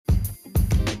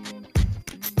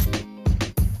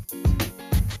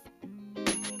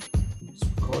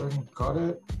got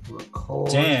it. Record.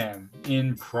 Damn,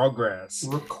 in progress.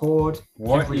 Record.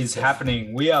 What everything. is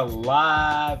happening? We are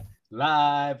live in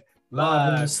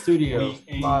the studio,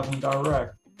 live and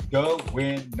direct.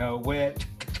 Going nowhere.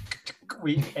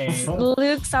 We ain't.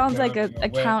 Luke sounds like No, an no,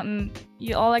 accountant.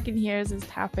 All I can hear is his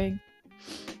tapping.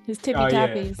 His tippy Oh, yeah.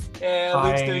 tappies. Yeah,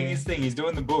 Luke's doing his thing. He's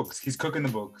doing the books. He's cooking the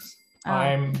books.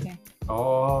 Okay.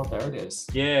 Oh, there it is.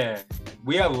 Yeah,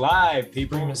 we are live,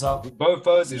 people. Stream is up.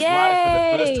 BOFO'S is live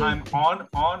for the first Yay! time on.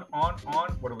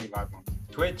 What are we live on?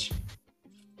 Twitch.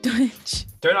 Twitch.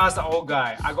 Don't ask the old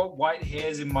guy. I got white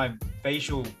hairs in my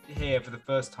facial hair for the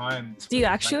first time. Do you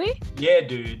actually? Yeah,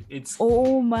 dude. It's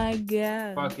Oh my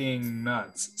god. fucking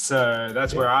nuts. So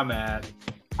that's where I'm at.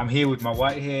 I'm here with my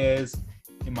white hairs,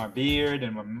 in my beard,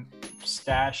 and my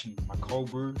stash, and my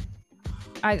cold brew.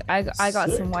 I got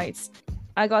Sick. some whites.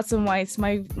 I got some whites.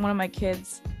 One of my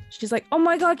kids. She's like, "Oh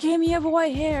my god, Cam, you have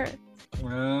white hair."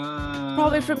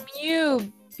 Probably from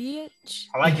you, bitch.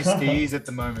 I like your steez at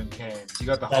the moment, Cam. You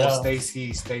got the whole Hello.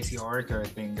 Stacey Orico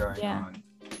thing going Yeah. on.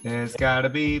 There's gotta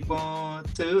be more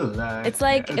to life. It's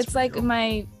like Yeah, that's pretty cool.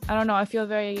 I don't know. I feel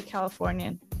very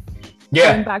Californian. Going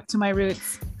Yeah, back to my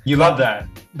roots, you love that.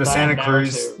 The That Santa narrative.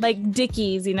 Cruz. like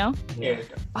Dickies, you know. Yeah,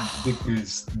 Oh,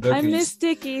 Dickies. I miss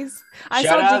Dickies. I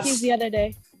Shout saw outs- Dickies the other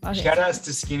day. Okay. Shout outs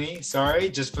to Skinny. Sorry,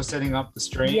 just for setting up the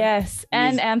stream. Yes,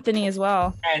 and Yes. Anthony as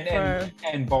well.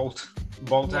 And Bolt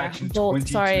Yeah, Action Bolt,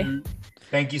 22. sorry.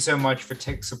 Thank you so much for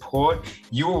tech support.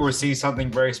 You will receive something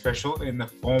very special in the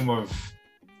form of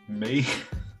me,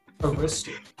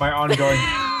 my ongoing,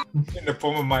 in the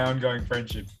form of my ongoing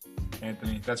friendship,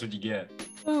 Anthony. That's what you get.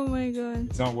 Oh my god.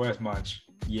 It's not worth much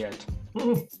yet. We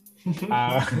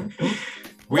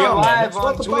No, are man, live it's on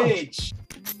not the bunch. Twitch.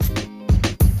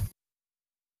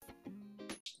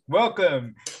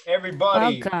 Welcome,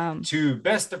 everybody. Welcome. To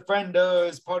Best of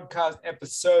Friendos podcast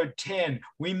episode 10.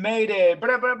 We made it.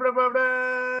 Blah, blah, blah, blah,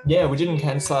 blah. Yeah, we didn't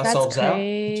cancel That's ourselves out,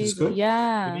 crazy. which is good.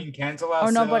 Yeah. We didn't cancel Or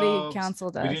ourselves. nobody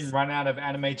canceled We us. didn't run out of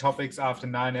anime topics after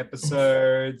 9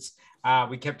 episodes.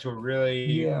 We kept to a really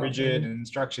Yeah, rigid man. and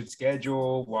structured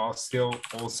schedule while still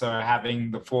also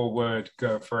having the forward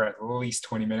go for at least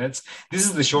 20 minutes. This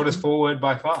is the shortest forward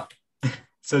by far.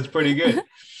 So it's pretty good.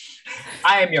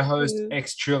 I am your host,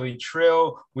 X Trilly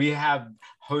Trill. We have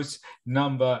host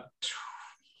number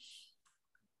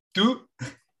 2.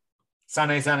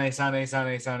 Sane. Sunny. And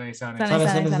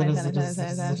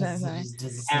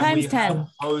Times we 10. have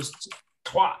host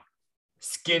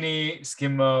 3,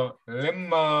 Skimmo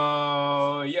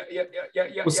Limo. Yeah.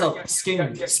 What's up?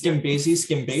 Skim Beezy,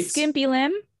 Skim Beats. Skimpy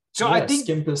Limb. So Yeah, I think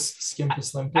Skimpus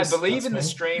Limpus. I believe that's in the me.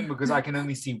 stream because I can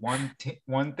only see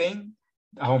one thing.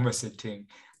 I almost said ting.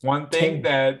 One thing Ting.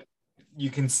 that you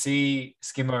can see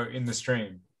Skimmo in the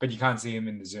stream, but you can't see him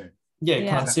in the Zoom. Yeah, you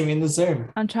Yeah. can't see me in the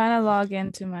Zoom. I'm trying to log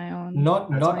into my own.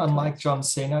 Not That's my unlike Twitch. John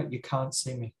Cena, you can't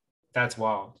see me. That's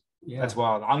wild. Yeah. That's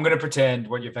wild. I'm gonna pretend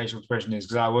what your facial expression is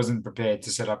because I wasn't prepared to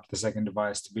set up the second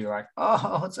device to be like,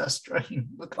 oh, it's a stream.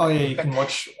 Look Oh at yeah, me. you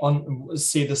can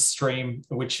see the stream,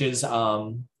 which is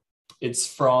it's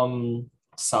from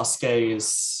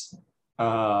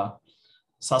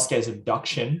Sasuke's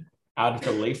abduction out of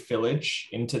the Leaf Village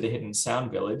into the Hidden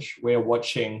Sound Village. We're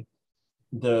watching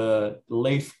the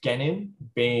Leaf Genin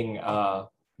being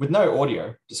with no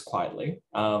audio, just quietly,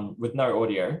 with no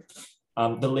audio,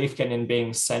 the Leaf Genin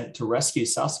being sent to rescue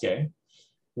Sasuke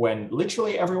when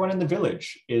literally everyone in the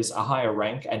village is a higher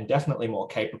rank and definitely more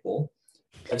capable.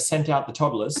 They've sent out the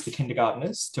toddlers, the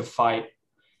kindergartners, to fight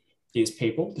these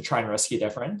people to try and rescue their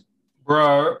friend.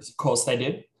 Bro, Of course they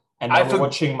did. And I now we're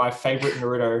watching my favorite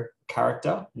Naruto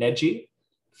character, Neji,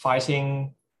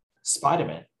 fighting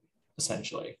Spider-Man,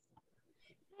 essentially.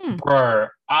 bro,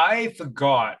 I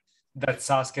forgot that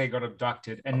Sasuke got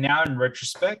abducted. And now in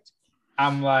retrospect,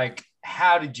 I'm like,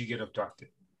 how did you get abducted?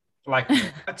 Like,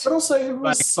 what? But also, it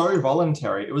was so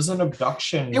voluntary. It was an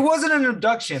abduction. It wasn't an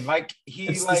abduction. Like,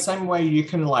 It's the same way you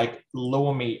can like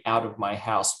lure me out of my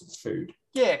house with food.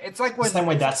 yeah, it's like The when same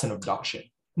way that's an abduction.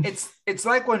 it's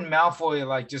like when Malfoy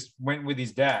like just went with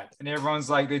his dad, and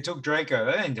everyone's like, they took Draco.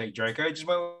 They didn't take Draco. He just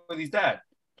went with his dad.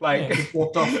 Like, Yeah, he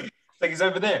walked off. like he's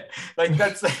over there. Like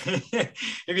that's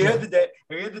if you heard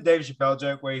the Dave Chappelle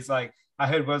joke where he's like, I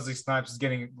heard Wesley Snipes is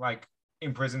getting like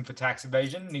in prison for tax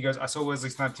evasion, and he goes, I saw Wesley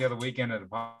Snipes the other weekend at a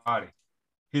party.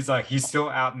 He's like, he's still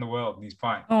out in the world and he's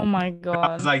fine. Oh my I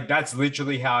god. was like, that's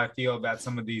literally how I feel about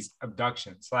some of these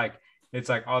abductions. Like, it's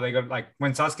like, oh, they got like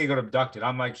when Sasuke got abducted,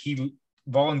 I'm like, he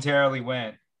voluntarily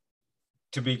went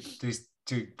to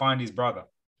find his brother.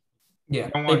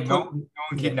 Yeah, No one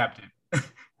kidnapped him.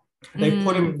 They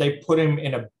put him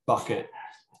in a bucket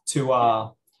to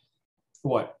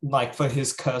what, like for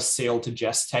his cursed seal to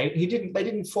gestate. They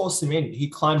didn't force him in. He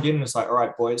climbed in and was like, all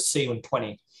right, boys, see you in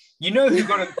 20. You know who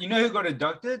got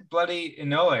abducted? Bloody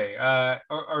Inoue,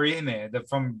 Orihime,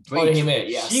 from Bleach. Orihime,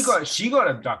 yes. She got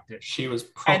abducted. She was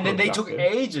and then they abducted. took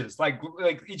ages. Like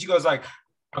Ichigo's like,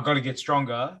 I gotta get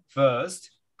stronger first,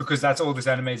 because that's all this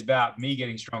anime is about, me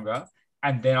getting stronger,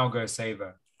 and then I'll go save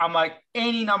her. I'm like,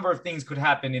 any number of things could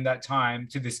happen in that time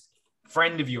to this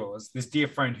friend of yours, this dear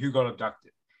friend who got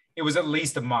abducted. It was at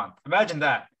least a month. Imagine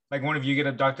that. Like one of you get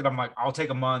abducted, I'm like, I'll take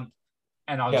a month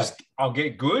and I'll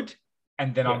get good,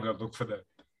 and then I'll go look for them.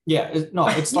 Yeah,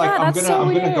 it's like I'm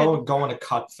gonna go on a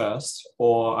cut first,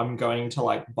 or I'm going to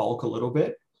like bulk a little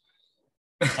bit.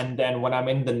 And then when I'm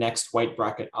in the next weight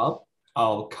bracket up,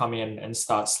 I'll come in and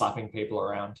start slapping people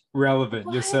around. Relevant.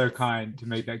 What? You're so kind to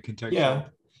make that contextual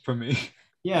for me.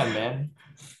 Yeah, man.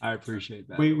 I appreciate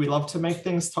that. We love to make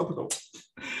things topical.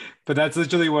 But that's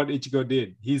literally what Ichigo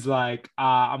did. He's like,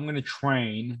 I'm going to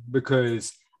train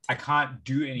because I can't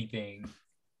do anything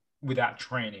without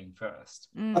training first.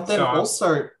 But then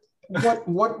also,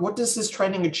 what does this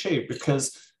training achieve?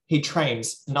 Because he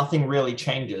trains, nothing really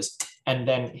changes. And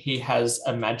then he has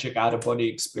a magic out-of-body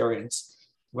experience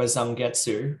where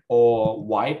Zangetsu or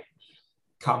White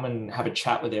come and have a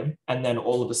chat with him, and then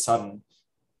all of a sudden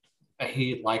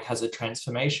he like has a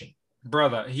transformation.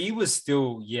 Brother, he was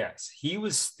still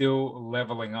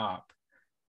leveling up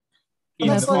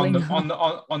on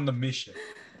the mission.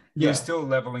 He was still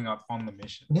leveling up on the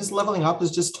mission. His leveling up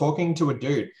is just talking to a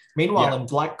dude. Meanwhile, in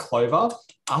Black Clover,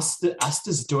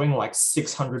 Asta's doing like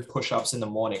 600 push-ups in the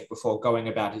morning before going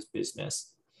about his business.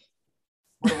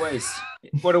 What a waste.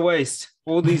 What a waste.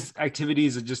 All these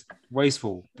activities are just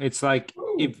wasteful. It's like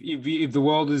if the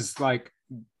world is like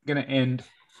gonna end,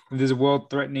 if there's a world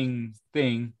threatening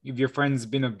thing, if your friend's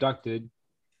been abducted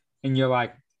and you're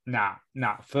like, nah,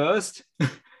 first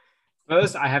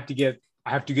I have to get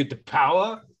the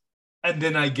power, and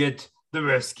then I get the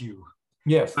rescue.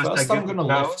 Yeah, first I'm gonna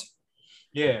lift.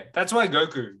 Yeah, that's why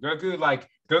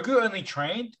Goku only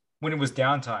trained when it was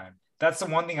downtime. That's the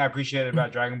one thing I appreciated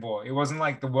about Dragon Ball. It wasn't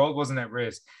like the world wasn't at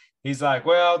risk. He's like,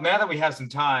 well, now that we have some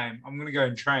time, I'm gonna go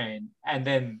and train, and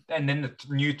then the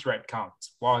new threat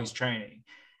comes while he's training,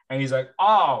 and he's like,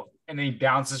 oh, and then he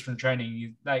bounces from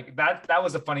training. Like that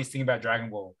was the funniest thing about Dragon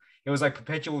Ball. It was like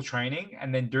perpetual training,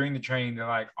 and then during the training, they're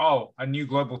like, oh, a new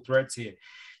global threat's here.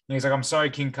 And he's like, I'm sorry,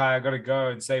 King Kai, I gotta go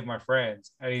and save my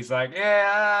friends. And he's like,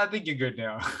 yeah, I think you're good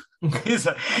now. It's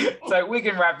like, we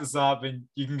can wrap this up and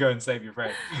you can go and save your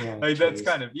friend. Yeah, like, that's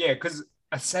kind of, because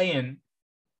a Saiyan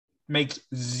makes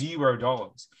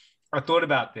 $0. I thought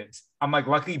about this. I'm like,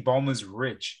 luckily Bulma's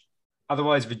rich.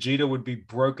 Otherwise, Vegeta would be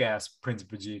broke-ass Prince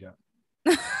Vegeta.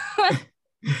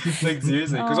 Like,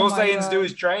 seriously. Because all Saiyans do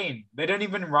is train. They don't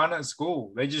even run at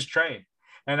school. They just train.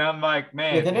 And I'm like,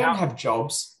 man. Yeah, they don't have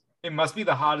jobs. It must be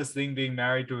the hardest thing being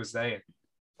married to a Saiyan.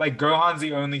 Like, Gohan's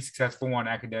the only successful one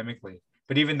academically.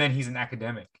 But even then, he's an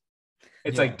academic.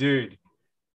 It's like, dude,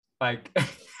 like,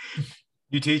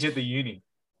 you teach at the uni.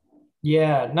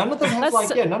 Yeah, none of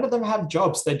them have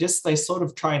jobs. They sort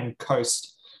of try and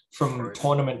coast from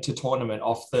tournament to tournament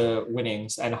off the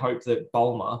winnings and hope that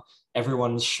Bulma,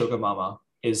 everyone's sugar mama,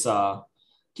 is all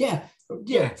right.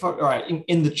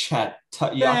 In the chat,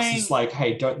 Yux is like,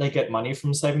 hey, don't they get money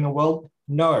from saving the world?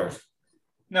 No,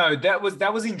 that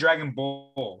was in Dragon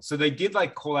Ball. So they did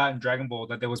like call out in Dragon Ball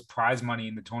that there was prize money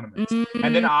in the tournaments.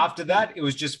 And then after that, it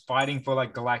was just fighting for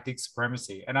like galactic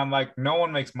supremacy. And I'm like, no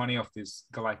one makes money off this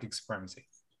galactic supremacy.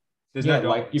 There's no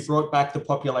like you brought back the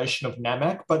population of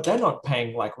Namek, but they're not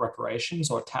paying like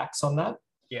reparations or tax on that.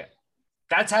 Yeah.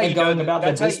 That's how they're going about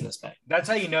their business, man. That's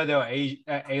how you know they're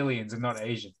aliens and not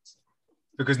Asians.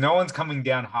 Because no one's coming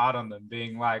down hard on them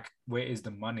being like, where is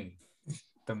the money?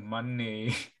 The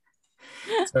money.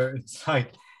 So it's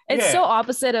like, it's so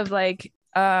opposite of like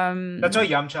that's why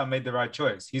Yamcha made the right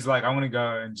choice. He's like, I'm gonna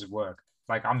go and just work.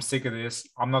 Like, I'm sick of this.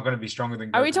 I'm not gonna be stronger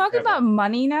than Goku. Are we talking about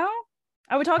money now?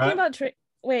 Are we talking about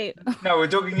wait? No, we're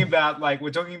talking about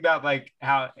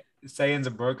how Saiyans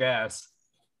are broke ass.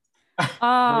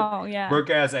 Oh, broke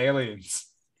ass aliens.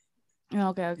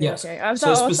 Okay. Yes. Okay. I was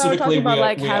talking about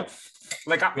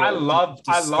I love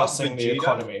the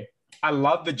economy. I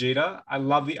love Vegeta. I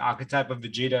love the archetype of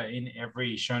Vegeta in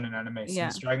every shonen anime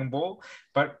since Dragon Ball,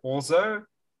 but also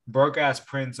broke ass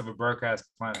prince of a broke ass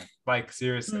planet. Like,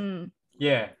 seriously.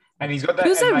 Yeah. And he's got that.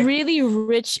 Who's a really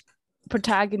rich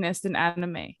protagonist in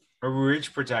anime? A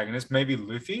rich protagonist? Maybe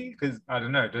Luffy? Because I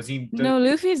don't know. No,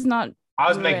 Luffy's not. I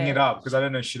was making it up because I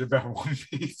don't know shit about One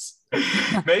Piece.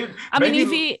 maybe if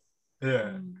he.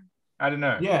 Yeah. I don't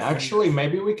know. Yeah, actually,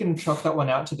 maybe we can chuck that one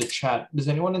out to the chat. Does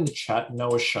anyone in the chat know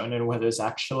a shonen where there's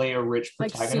actually a rich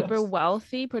protagonist? Like super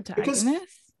wealthy protagonist?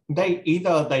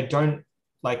 Because they don't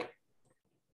like.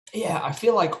 Yeah, I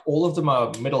feel like all of them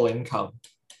are middle income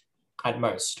at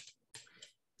most.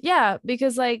 Yeah,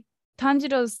 because like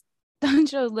Tanjiro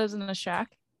lives in a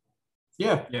shack.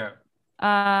 Yeah.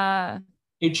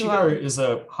 Ichigo is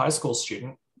a high school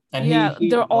student, and he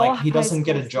doesn't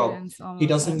get a job. He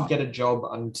doesn't get a job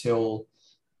until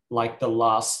like the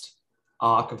last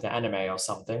arc of the anime or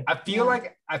something. I feel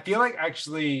like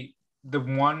actually the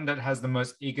one that has the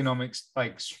most economic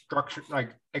structure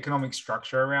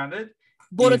around it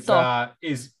is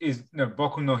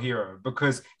Boku no Hero,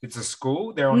 because it's a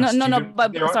school. They're on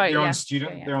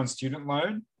student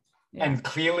loan, and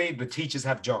clearly the teachers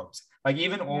have jobs. Like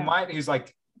even All Might, who's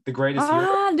like the greatest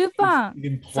hero, Lupin. He's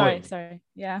employed. Sorry.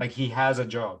 Yeah. Like he has a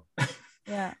job.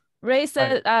 Yeah. Ray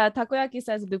said Takoyaki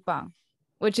says Lupin,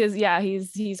 which is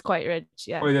he's quite rich.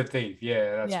 Yeah. Or the thief.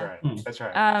 Yeah, that's right. That's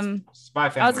right. Spy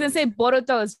family. I was gonna say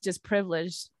Boruto is just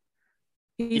privileged.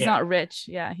 He's not rich.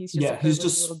 Yeah, he's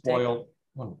just spoiled.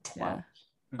 Yeah.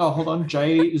 Oh, hold on.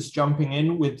 Jay is jumping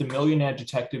in with the Millionaire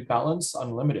Detective Balance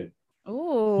Unlimited.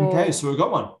 Oh. Okay, so we got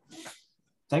one.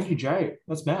 Thank you, Jay.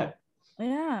 That's mad.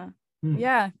 Yeah.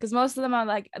 Yeah, because most of them are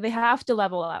like they have to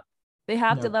level up. They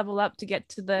have to level up to get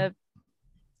to the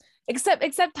except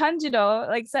Tanjiro,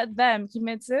 like except them,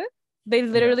 Kimetsu, they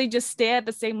literally just stay at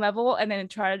the same level and then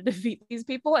try to defeat these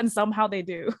people, and somehow they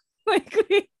do. Like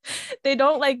they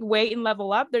don't like wait and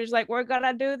level up. They're just like, we're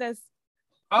gonna do this.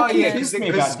 Oh yeah, because the thing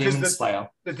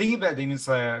about Demon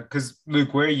Slayer, because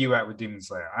Luke, where are you at with Demon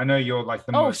Slayer? I know you're like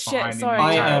the most behind. Sorry.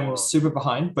 I am super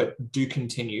behind, but do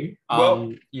continue.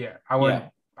 Well,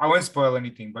 I won't spoil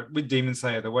anything, but with Demon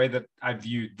Slayer, the way that I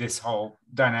view this whole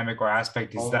dynamic or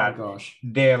aspect is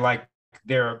they're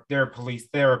a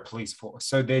police force,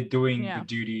 so they're doing the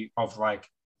duty of like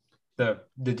the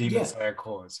Demon Slayer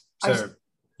cause.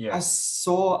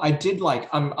 So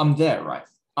I'm there, right?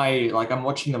 I'm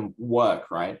watching them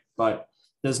work, right? But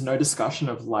there's no discussion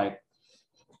of like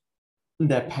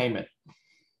their payment.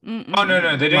 Oh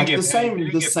no, they don't get the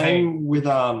same. The same with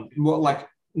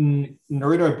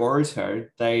Naruto, Boruto.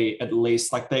 They at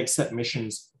least like they accept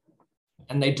missions,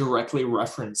 and they directly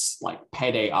reference like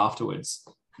payday afterwards.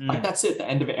 Like that's it. The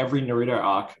end of every Naruto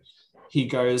arc, he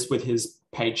goes with his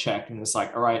paycheck, and it's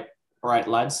like, all right,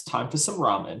 lads, time for some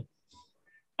ramen.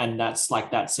 And that's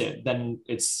it. Then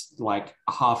it's like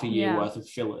a half a year worth of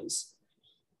fillers.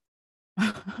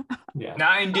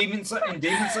 Now in Demon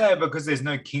Slayer, because there's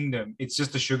no kingdom, it's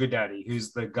just a sugar daddy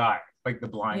who's the guy, like the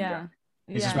blind guy.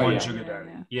 He's just one sugar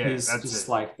daddy. Yeah, he's that's just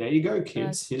it. like, there you go,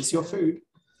 kids. Here's your food.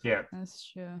 Yeah, that's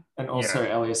true. And also,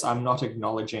 Elias, I'm not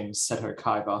acknowledging Seto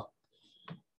Kaiba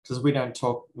because we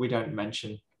don't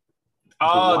mention.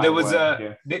 Oh, there was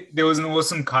an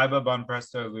awesome Kaiba Bun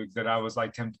Presto, Luke, that I was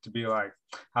like tempted to be like.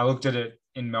 I looked at it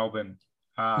in Melbourne.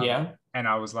 And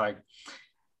I was like,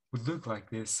 would look like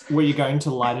this. Were you going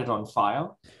to light it on fire?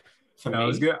 I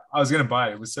was gonna buy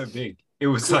it. It was so big. It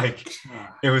was like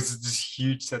it was this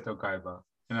huge Seto Kaiba,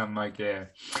 and I'm like, yeah,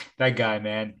 that guy,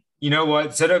 man. You know what?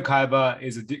 Seto Kaiba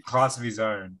is a class of his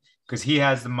own because he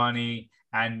has the money.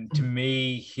 And to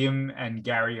me, him and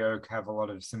Gary Oak have a lot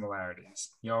of similarities.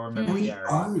 Y'all remember Gary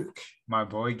Oak? My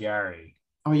boy Gary.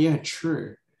 Oh yeah,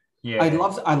 true. Yeah, I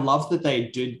love that they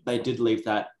did leave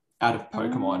that out of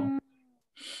Pokemon.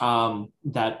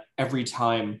 That every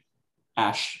time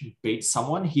Ash beats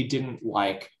someone, he didn't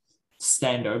like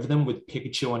stand over them with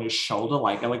Pikachu on his shoulder,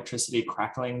 like electricity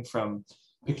crackling from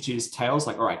Pikachu's tails.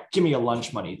 Like, all right, give me your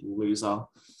lunch money, loser.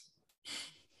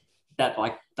 That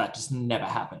just never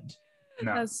happened.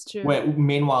 No. That's true. Where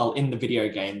meanwhile in the video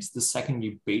games, the second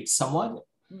you beat someone,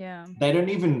 they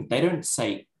don't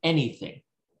say anything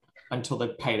until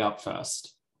they've paid up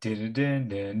first. Is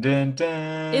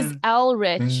L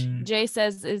rich? Jay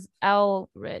says, is L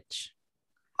rich?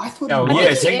 I thought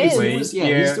technically. He's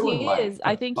doing he is.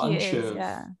 I think he is.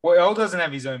 Yeah. Well, L doesn't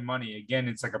have his own money. Again,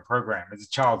 it's like a program. It's a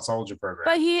child soldier program.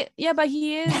 But he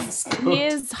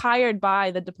is hired by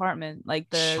the department,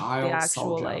 like the actual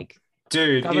soldier. Like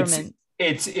dude, government.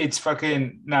 It's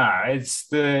fucking it's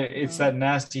that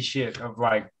nasty shit of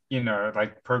like,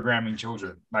 like programming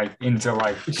children like into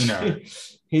like,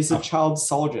 he's a child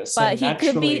soldier, so but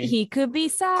he could be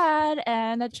sad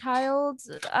and a child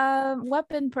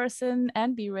weapon person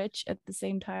and be rich at the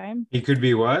same time. He could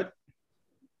be what?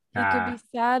 He could be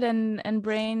sad and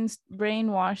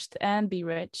brainwashed and be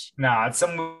rich. It's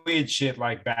some weird shit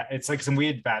like that. It's like some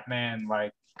weird Batman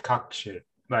like cuck shit,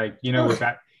 like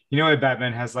where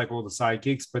Batman has like all the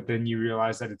sidekicks, but then you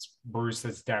realize that it's Bruce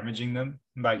that's damaging them.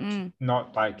 Like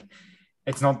not like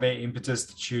it's not their impetus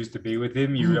to choose to be with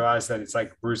him. You realize that it's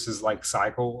like Bruce's like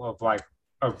cycle of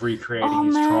recreating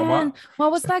his trauma.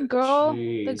 What was that girl?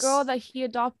 The Jeez. girl that he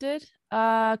adopted?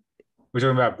 We're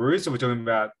talking about Bruce, or we're talking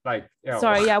about like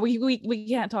sorry, yeah, we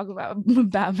can't talk about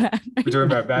Batman. We're talking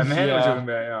about Batman. Yeah. We're talking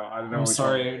about I don't know. I'm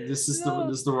sorry, this is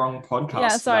the wrong podcast.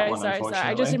 Yeah, sorry. Unfortunately.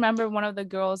 I just remember one of the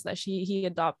girls that he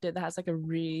adopted that has like a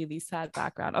really sad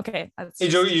background. Okay, that's you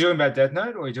talking about Death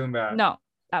Note, or are you talking about no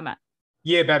Batman?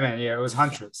 Yeah, Batman. Yeah, it was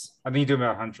Huntress. I think you're talking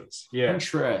about Huntress. Yeah.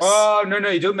 Huntress. Oh no,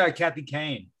 you're talking about Kathy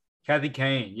Kane. Kathy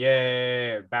Kane.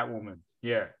 Yeah, Batwoman.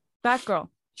 Yeah. Batgirl.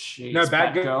 Jeez, No,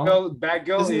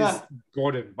 Batgirl is that...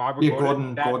 Gordon. Barbara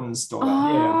Gordon. Gordon's daughter.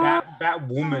 Oh. Yeah,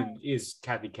 Batwoman is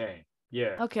Kathy Kane.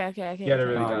 Yeah. Okay. Yeah,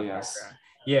 really dark background.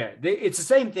 Yeah, it's the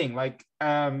same thing. Like,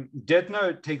 Death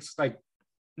Note takes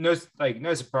no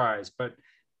surprise, but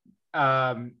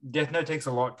Death Note takes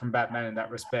a lot from Batman in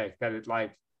that respect. That it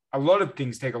like a lot of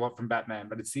things take a lot from Batman,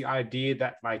 but it's the idea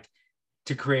that like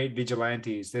to create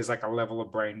vigilantes, there's like a level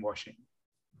of brainwashing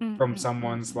from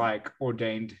someone's like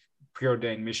preordained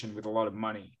mission with a lot of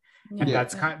money. Yeah. And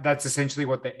that's essentially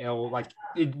what the L like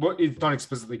it's not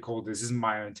explicitly called, this isn't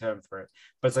my own term for it,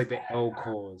 but it's like the L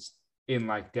cores in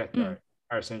like Death Note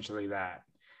are essentially that.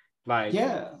 Like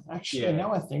actually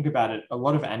now I think about it, a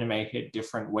lot of anime hit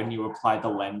different when you apply the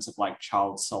lens of like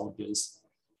child soldiers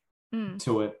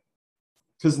to it.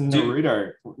 Because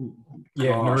Naruto,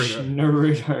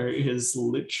 Naruto is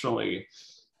literally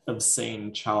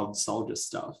obscene child soldier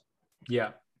stuff.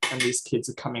 Yeah. And these kids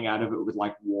are coming out of it with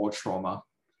like war trauma.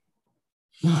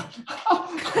 Yucks,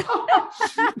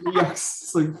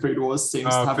 like Food Wars seems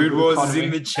to have Food Wars is in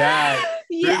the chat.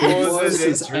 Food Wars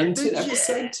is entered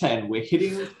episode 10. We're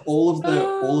hitting all of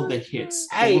the hits.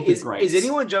 Hey, is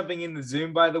anyone jumping in the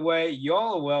Zoom, by the way?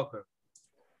 Y'all are welcome.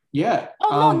 Yeah.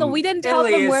 Oh no, we didn't tell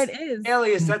them where it is.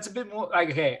 Elias, that's a bit more like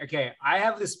okay. I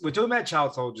have this. We're talking about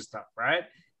child soldier stuff, right?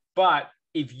 But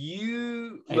if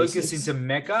you focus into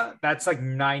mecha, that's like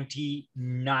 99%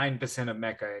 of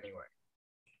mecha anyway.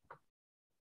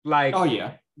 Like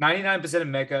 99% of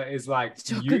mecha is like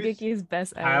Chokogeki's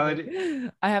best pilot.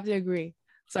 I have to agree.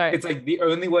 Sorry. It's like the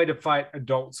only way to fight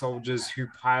adult soldiers who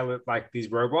pilot like these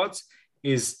robots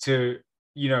is to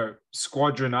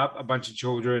squadron up a bunch of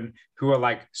children who are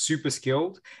like super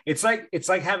skilled. It's like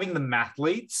having the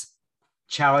mathletes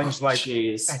challenge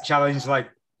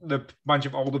the bunch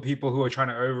of older people who are trying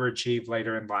to overachieve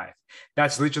later in life.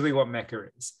 That's literally what mecha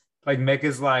is. Like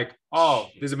mecha's like, oh,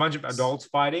 there's a bunch of adults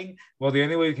fighting. Well, the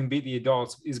only way we can beat the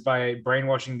adults is by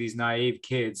brainwashing these naive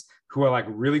kids who are like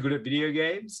really good at video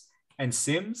games and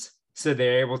sims, so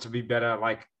they're able to be better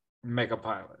like mecha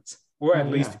pilots, or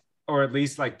at least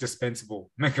like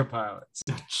dispensable mecha pilots.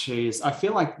 Jeez, I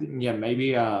feel like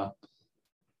maybe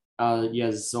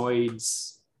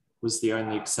Zoids was the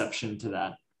only exception to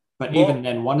that. But even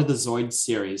then, one of the Zoid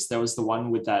series, there was the one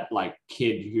with that like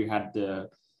kid who had the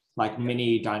like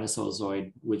mini dinosaur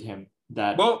Zoid with him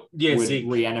that would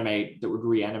reanimate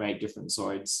different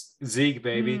Zoids. Zeke,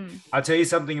 baby. I'll tell you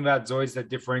something about Zoids that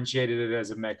differentiated it as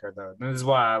a mecha, though. And this is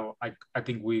why I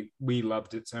think we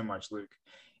loved it so much, Luke.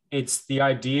 It's the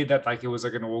idea that like it was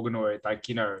like an organoid, like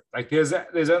like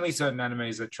there's only certain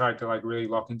animes that tried to like really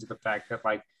lock into the fact that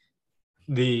like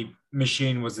the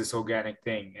machine was this organic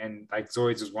thing, and like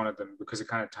Zoids was one of them because it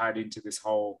kind of tied into this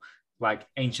whole like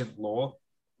ancient lore,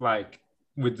 like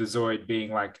with the Zoid being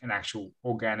like an actual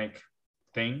organic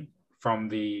thing from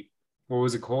the, what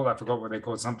was it called? I forgot what they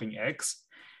called, something X.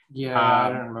 Yeah, I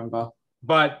don't remember.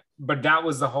 But that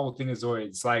was the whole thing of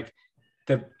Zoids. Like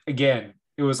again,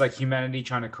 it was like humanity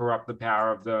trying to corrupt the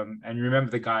power of them. And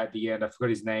remember the guy at the end, I forgot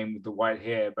his name, with the white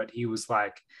hair, but he was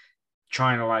like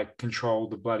trying to like control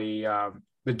the bloody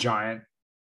the giant.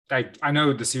 Like I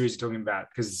know the series you're talking about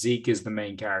because Zeke is the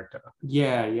main character.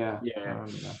 Yeah.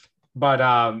 But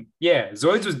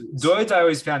Zoids I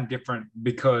always found different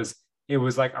because it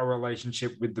was like a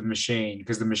relationship with the machine,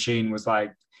 because the machine was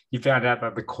like, you found out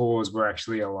that the cores were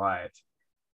actually alive.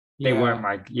 They weren't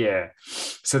like,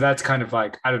 so that's kind of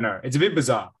like, I don't know, it's a bit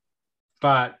bizarre,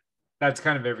 but that's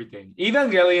kind of everything.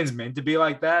 Evangelion's meant to be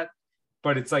like that,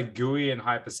 but it's like gooey and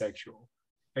hypersexual.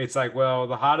 It's like, well,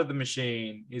 the heart of the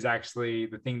machine is actually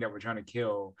the thing that we're trying to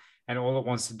kill, and all it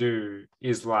wants to do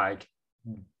is like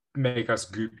make us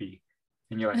goopy.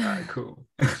 And you're like, all right, cool.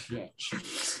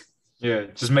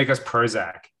 Just make us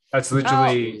Prozac. That's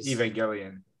literally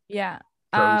Evangelion. Yeah.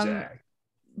 Prozac.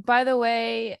 By the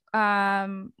way,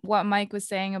 what Mike was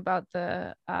saying about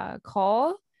the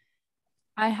call,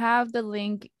 I have the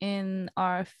link in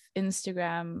our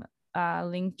Instagram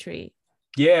link tree.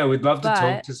 Yeah, we'd love to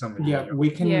talk to somebody. Yeah, we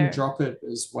can drop it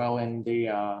as well in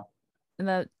the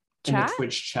in the chat?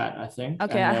 Twitch chat, I think.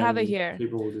 Okay, and I have it then here.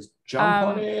 People will just jump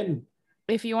on in.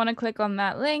 If you want to click on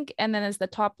that link, and then it's the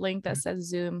top link that says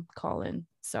Zoom call in.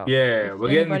 So yeah, we're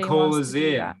getting the anybody wants callers to do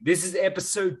in. that. This is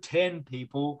episode 10,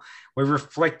 people. We're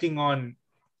reflecting on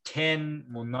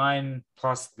 9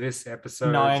 plus this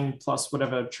episode. 9 plus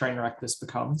whatever train wreck this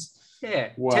becomes. Yeah,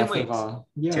 10 Worth weeks. of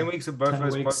 10 weeks of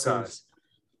BOFO'S podcasts.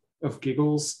 Of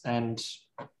giggles and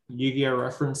Yu-Gi-Oh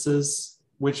references,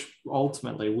 which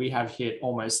ultimately we have hit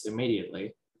almost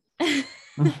immediately.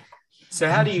 So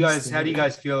how do you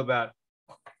guys feel about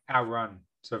our run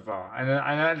so far? And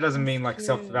I know it doesn't mean like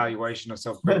self-evaluation or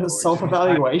self-critical.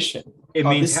 Self-evaluation. It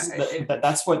means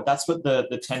that's what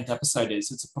the 10th episode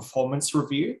is. It's a performance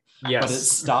review. Yes. But it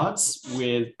starts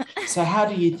with, so how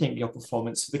do you think your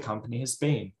performance for the company has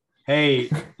been? Hey,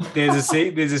 there's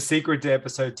a secret to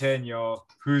episode 10, y'all.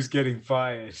 Who's getting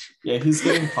fired? Yeah, who's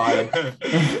getting fired?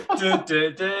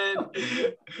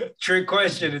 Trick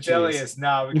question. It's Elias.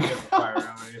 Nah, we can never fire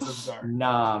Elias. I'm sorry.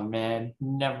 Nah, man.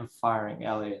 Never firing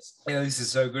Elias. Elias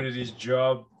is so good at his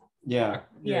job. Yeah.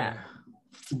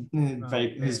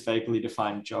 His vaguely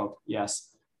defined job.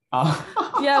 Yes.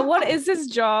 Yeah, what is his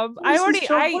job? I already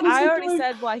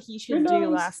said what he should do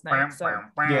last night. So.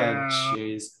 Yeah,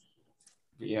 jeez.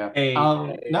 Yeah. Hey.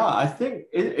 No, I think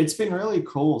it's been really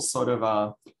cool. Sort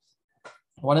of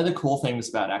one of the cool things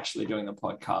about actually doing the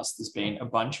podcast has been a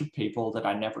bunch of people that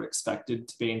I never expected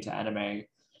to be into anime,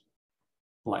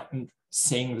 like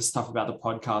seeing the stuff about the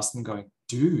podcast and going,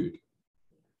 dude,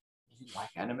 you like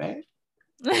anime?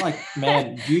 Like,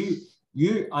 man,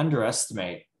 you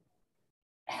underestimate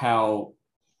how,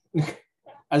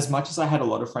 as much as I had a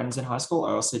lot of friends in high school,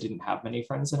 I also didn't have many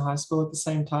friends in high school at the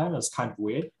same time. It was kind of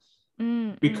weird.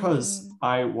 Because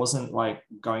I wasn't like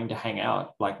going to hang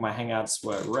out. Like my hangouts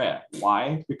were rare.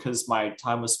 Why? Because my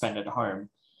time was spent at home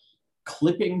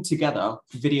clipping together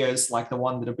videos like the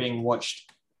one that are being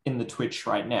watched in the Twitch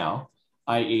right now,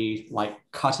 i.e. like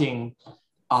cutting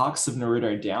arcs of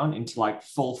Naruto down into like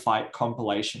full fight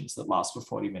compilations that last for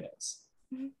 40 minutes.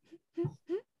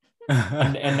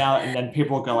 and then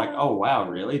people go like, oh wow,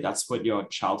 really? That's what your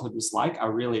childhood was like? I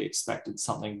really expected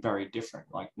something very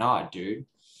different. Like, nah, dude.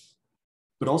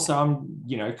 But also I'm,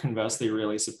 conversely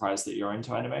really surprised that you're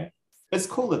into anime. It's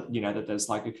cool that, that there's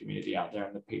like a community out there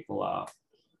and that people are,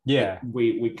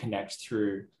 we connect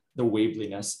through the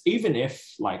weebliness, even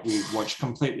if like we watch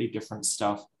completely different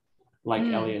stuff, like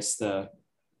Elias, the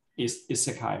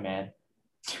isekai man.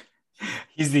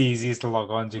 He's the easiest to log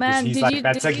on to because he's like,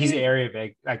 that's like his area of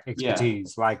like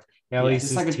expertise. Yeah. Like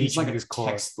Elias is teaching his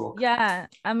course. Textbook. Yeah.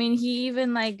 I mean, he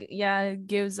even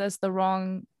gives us the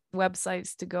wrong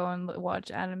websites to go and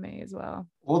watch anime as well,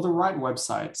 or the right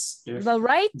websites.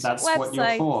 That's websites. What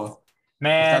you're for,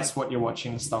 man. If that's what you're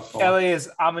watching stuff for. Elias,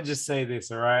 I'm gonna just say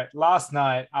this, all right? Last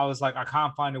night I was like, I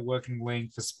can't find a working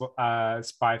link for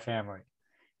Spy Family,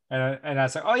 and I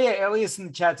was like, oh yeah, Elias in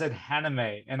the chat said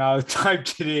Haname, and I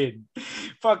typed it in,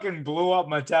 fucking blew up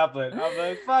my tablet. I was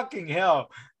like, fucking hell!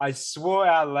 I swore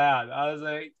out loud. I was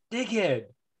like, dickhead.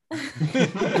 On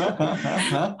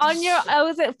your,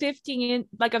 was it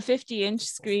 50-inch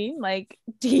screen, like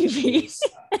TV?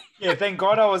 Yeah, thank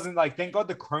God I wasn't thank God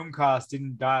the Chromecast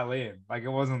didn't dial in, like it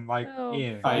wasn't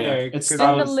in. It's in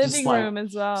the living room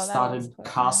as well. Started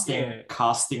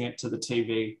casting it to the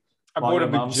TV. I bought a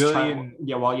bajillion.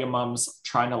 While your mum's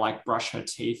trying to brush her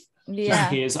teeth,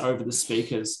 just hears over the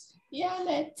speakers.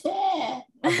 I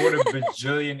bought a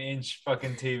bajillion inch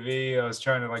fucking TV. I was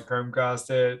trying to Chromecast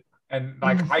it. And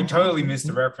I totally missed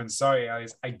the reference. Sorry,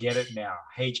 Alice. I get it now.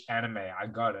 H anime. I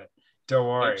got it. Don't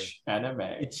worry. H anime.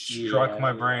 It struck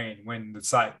my brain when the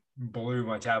site blew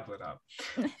my tablet up.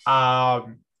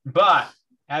 But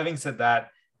having said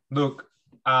that, look,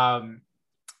 I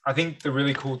think the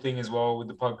really cool thing as well with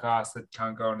the podcast that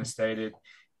can't go unstated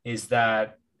is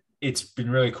that it's been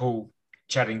really cool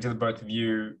chatting to the both of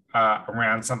you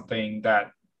around something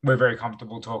that we're very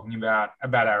comfortable talking about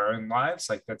our own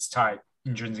lives. That's tied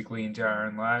intrinsically into our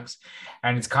own lives,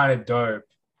 and it's kind of dope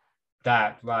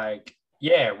that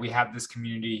we have this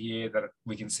community here that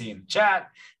we can see in the chat,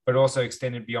 but also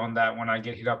extended beyond that. When I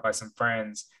get hit up by some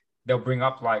friends, they'll bring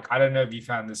up I don't know if you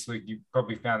found this, Luke, you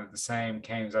probably found it the same,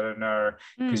 Kames, I don't know,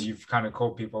 because you've kind of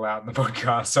called people out in the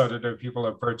podcast, so I don't know if people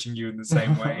are approaching you in the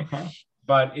same way.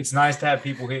 But it's nice to have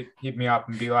people hit me up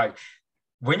and be like,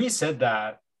 when you said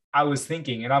that, I was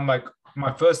thinking, and I'm like,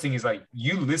 my first thing is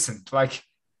you listened,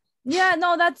 yeah,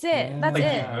 no, that's it. That's it.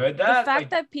 You heard that? The fact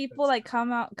that people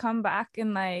come back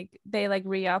and they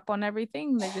re-up on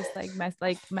everything. They just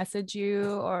message you,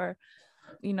 or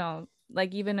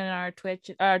even in our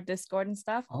Twitch, our Discord and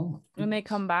stuff. Oh, when they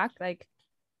come back,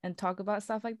 and talk about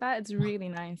stuff like that. It's really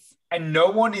nice. And no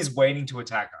one is waiting to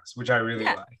attack us, which I really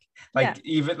like.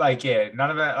 Even like,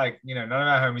 none of our none of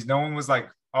our homies, no one was like,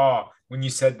 oh, when you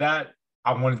said that,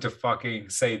 I wanted to fucking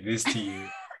say this to you.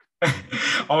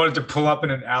 I wanted to pull up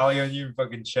in an alley on you and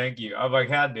fucking shank you. I'm like,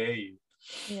 how dare you?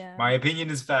 Yeah. My opinion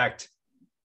is fact.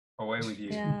 Away with you.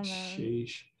 Yeah, man.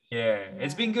 Sheesh. Yeah,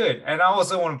 it's been good. And I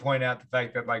also want to point out the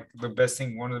fact that like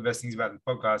one of the best things about the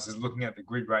podcast is looking at the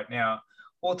grid right now.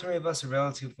 All three of us are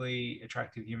relatively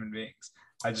attractive human beings.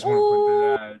 I just want to point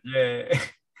that out. Yeah.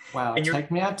 Wow,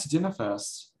 take me out to dinner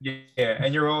first. Yeah,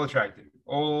 and you're all attractive.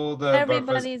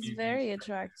 Everybody's very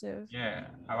attractive. Yeah,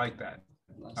 I like that.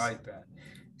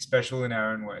 Special in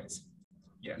our own ways.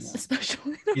 Yes.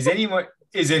 Especially. Is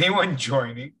anyone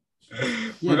joining?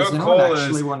 Yeah, we got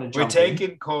callers. We're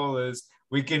taking callers.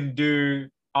 We can do.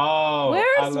 Oh,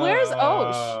 where's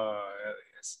Osh?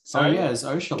 Is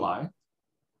Osh alive?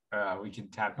 We can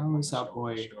tap. Oh, it's our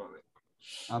boy.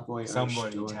 Our boy.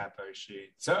 Somebody tap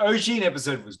Oshi. So Oshin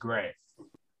episode was great.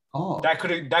 Oh, that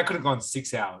could have gone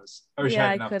 6 hours. Osh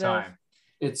had enough time.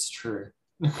 It's true.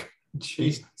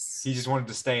 He just wanted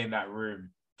to stay in that room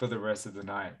for the rest of the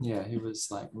night. Yeah, he was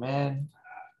like, man,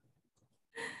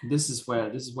 this is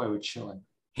where we're chilling.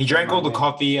 He drank all the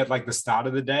coffee at like the start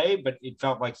of the day, but it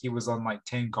felt like he was on like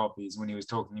 10 coffees when he was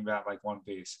talking about like One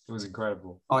Piece. It was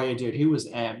incredible. Oh yeah, dude, he was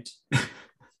amped.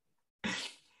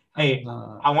 Hey,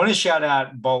 I want to shout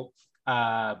out Bolt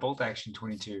Action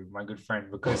 22, my good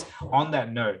friend, because on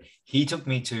that note, he took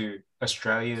me to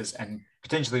Australia's and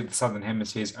potentially the Southern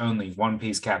Hemisphere's only One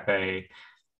Piece cafe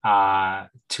 2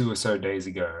 or so days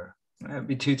ago.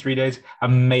 Maybe 2-3 days.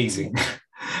 Amazing.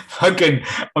 Fucking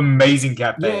amazing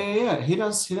cafe. Yeah. He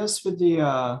does with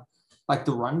the like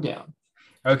the rundown.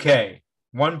 Okay.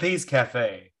 One Piece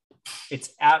Cafe. It's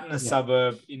out in a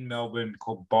suburb in Melbourne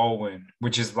called Baldwin,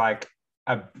 which is like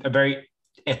a very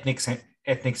ethnic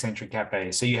centric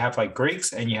cafe. So you have like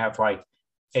Greeks and you have like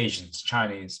Asians,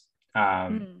 Chinese,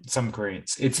 some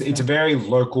Koreans. It's a very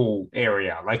local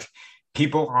area. Like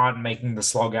people aren't making the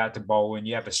slog out to Baldwin.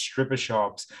 You have a strip of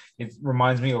shops. It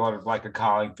reminds me a lot of like a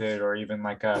Carlingford or even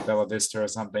like a Bella Vista or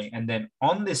something. And then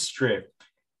on this strip,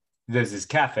 there's this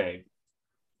cafe,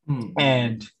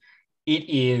 and it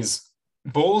is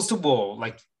balls to wall.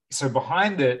 Like, so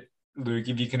behind it, Luke,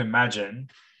 if you can imagine,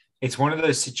 it's one of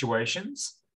those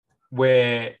situations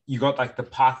where you got like the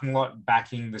parking lot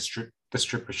backing the strip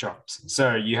of shops.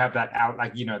 So you have that out,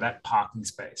 like, that parking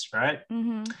space, right?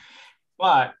 Mm-hmm.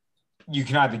 But you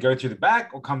can either go through the back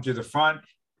or come through the front.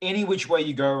 Any which way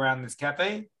you go around this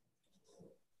cafe,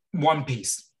 One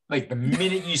Piece. Like the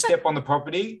minute you step on the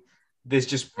property, there's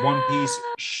just One Piece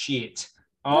shit.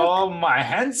 Oh, my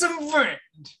handsome friend.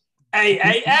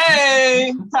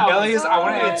 Hey. Elias, I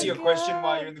want to answer your question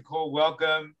while you're in the call.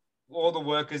 Welcome. All the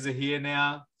workers are here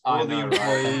now. All the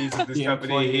employees of this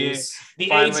company are here.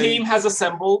 The A-team has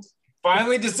assembled.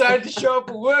 Finally decided to show up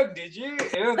for work, did you?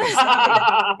 There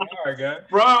we go.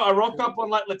 Bro, I rocked up on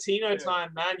like Latino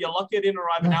time, man. You're lucky I didn't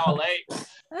arrive an hour late.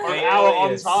 Or an hour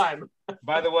on time.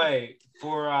 By the way,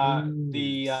 for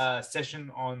the session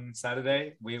on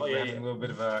Saturday, we're having a little bit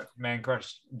of a man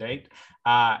crush date.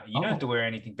 You don't have to wear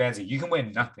anything fancy. You can wear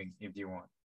nothing if you want.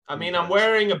 I mean, I'm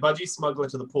wearing a budgie smuggler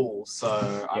to the pool,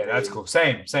 so that's cool.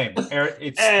 Same.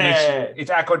 It's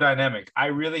aquadynamic. I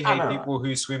really hate people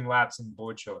who swim laps in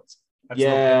board shorts.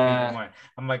 That's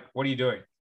I'm like, what are you doing?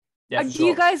 Yeah, do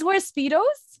you guys wear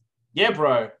Speedos? Yeah,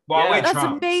 bro. Well, I wear that's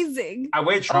trunks. Amazing. I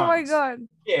wear trunks. Oh my god.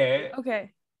 Yeah.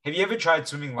 Okay. Have you ever tried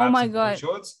swimming laps in board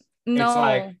shorts?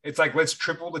 No. It's like let's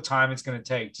triple the time it's going to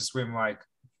take to swim like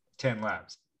 10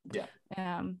 laps. Yeah.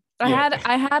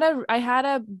 I had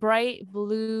a bright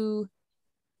blue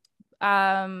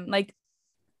like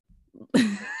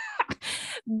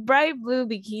bright blue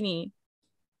bikini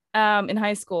in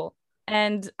high school,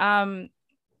 and I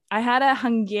had a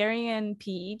Hungarian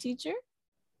PE teacher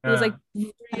who was like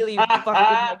really fucking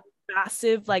like,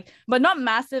 massive, like, but not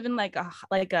massive in like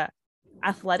a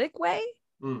athletic way.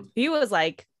 He was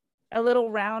like a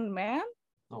little round man.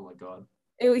 Oh my god.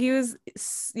 He was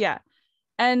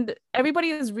and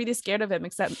everybody was really scared of him,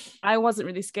 except I wasn't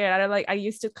really scared. I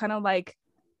used to kind of like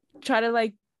try to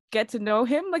like get to know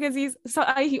him, like, as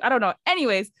I don't know.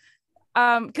 Anyways,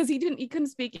 because he couldn't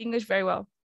speak English very well.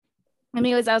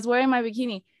 Anyways, I was wearing my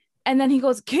bikini, and then he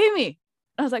goes, "Kimmy."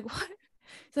 I was like, "What?"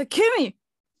 He's like, "Kimmy,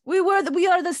 we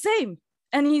are the same."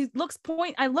 And he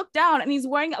I look down, and he's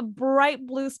wearing a bright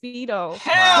blue Speedo.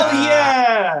 Hell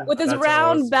yeah! With his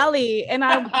round belly, and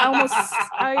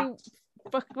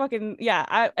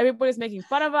everybody's making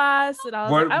fun of us, and I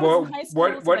was in high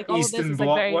school.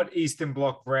 What Eastern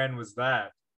Bloc brand was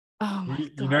that? Oh my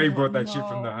God. You know, you brought that shit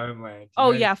from the homeland.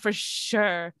 Oh yeah, for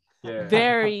sure. Yeah.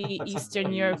 Very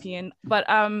Eastern European. But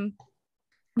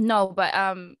no, but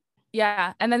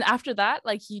yeah. And then after that,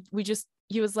 like he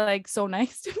was like so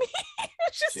nice to me.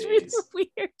 It's just really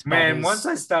weird. Man, once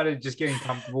I started just getting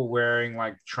comfortable wearing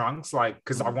like trunks, like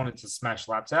because I wanted to smash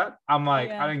laps out, I'm like,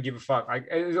 I don't give a fuck. Like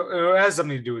it has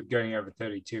something to do with going over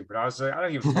 32, but I was like, I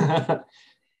don't give a fuck.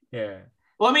 Yeah.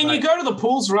 Well, I mean, like, you go to the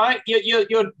pools, right?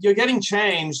 You're getting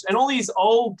changed, and all these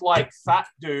old like fat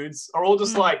dudes are all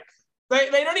just like they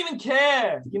don't even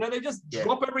care. You know, they just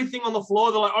drop everything on the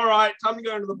floor. They're like, all right, time to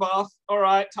go into the bath. All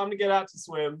right, time to get out to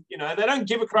swim. You know, they don't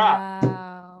give a crap.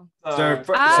 Wow. We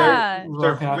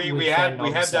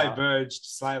have diverged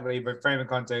slightly, but frame of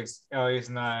context, Elias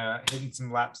and I are hitting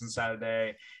some laps on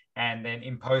Saturday, and then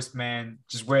in post, man,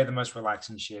 just wear the most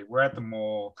relaxing shit. We're at the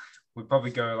mall. We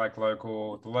probably go like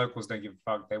local. The locals don't give a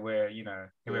fuck. They wear,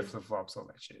 they wear flip flops, all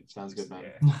that shit. Sounds good,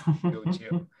 man. Yeah,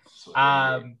 chill.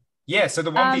 So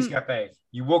the One Piece Cafe.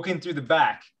 You walk in through the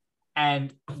back,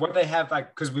 and what they have, like,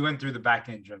 because we went through the back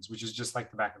entrance, which is just like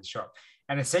the back of the shop.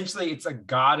 And essentially it's a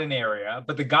garden area,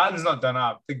 but the garden's not done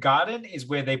up. The garden is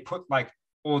where they put like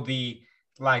all the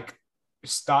like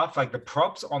stuff, like the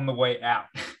props on the way out.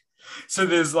 So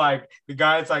there's like the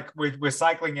guys like we're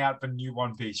cycling out for new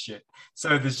One Piece shit.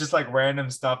 So there's just like random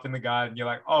stuff in the garden. You're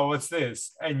like, oh, what's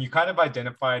this? And you kind of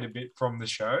identify it a bit from the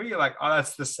show. You're like, oh,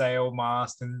 that's the sail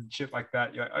mast and shit like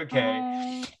that. You're like,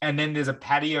 okay. And then there's a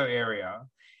patio area,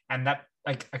 and that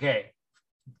like, okay,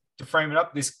 to frame it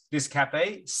up, this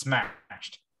cafe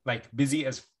smashed, like busy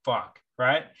as fuck,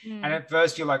 right? And at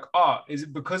first you're like, oh, is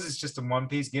it because it's just a One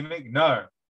Piece gimmick? No,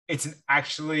 it's an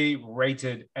actually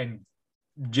rated and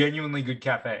genuinely good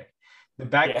cafe. The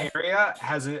back area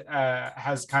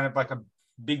has kind of like a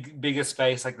bigger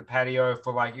space, like the patio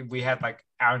for like if we had like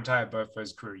our entire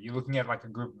BOFO'S crew. You're looking at like a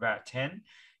group of about 10.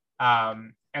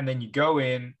 And then you go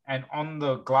in, and on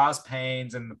the glass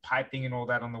panes and the piping and all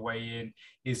that on the way in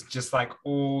is just like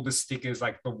all the stickers,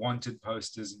 like the wanted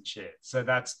posters and shit. So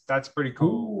that's pretty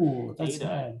cool. Ooh, that's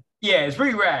rad. Yeah, it's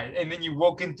pretty rad. And then you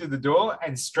walk in through the door,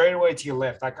 and straight away to your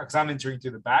left, like because I'm entering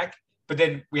through the back, but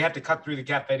then we had to cut through the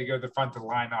cafe to go to the front to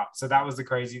line up. So that was the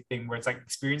crazy thing where it's like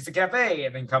experience the cafe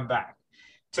and then come back.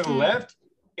 To the left,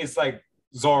 it's like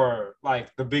Zoro,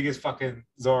 like the biggest fucking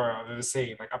Zoro I've ever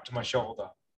seen, like up to my shoulder.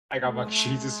 Like I'm like,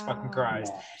 Jesus fucking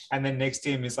Christ. And then next to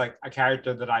him is like a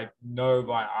character that I know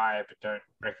by eye but don't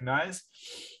recognize.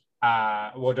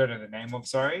 Don't know the name of,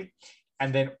 sorry.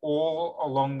 And then all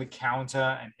along the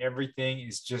counter and everything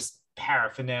is just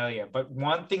paraphernalia. But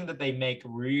one thing that they make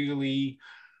really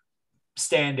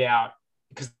stand out,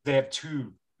 because they have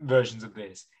two versions of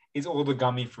this, is all the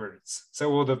gummy fruits.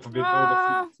 So all the forbidden, all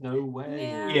the fruits. No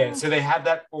way. Yeah, so they have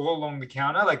that all along the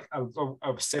counter, like a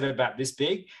set about this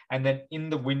big, and then in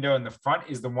the window in the front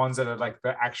is the ones that are like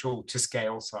the actual to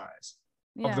scale size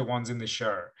of the ones in the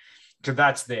show. So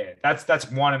that's there.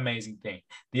 That's one amazing thing.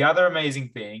 The other amazing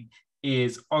thing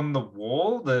is on the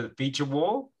wall, the feature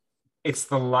wall. It's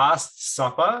the Last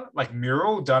Supper, like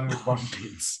mural done with One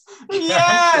Piece.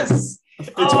 Yes.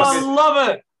 I love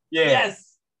it. Yeah. Yes.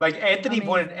 Like Anthony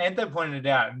pointed it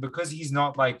out, and because he's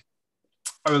not like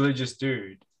a religious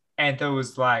dude, Anthony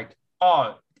was like,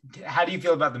 oh, how do you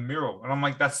feel about the mural? And I'm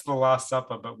like, that's the Last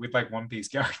Supper, but with like One Piece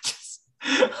characters.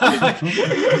 like,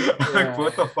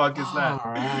 what the fuck is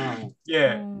that?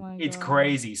 Yeah, it's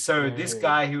crazy. So this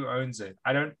guy who owns it,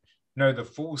 I don't know the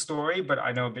full story, but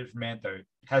I know a bit from Anthony,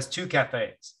 has two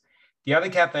cafes. The other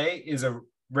cafe is a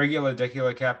regular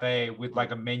decular cafe with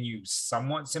like a menu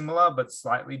somewhat similar but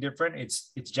slightly different.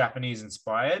 It's Japanese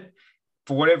inspired.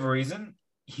 For whatever reason,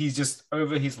 he's just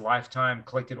over his lifetime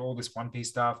collected all this One Piece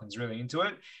stuff and is really into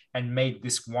it, and made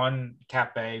this one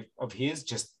cafe of his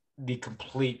just the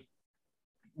complete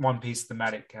One Piece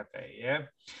thematic cafe.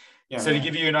 So to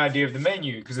give you an idea of the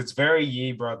menu, because it's very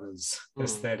Ye Brothers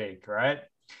aesthetic, right?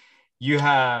 You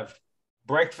have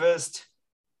breakfast,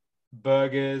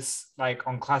 burgers, like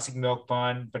on classic milk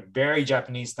bun, but very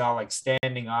Japanese style, like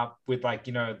standing up with like,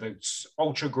 the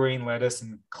ultra green lettuce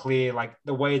and clear, like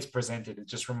the way it's presented, it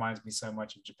just reminds me so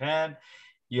much of Japan.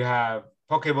 You have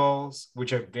pokeballs,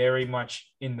 which are very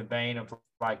much in the vein of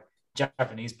like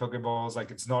Japanese pokeballs.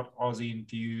 Like it's not Aussie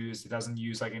infused. It doesn't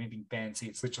use like anything fancy.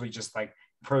 It's literally just like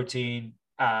protein,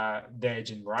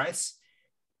 veg and rice.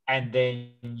 And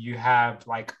then you have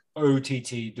like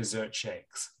OTT dessert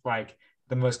shakes, like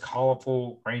the most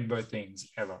colorful rainbow things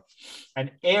ever.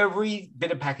 And every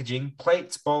bit of packaging,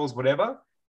 plates, bowls, whatever,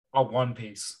 are One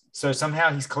Piece. So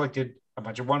somehow he's collected a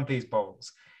bunch of One Piece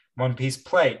bowls, One Piece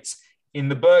plates. In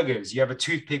the burgers, you have a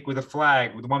toothpick with a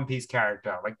flag with a One Piece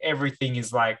character. Like everything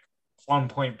is like on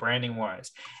point branding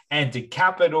wise. And to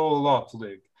cap it all off,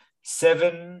 Luke,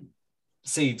 7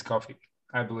 Seeds coffee,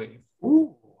 I believe.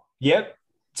 Ooh. Yep.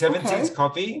 7 Seeds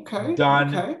coffee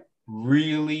done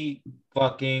really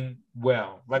fucking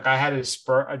well. Like I had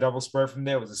a double spur from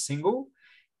there. It was a single.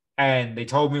 And they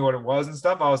told me what it was and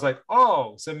stuff. I was like,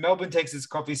 oh, so Melbourne takes its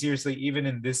coffee seriously even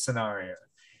in this scenario.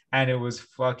 And it was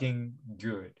fucking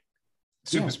good.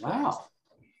 Super wow.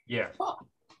 Yeah.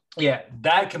 Yeah.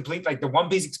 That complete, like the One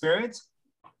Piece experience,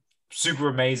 super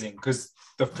amazing because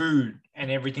the food and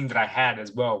everything that I had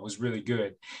as well was really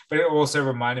good. But it also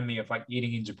reminded me of like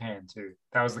eating in Japan too.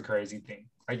 That was the crazy thing.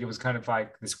 Like it was kind of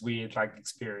like this weird like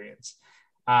experience.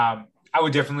 I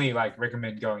would definitely like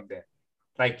recommend going there.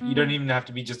 Like you don't even have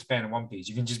to be just a fan of One Piece.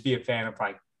 You can just be a fan of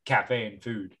like cafe and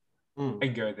food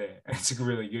and go there. It's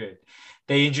really good.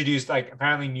 They introduced like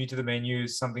apparently new to the menu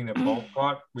something that Bolt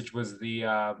got, which was the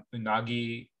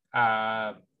unagi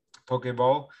poke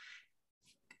bowl.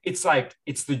 It's like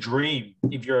it's the dream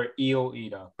if you're an eel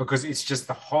eater because it's just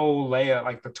the whole layer,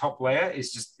 like the top layer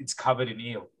is just it's covered in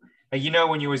eel. Like you know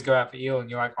when you always go out for eel and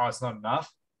you're like, oh, it's not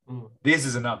enough. This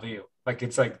is enough eel. Like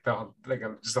it's like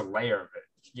just a layer of it.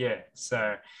 Yeah,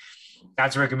 so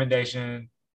that's a recommendation.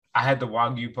 I had the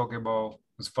Wagyu Pokeball, it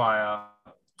was fire.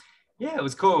 Yeah, it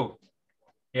was cool.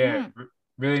 Yeah,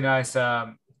 really nice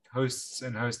hosts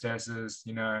and hostesses,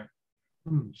 you know.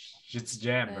 Shit's a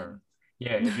jam, bro.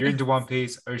 Yeah, if you're into One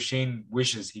Piece, Oshin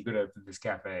wishes he could open this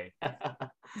cafe.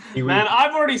 Man,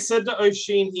 I've already said to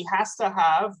Oshin, he has to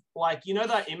have, like, you know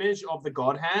that image of the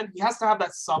God Hand? He has to have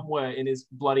that somewhere in his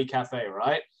bloody cafe,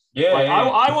 right? Yeah, like, yeah.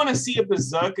 I want to see a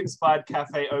Berserk-inspired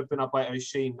cafe open up by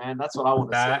Oshin, man. That's what I want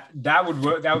to see. That would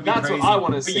work. That would be That's crazy. What I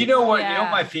want to see. But you know what? You know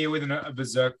what my fear with a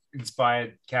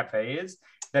Berserk-inspired cafe is?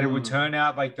 That it would turn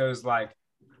out like those like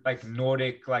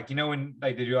Nordic, like you know when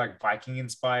like they do like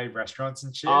Viking-inspired restaurants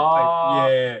and shit.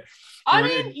 Like, yeah. I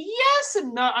mean, yes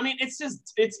and no. I mean, it's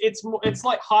just it's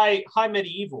like high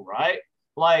medieval, right?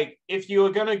 Like if you were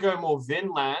gonna go more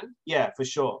Vinland, yeah, for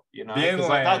sure, you know,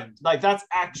 like that's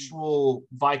actual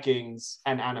Vikings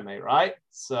and anime, right?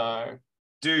 So,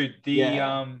 dude,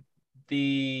 the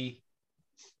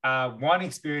one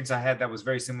experience I had that was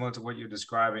very similar to what you're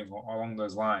describing along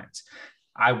those lines.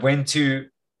 I went to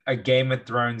a Game of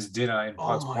Thrones dinner in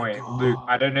Potts Point. God. Luke,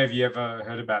 I don't know if you ever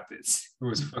heard about this. It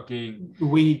was fucking.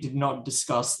 We did not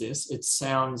discuss this. It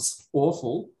sounds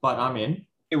awful, but I'm in.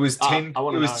 It was 10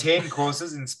 10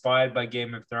 courses inspired by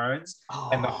Game of Thrones.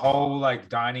 And the whole like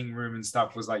dining room and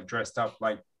stuff was like dressed up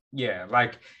like, yeah,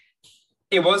 like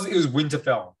it was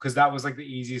Winterfell because that was like the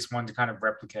easiest one to kind of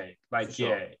replicate. Like,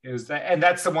 yeah, it was that, and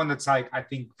that's the one that's like I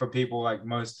think for people like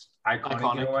most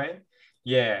iconic. In a way.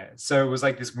 Yeah. So it was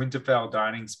like this Winterfell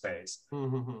dining space.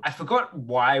 I forgot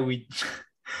why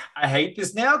I hate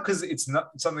this now because it's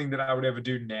not something that I would ever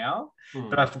do now,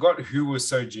 but I forgot who was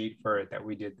so G'd for it that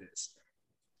we did this.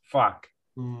 Fuck.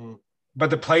 But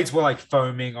the plates were like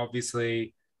foaming,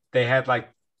 obviously. They had like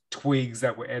twigs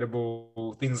that were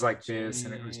edible, things like this.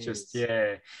 And it was just,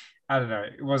 yeah, I don't know.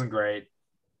 It wasn't great.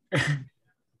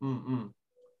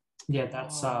 Yeah,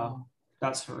 that's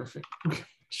horrific.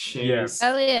 Yes.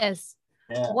 Elias,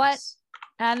 what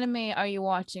anime are you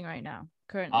watching right now,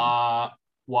 currently?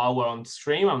 While we're on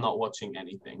stream, I'm not watching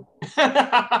anything.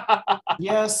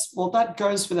 Yes, well, that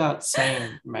goes without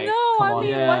saying, mate. No, Come I on.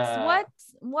 mean,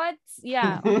 what's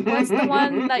the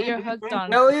one that you're hooked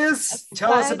on? Elias,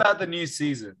 tell us about the new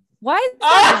season. Why is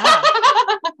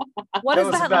that laugh? What tell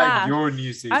is us that about laugh? your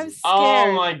new season. I'm scared.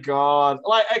 Oh my God.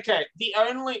 Like, okay, the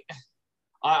only...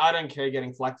 I don't care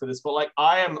getting flack for this, but like,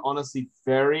 I am honestly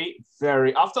very,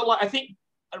 very... After like, I think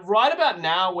right about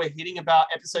now, we're hitting about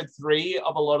episode 3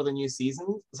 of a lot of the new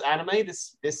seasons anime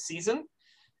this season.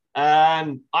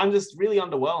 And I'm just really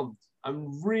underwhelmed.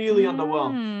 I'm really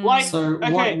underwhelmed. Like, so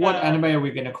okay, what anime are we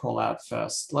going to call out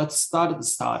first? Let's start at the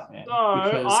start, man.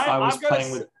 Because I was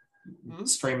playing with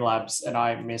Streamlabs and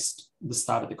I missed the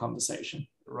start of the conversation.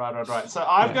 Right. So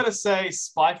I've got to say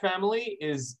Spy Family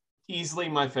is easily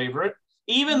my favorite.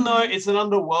 Even though it's an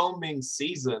underwhelming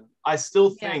season, I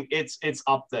still think it's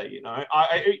up there, you know.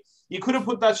 You could have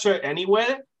put that show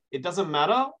anywhere. It doesn't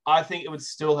matter. I think it would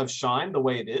still have shined the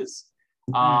way it is.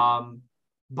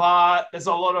 But there's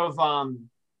a lot of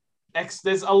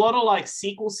like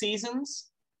sequel seasons,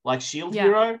 like Shield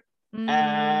Hero.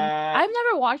 I've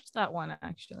never watched that one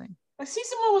actually.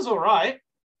 Season 1 was all right.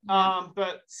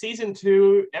 But season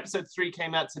 2, episode 3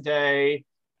 came out today.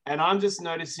 And I'm just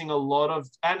noticing a lot of,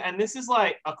 and this is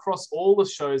like across all the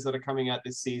shows that are coming out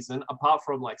this season, apart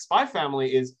from like Spy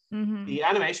Family, is the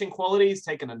animation quality is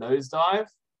taking a nosedive,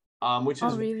 which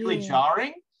is really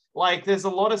jarring. like there's a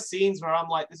lot of scenes where I'm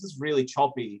like, this is really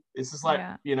choppy. This is like,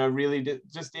 really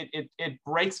just it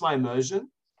breaks my immersion.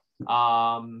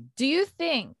 Do you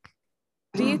think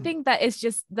that it's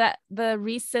just that the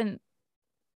recent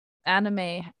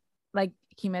anime like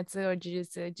Kimetsu or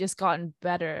Jujutsu just gotten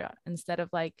better instead of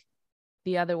like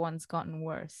the other ones gotten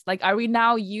worse? Like, are we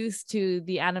now used to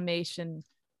the animation?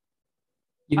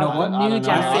 You know what? New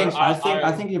generation.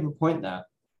 I think you have a point there.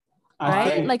 I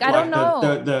think, like I don't know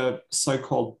the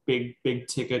so-called big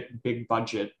ticket, big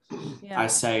budget. I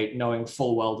say, knowing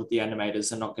full well that the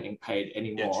animators are not getting paid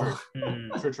anymore.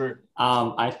 True.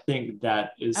 I think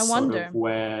that is sort of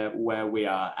where we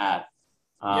are at.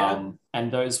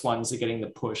 And those ones are getting the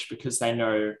push because they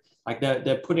know, like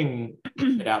they're putting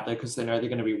it out there because they know they're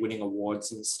going to be winning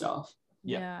awards and stuff.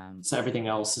 So everything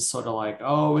else is sort of like,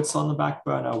 oh, it's on the back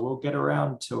burner. We'll get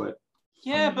around to it.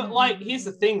 Yeah, but like, here's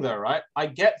the thing though, right? I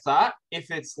get that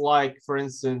if it's like, for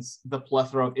instance, the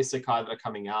plethora of isekai that are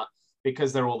coming out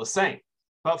because they're all the same.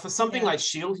 But for something like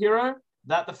Shield Hero,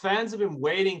 that the fans have been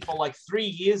waiting for like 3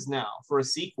 years now for a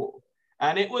sequel.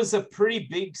 And it was a pretty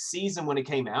big season when it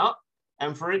came out.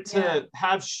 And for it to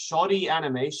have shoddy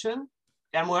animation,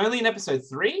 and we're only in episode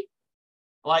 3,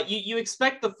 like you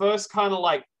expect the first kind of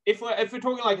like, if we're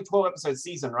talking like a 12 episode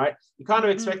season, right? You kind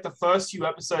of expect the first few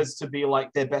episodes to be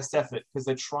like their best effort because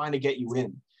they're trying to get you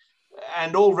in.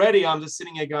 And already I'm just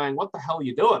sitting here going, what the hell are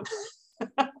you doing?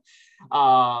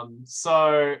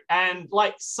 So, and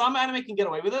like some anime can get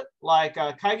away with it, like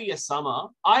Kaguya-sama.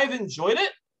 I've enjoyed it.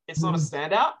 It's not a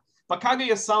standout, but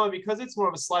Kaguya-sama, because it's more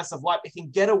of a slice of life, it can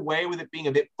get away with it being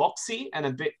a bit boxy and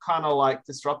a bit kind of like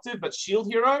disruptive. But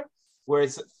Shield Hero, where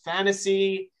it's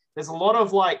fantasy, there's a lot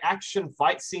of like action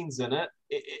fight scenes in it.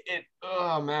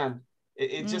 Oh man,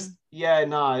 it just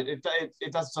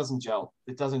it doesn't gel.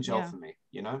 It doesn't gel for me,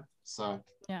 you know. So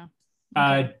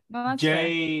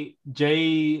Jay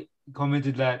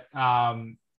commented that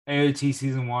AOT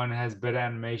season 1 has better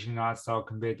animation art style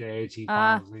compared to AOT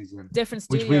final season, different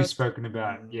studios, which we've spoken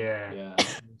about. Yeah.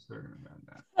 We've spoken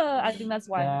about that. I think that's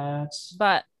why.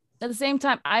 But at the same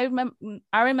time, I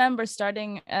remember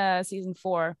starting season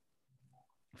 4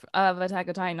 of Attack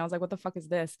on Titan. I was like, what the fuck is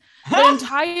this? Their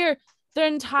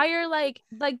entire like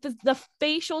the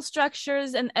facial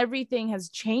structures and everything has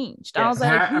changed. I was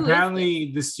like,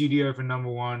 apparently the studio for number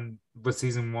 1 with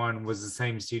season 1 was the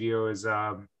same studio as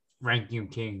Ranking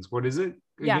of Kings. What is it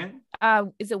again?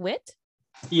 Is it Wit?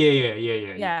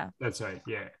 Yeah. That's right.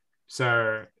 Yeah.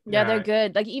 So they're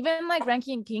good. Like even like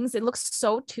Ranking of Kings, it looks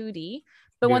so 2D.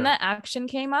 But when that action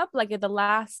came up, like at the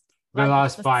last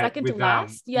fight, second to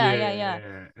last,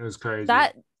 it was crazy.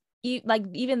 That like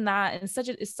even that, it's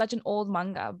such an old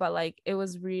manga, but like it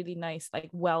was really nice, like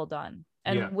well done.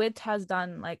 And Wit has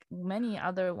done like many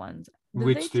other ones.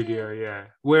 Which studio,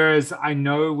 Whereas I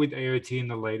know with AOT in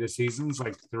the later seasons,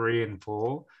 like 3 and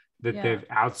 4, that they've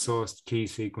outsourced key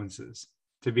sequences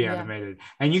to be animated.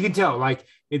 And you can tell, like,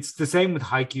 it's the same with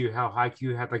Haikyuu, how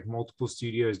Haikyuu had like multiple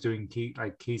studios doing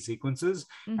key sequences.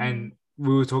 And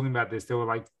we were talking about this, there were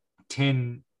like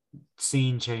 10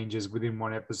 scene changes within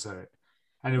one episode.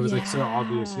 And it was like so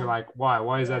obvious. You're like,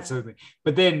 why is that so?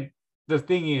 But then the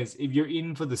thing is, if you're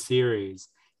in for the series,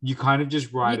 you kind of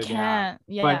just write it out.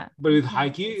 But with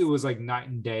Haikyuu, it was like night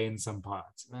and day in some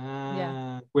parts.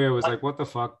 Where it was like, what the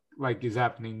fuck like is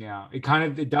happening now?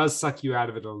 It does suck you out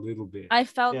of it a little bit. I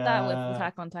felt that with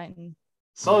Attack on Titan.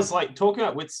 So it's like talking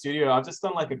about Wit Studio, I've just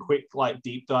done like a quick like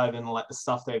deep dive in like the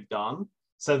stuff they've done.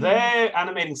 So they're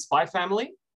animating Spy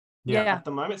Family. At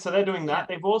the moment, so they're doing that.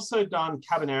 They've also done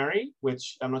Cabaneri,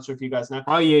 which I'm not sure if you guys know.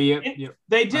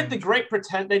 They did Great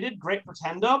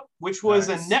Pretender, which was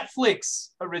a Netflix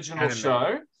original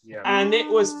show, and it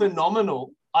was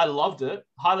phenomenal. I loved it.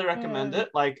 Highly recommend it.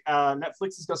 Like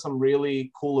Netflix has got some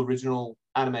really cool original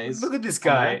animes. Look at this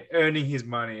guy earning his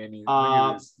money, and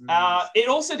it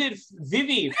also did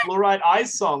Vivi Fluoride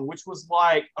Eyes Song, which was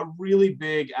like a really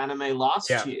big anime last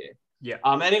year.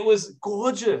 And it was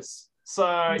gorgeous. So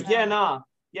by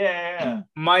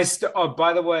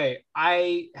the way,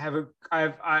 I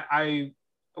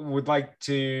would like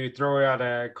to throw out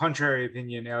a contrary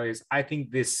opinion, Elias. I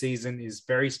think this season is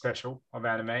very special of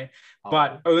anime,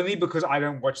 but only because I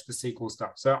don't watch the sequel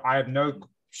stuff. So I have no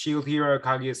Shield Hero,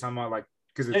 Kaguya-sama, like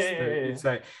because it's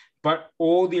but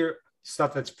all the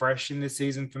stuff that's fresh in this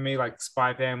season for me, like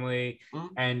Spy Family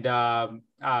and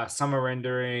Summer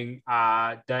Rendering,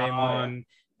 Daemon,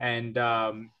 and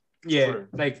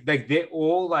like they're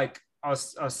all like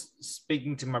us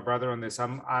speaking to my brother on this.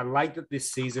 I like that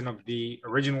this season of the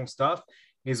original stuff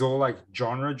is all like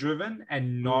genre driven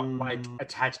and not like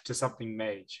attached to something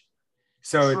mage.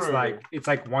 So True. it's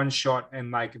like one shot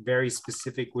and like very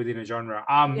specific within a genre.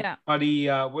 Yeah. Buddy,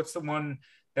 what's the one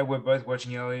that we're both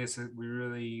watching earlier? So we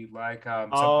really like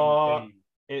Oh,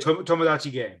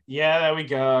 Tomodachi Game. Yeah, there we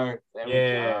go. There we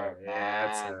Yeah, go. yeah,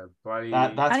 that's Man. a bloody.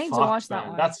 That's I need to fucked, watch that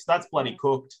man. one. That's bloody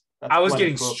cooked. That's I was bloody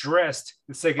getting cooked. stressed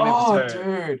the second Oh,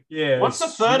 episode. dude. Yeah. What's the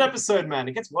third episode, man?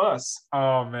 It gets worse.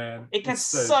 Oh man, It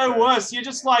gets it's so worse. You're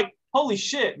just like, holy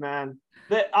shit, man.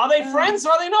 Are they friends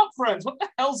or are they not friends? What the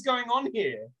hell's going on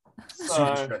here?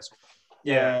 Super stressful.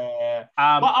 Yeah.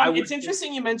 It's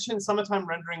interesting you mentioned summertime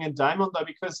rendering and Diamond though,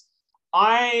 because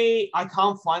I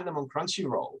can't find them on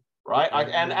Crunchyroll, right?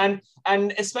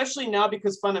 And especially now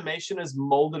because Funimation has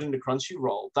molded into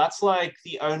Crunchyroll. That's like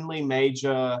the only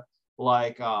major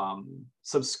like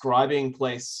subscribing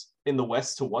place in the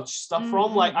West to watch stuff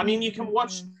from. Like, I mean, you can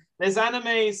watch. There's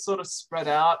anime sort of spread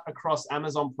out across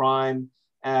Amazon Prime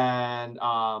and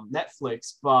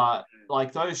Netflix, but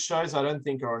like those shows, I don't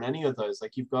think are on any of those.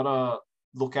 Like, you've got to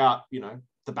look out,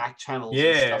 the back channels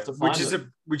and stuff to find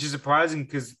them. which is surprising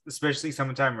because especially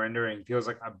summertime rendering feels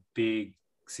like a big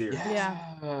series. Yeah.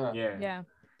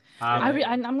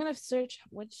 I'm gonna search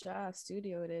which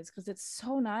studio it is because it's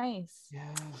so nice.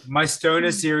 Yeah. My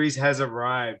Stoner series has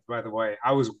arrived, by the way.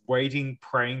 I was waiting,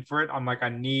 praying for it. I'm like, I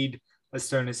need a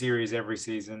Stoner series every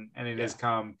season, and it has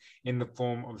come in the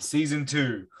form of season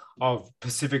 2 of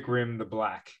Pacific Rim: The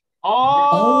Black.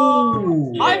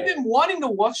 Oh, yeah. I've been wanting to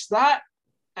watch that,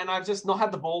 and I've just not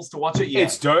had the balls to watch it yet.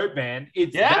 It's dope, man.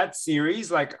 That series,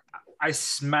 like, I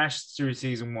smashed through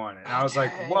season 1, and I was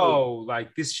like, whoa,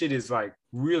 like, this shit is like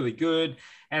really good.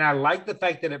 And I like the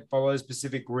fact that it follows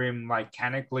Pacific Rim like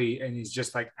canonically and is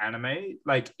just like anime,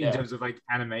 like in terms of like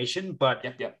animation, but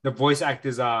the voice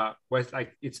actors are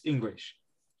like it's English,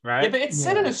 right? Yeah, but it's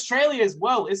set in Australia as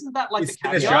well. Isn't that like it's the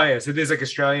in Australia? So there's like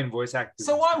Australian voice actors.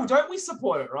 So why don't we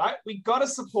support it, right? We gotta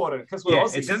support it because we're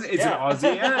Aussies. It's an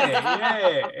Aussie.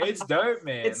 Yeah, it's dope,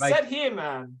 man. It's like, set here,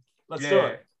 man. Let's do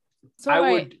it. So I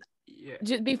would.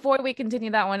 Before we continue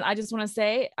that one, I just want to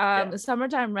say the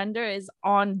Summertime Render is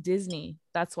on Disney.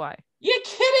 That's why. You're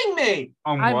kidding me.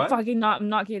 On what? I'm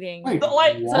not kidding. Wait,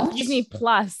 so Disney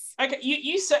Plus. Okay,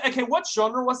 you said, okay, what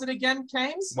genre was it again,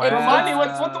 Kames? Wow. Remind me,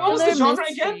 what was the genre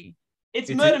again?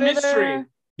 It's murder mystery.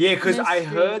 Yeah, because I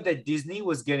heard that Disney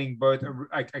was getting both,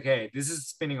 like, okay, this is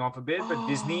spinning off a bit, but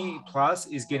Disney Plus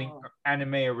is getting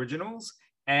anime originals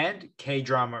and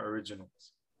K-drama originals.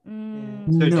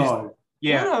 No.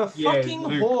 What a fucking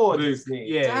whore, Disney.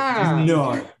 Yeah,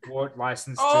 Disney bought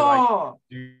license to like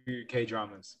do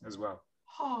K-dramas as well.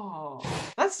 Oh,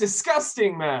 that's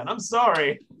disgusting, man. I'm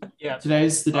sorry. Yeah.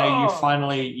 Today's the day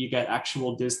you get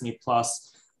actual Disney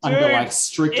Plus under like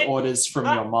strict orders from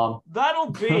your mom.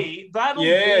 That'll be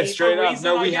straight the up. reason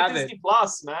No, I we get have Disney it.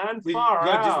 Plus, man. We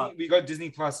got Disney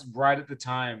Plus right at the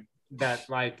time that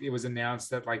like it was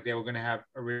announced that like they were gonna have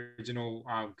original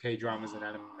K-dramas and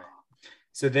anime.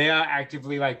 So they are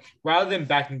actively like, rather than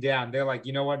backing down, they're like,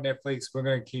 you know what, Netflix, we're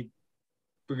gonna keep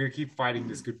fighting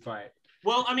this good fight.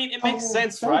 Well, I mean, it makes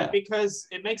sense, right? Because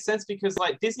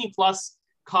like Disney Plus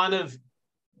kind of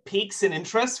peaks in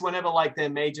interest whenever like their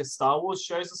major Star Wars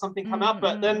shows or something come out,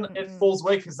 but then it falls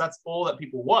away because that's all that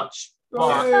people watch.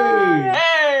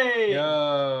 Hey!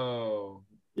 Yo,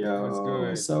 what's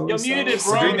good? So, you're muted,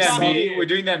 bro. We're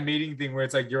doing that meeting thing where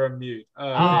it's like you're on mute. You're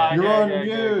on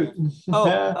mute.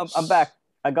 Oh, I'm back.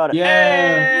 I got it.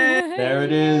 Yeah, there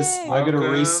it is. I gotta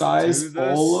resize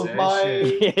all of my.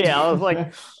 Yeah, I was like,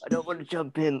 I don't want to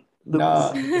jump in.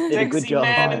 No, did a good Sexy job.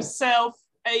 man himself.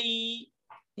 Hey.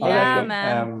 Yeah,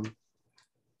 man.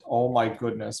 Oh my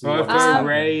goodness. Bofo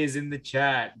Ray is in the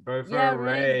chat. Bofo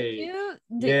Ray. You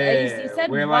said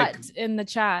we're what like, in the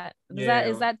chat?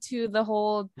 Is that to the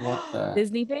whole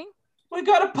Disney thing? We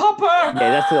got a popper. Yeah,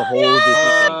 that's the whole Disney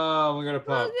thing. Oh, we got a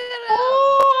pop.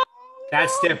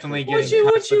 That's definitely getting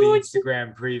cut for the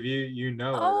Instagram preview. You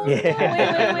know. Oh,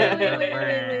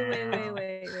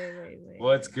 wait.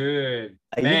 What's good?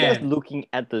 Are you guys looking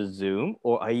at the Zoom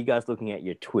or are you guys looking at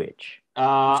your Twitch?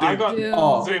 I got Zoom.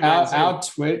 Our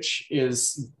Twitch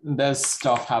there's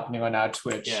stuff happening on our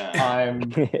Twitch. Yeah.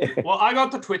 Well, I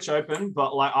got the Twitch open,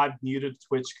 but like I've muted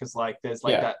Twitch because like there's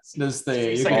like that. There's the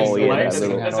there's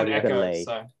an echo.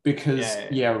 So. Because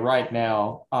right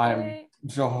now I'm.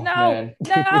 Oh, no, man.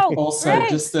 No. Also,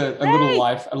 just a little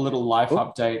life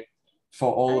update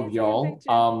for all of y'all.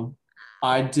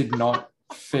 I did not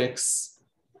fix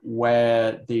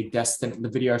where the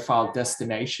video file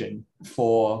destination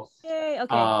for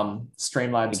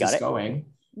Streamlabs is going.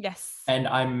 Yes. And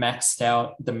I maxed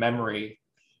out the memory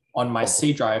on my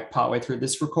C drive partway through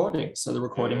this recording. So the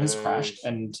recording has crashed,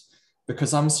 and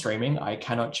because I'm streaming, I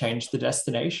cannot change the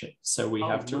destination. So we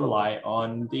have to rely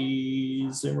on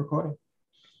the Zoom recording.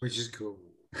 Which is cool.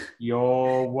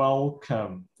 You're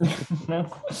welcome.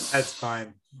 That's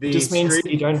fine. It just means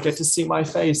you don't get to see my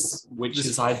face, which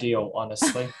is ideal,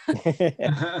 honestly.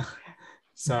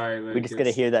 Sorry, Lucas. We're just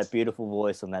gonna hear that beautiful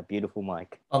voice on that beautiful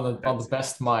mic. On the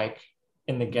best mic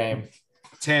in the game.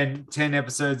 10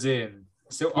 episodes in.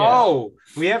 So,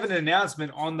 we have an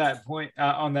announcement on that point.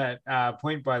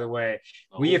 Point, by the way,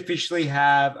 we officially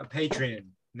have a Patreon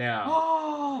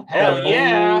now. Hell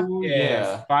yeah!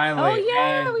 Yeah, finally. Oh,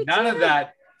 yeah, and we none did. of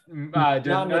that.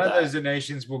 None of of those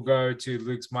donations will go to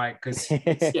Luke's mic because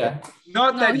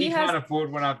not that he can't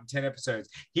afford one after 10 episodes.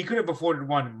 He could have afforded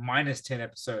one minus 10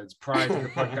 episodes prior to the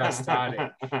podcast starting.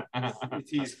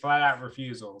 It's his flat out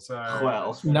refusal. So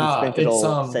that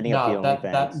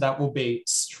will be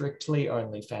strictly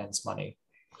OnlyFans money.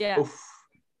 Yeah. Oof.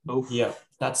 Yeah,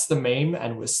 that's the meme,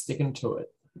 and we're sticking to it.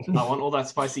 I want all that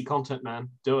spicy content,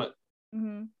 man. Do it.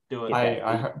 Mm-hmm. Do it.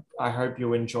 I hope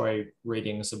you enjoy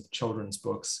readings of children's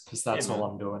books, because that's all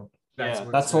I'm doing.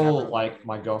 That's all like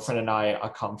my girlfriend and I are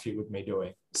comfy with me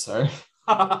doing. So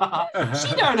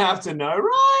she don't have to know,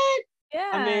 right?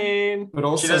 Yeah. I mean, but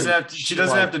also she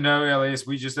doesn't have to know, Elias.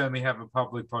 We just only have a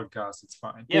public podcast. It's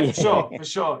fine. Yeah, for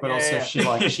sure. But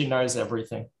she knows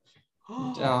everything.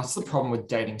 It's the problem with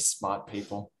dating smart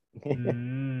people.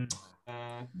 You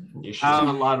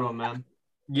shouldn't lie to them, man.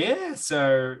 Yeah,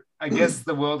 so I guess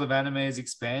the world of anime is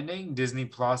expanding. Disney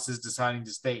Plus is deciding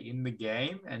to stay in the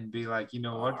game and be like, you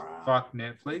know what? Fuck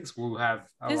Netflix. We'll have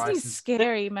a Disney's license.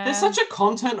 scary, man. They're such a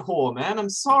content whore, man. I'm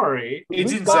sorry.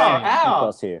 It's insane.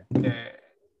 Out. Here. Yeah.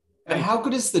 But how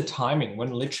good is the timing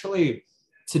when literally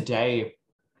today,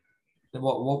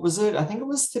 what was it? I think it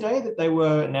was today that they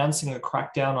were announcing a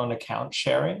crackdown on account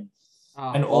sharing.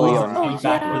 And all of the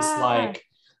feedback was like,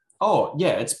 oh,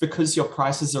 yeah, it's because your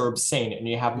prices are obscene and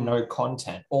you have no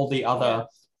content. All the other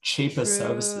cheaper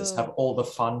services have all the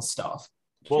fun stuff.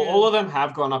 Well, all of them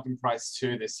have gone up in price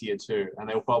too this year too, and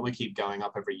they'll probably keep going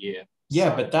up every year.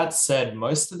 Yeah, but that said,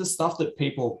 most of the stuff that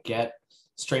people get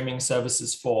streaming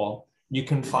services for, you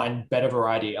can find better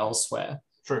variety elsewhere.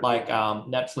 True. Like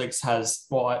Netflix has,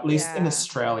 well, at least in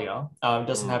Australia,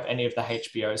 doesn't have any of the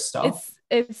HBO stuff.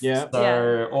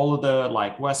 So all of the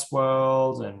like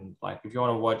Westworld and like if you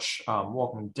want to watch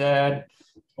Walking Dead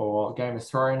or Game of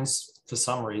Thrones for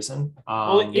some reason,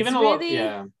 even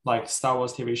like Star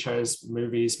Wars TV shows,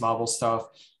 movies, Marvel stuff,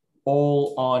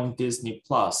 all on Disney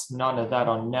Plus. None of that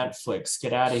on Netflix.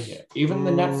 Get out of here. Even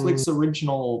the Netflix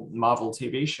original Marvel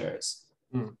TV shows.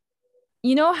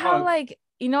 You know how like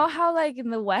in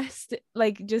the West,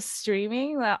 like just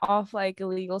streaming off like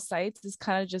illegal sites is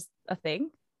kind of just a thing.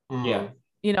 Yeah.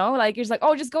 You know, like you're just like,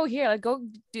 oh, just go here, like go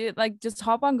do it, like just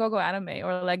hop on Go Anime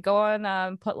or like go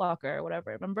on Put Locker or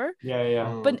whatever. Remember?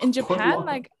 Yeah. But in Japan,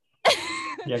 like,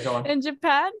 go on. In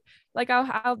Japan, like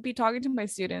I'll be talking to my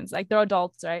students, like they're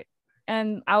adults, right?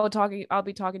 And I'll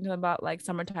be talking to them about like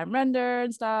summertime render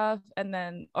and stuff, and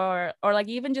then or like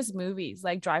even just movies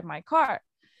like Drive My Car,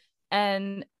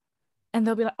 and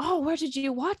they'll be like, oh, where did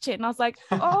you watch it? And I was like,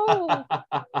 oh,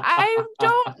 I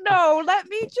don't know. Let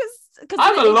me just...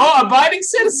 I'm a law-abiding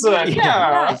citizen.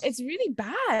 Yeah, it's really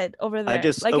bad over there. I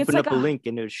just like, opened up a link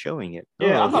and it was showing it.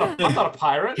 Yeah, I'm not a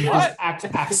pirate. What?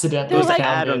 Accidentally. There's like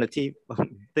ad on the TV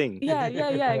thing. Yeah,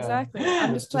 exactly.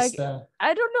 I'm just like,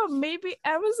 I don't know, maybe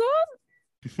Amazon?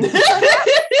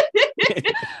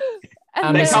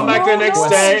 And they come back the next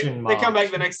day. They come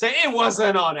back the next day. It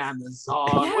wasn't on Amazon.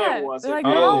 Yeah. Where was it? They're like,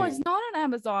 no, it's not on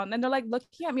Amazon. And they're like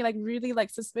looking at me like really like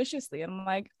suspiciously. And I'm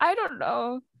like, I don't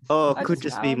know. Oh, it could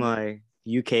just be my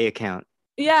UK account.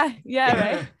 Yeah,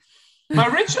 right. My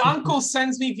rich uncle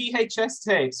sends me VHS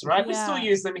tapes, right? We still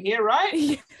use them here,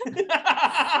 right?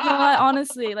 No,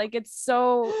 honestly, like it's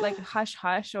so like hush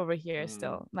hush over here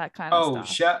still, that kind of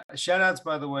stuff. Shout outs,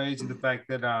 by the way, to the fact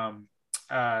that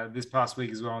this past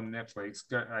week as well on Netflix,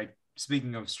 like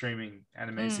speaking of streaming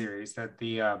anime series, that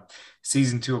the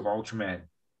season 2 of Ultraman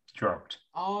dropped.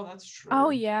 Oh, that's true. Oh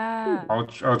yeah.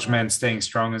 Ultraman staying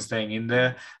strong and staying in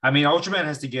there. I mean, Ultraman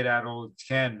has to get out all it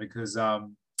can because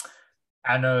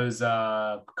Anno's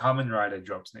Kamen Rider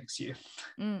drops next year.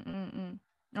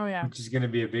 Oh yeah. Which is going to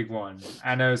be a big one.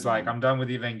 Anno's like, I'm done with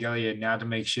Evangelion now to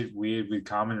make shit weird with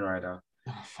Kamen Rider.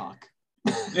 Oh fuck.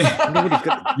 You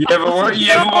ever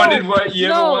wondered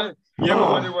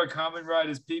what Kamen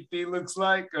Rider's PP looks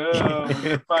like? Oh, we're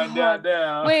gonna find out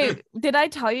now. Wait, did I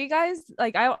tell you guys?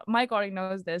 Like, Mike already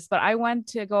knows this, but I went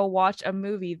to go watch a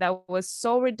movie that was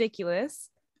so ridiculous.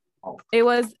 It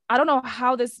was, I don't know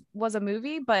how this was a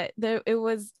movie, but it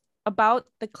was about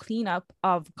the cleanup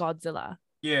of Godzilla.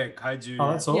 Yeah, kaiju.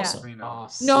 Oh, that's Yeah. awesome.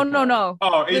 Cleanup. No.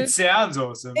 Oh, it sounds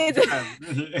awesome.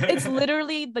 It's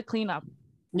literally the cleanup.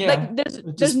 Yeah, Like there's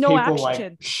just no people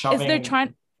action. like shoving, They're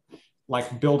trying.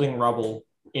 like building rubble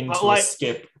into But, like, a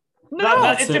skip. No,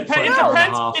 That's it for an hour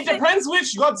and a half. It depends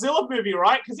which Godzilla movie,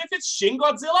 right? Because if it's Shin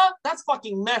Godzilla, that's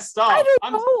fucking messed up. I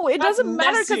don't know. It that's doesn't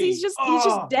matter because he's messy.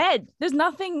 just dead. There's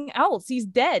nothing else. He's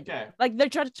dead. Okay. Like they're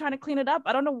trying to clean it up.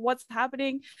 I don't know what's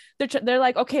happening. They're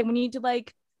like, okay, we need to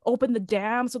like open the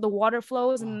dam so the water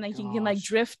flows and like you can like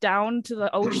drift down to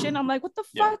the ocean. I'm like, what the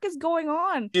fuck is going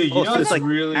on? Dude, you know, it's like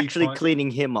really actually fun. cleaning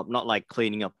him up, not like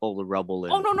cleaning up all the rubble.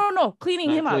 And... Oh no, cleaning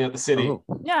him Cleaning up. up the city. Oh.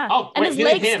 Yeah. Oh, and wait, his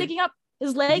legs sticking up.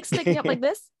 His legs sticking up like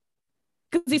this.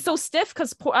 Because he's so stiff.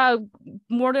 Because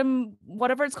mortem,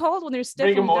 whatever it's called when they're stiff.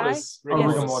 Rigor when you die. mortis. Oh,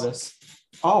 rigor mortis.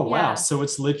 Oh wow! Yeah. So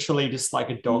it's literally just like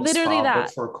a dog Literally spa, that.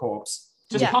 but for a corpse.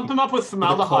 Just pump him up with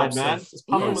formaldehyde, corpse man. of Just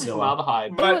pump him with Godzilla.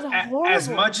 formaldehyde. But was as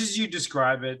horrible. much as you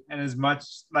describe it, and as much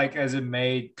like as it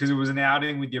made, because it was an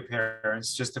outing with your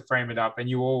parents, just to frame it up, and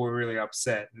you all were really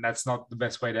upset, and that's not the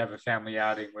best way to have a family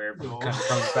outing where everyone kind of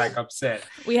comes back upset.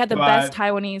 We had the best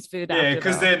Taiwanese food. Yeah,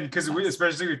 after, because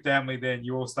especially with family, then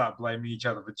you all start blaming each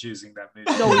other for choosing that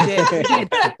movie. No, we did.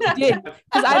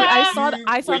 Because I saw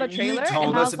the When you trailer told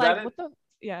and I us was about like, it- what the?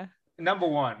 Yeah. Number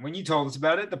one, when you told us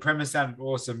about it, the premise sounded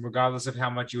awesome, regardless of how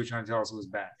much you were trying to tell us it was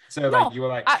bad. So, like, you were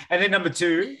like, and then number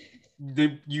two,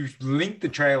 you linked the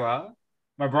trailer.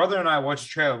 My brother and I watched the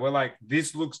trailer. We're like,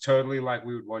 this looks totally like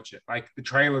we would watch it. Like, the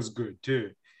trailer's good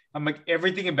too. I'm like,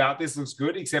 everything about this looks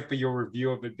good except for your review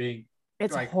of it being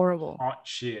It's like horrible. hot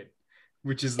shit,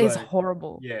 which is It's like,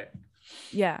 horrible. Yeah.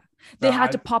 They No,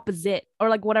 had to pop a zit or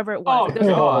like whatever it was. Oh, There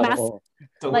was God. a massive like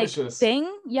Delicious.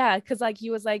 thing. Yeah, because like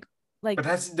he was like but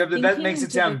that thinking makes it into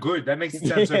sound the- good. That makes it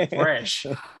sound so fresh.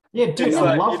 Yeah, dude, It's I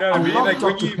like, love, you know what I mean? Like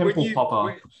when Dr. you, Pimple Popper.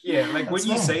 when That's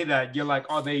you mad. say that, you're like,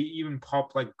 oh, they even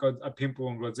pop like a pimple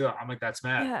on Godzilla. I'm like, that's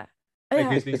mad. Yeah. Like, Yeah. who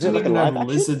I thinks didn't like even a know live action?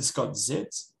 lizards got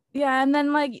zits. Yeah, and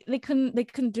then like they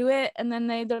couldn't do it, and then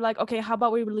they're like, okay, how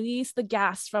about we release the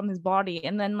gas from his body,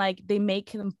 and then like they make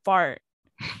him fart.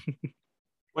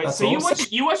 Wait, That's so awesome.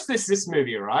 you watched this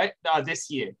movie, right? This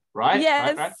year, right?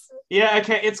 Yes. Right? Yeah,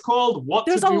 okay. It's called What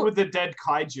There's to Do a- with the Dead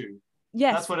Kaiju.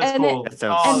 Yes, That's what it's and called. That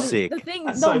sounds And sick. the thing,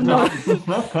 That's no, so no. dumb.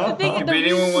 The thing, If the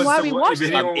anyone reason wants why to, we wa- watched if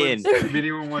it, anyone I'm wants, if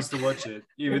anyone wants to watch it,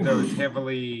 even though it's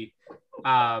heavily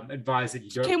advised that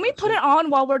you don't. can we watch put it on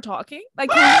while we're talking? Like,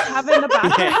 can we just have it in the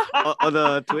background? On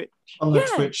the Twitch. On the Yeah,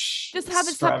 Twitch. Just have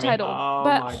it streaming. subtitled. Oh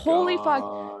But my holy fuck,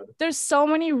 God. there's so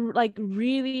many like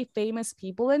really famous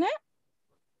people in it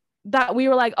that we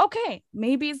were like, okay,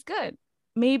 maybe it's good.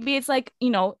 Maybe it's like,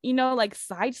 like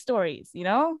side stories, between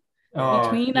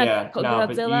but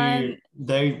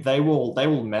Godzilla they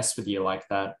will mess with you like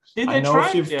that. Did I they know try?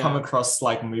 if you've Yeah. come across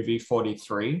like movie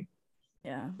 43,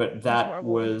 yeah. but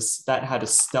horrible. that had a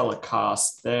stellar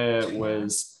cast. There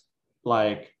was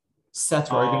like Seth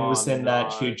Rogen was in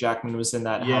that, no. Hugh Jackman was in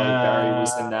that, Yeah. Halle Berry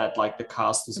was in that. Like the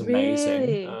cast was amazing.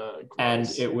 Really? And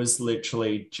Gross. it was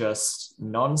literally just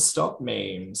non-stop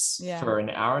memes Yeah. for an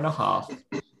hour and a half.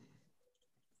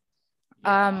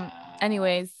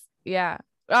 Anyways, yeah.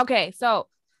 Okay, so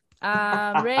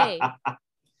Ray.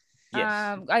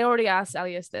 Yes. I already asked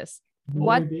Elias this.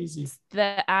 What What's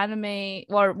the anime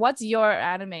or what's your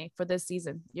anime for this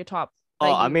season? Your top. Oh,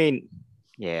 like, I mean,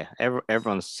 yeah,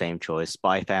 everyone's same choice.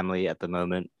 Spy Family at the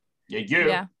moment.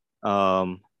 yeah.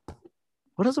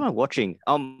 What else am I watching?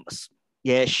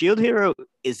 Yeah, Shield Hero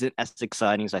isn't as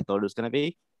exciting as I thought it was gonna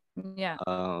be. Yeah.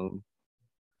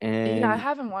 And Yeah, I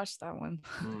haven't watched that one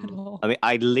at all. I mean,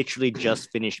 I literally just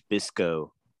finished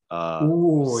Bisco.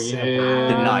 Oh yeah,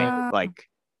 The Ah. night, like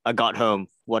I got home,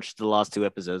 watched the last 2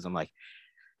 episodes. I'm like,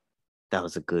 that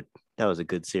was a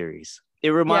good series. It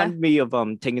reminded me of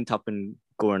Tengen Top and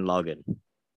Gurren Lagann.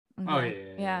 Oh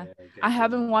Okay. yeah. I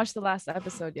haven't watched the last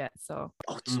episode yet, so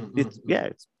Oh, it's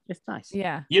nice.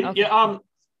 yeah. You, Okay.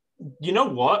 you know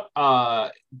what?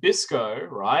 Bisco,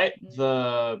 right?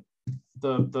 Mm.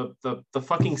 The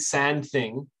fucking sand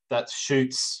thing that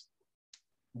shoots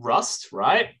rust,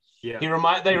 right? Yeah.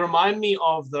 They remind me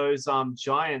of those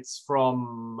giants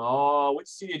from which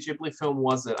Studio Ghibli film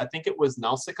was it? I think it was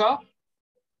Nausicaa. I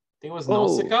think it was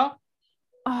Nausicaa.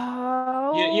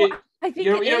 Oh, I think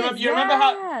You it is, remember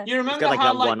how yeah. you It's remember got like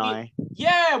how that like one eye.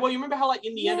 yeah, well you remember how like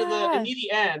in the Yeah.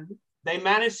 end they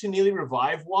managed to nearly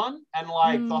revive one and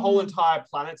like the whole entire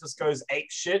planet just goes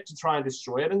ape shit to try and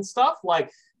destroy it and stuff.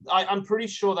 Like I'm pretty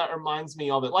sure that reminds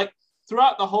me of it. Like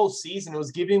throughout the whole season, it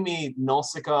was giving me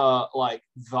Nausicaa like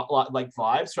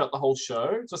vibes throughout the whole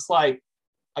show. Just like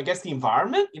I guess, the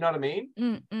environment. You know what I mean?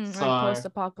 So, like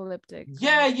post-apocalyptic.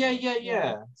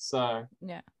 Yeah. So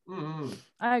yeah, mm-hmm.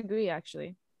 I agree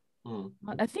actually.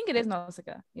 I think it is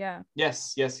Nausicaa. Yeah.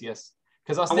 Yes. Because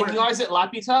I was thinking, is it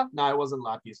Laputa? No, it wasn't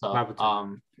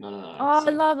Laputa. No. Oh, I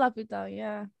love Laputa.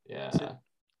 Yeah.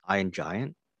 Iron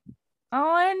Giant.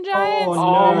 Oh, Iron Giant.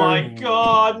 Oh my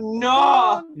God,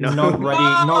 no! Not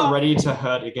ready to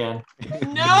hurt again.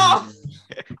 No!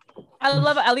 I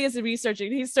love Elias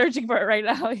researching. He's searching for it right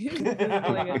now.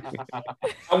 I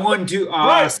want to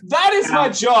ask. Bro, that is my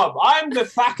job. I'm the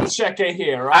fact checker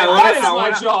here, right? That is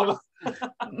my job.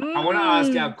 I want to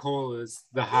ask our callers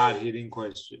the hard-hitting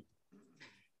question.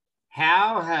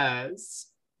 How has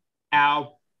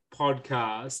our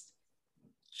podcast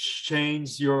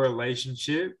changed your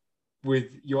relationship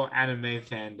with your anime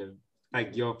fandom,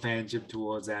 like your fanship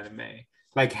towards anime?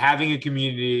 Like having a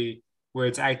community where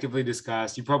it's actively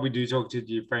discussed. You probably do talk to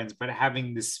your friends, but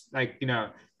having this, like, you know,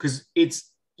 because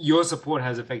it's your support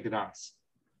has affected us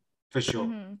for sure,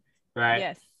 right?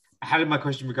 Yes. How did my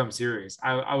question become serious?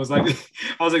 I was like,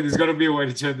 there's got to be a way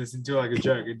to turn this into like a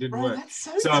joke. It didn't work.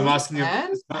 So I'm asking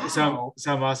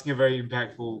I'm asking a very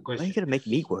impactful question. Why are you gonna make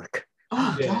me work?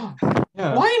 Oh God!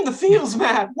 Yeah. Why in the fields,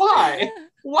 man? Why?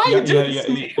 Why you doing this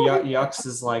to me? Yux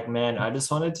is like, man, I just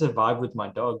wanted to vibe with my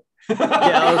dog.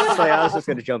 I was just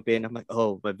gonna jump in. I'm like,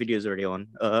 oh, my video's already on.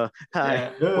 Hi. Yeah,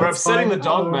 we're upsetting the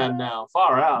dog man now.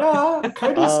 Far out. No,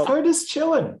 Cody's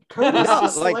chilling. Cody's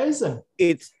just lazing.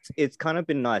 It's kind of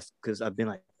been nice because I've been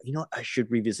like, you know, I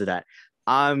should revisit that.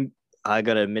 I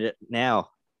gotta admit it now.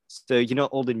 So you know,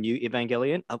 all the new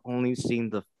Evangelion, I've only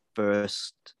seen the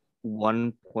first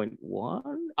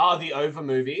 1.1. Oh, the Over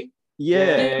movie.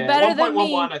 Yeah. Better than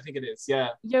me. 1.11, I think it is. Yeah.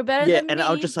 You're better than me. And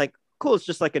I was just like, cool. It's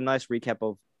just like a nice recap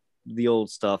of the old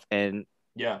stuff, and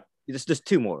there's just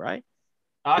 2 more, right?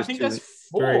 I think there's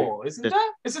 4, isn't there?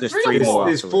 Is it 3 or 4?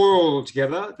 There's 4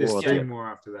 altogether. There's 3 more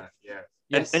after that. Yeah.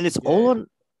 Yes. And it's all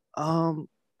on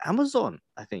Amazon,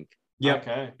 I think. Yeah.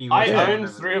 Okay. I own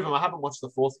 3 of them. I haven't watched the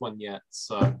 4th one yet,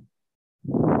 so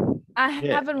I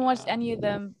haven't watched any of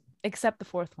them except the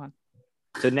 4th one.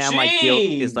 So now my guilt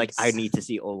is like, I need to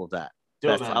see all of that.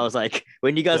 I was like,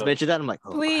 when you guys mentioned that, I'm like,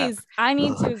 oh, please, crap. I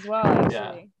need to as well.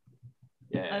 Actually,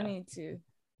 yeah. I need to.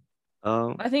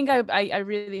 I think I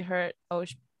really hurt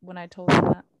Osh when I told him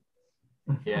that.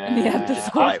 Yeah,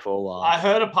 for a while. I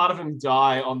heard a part of him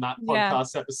die on that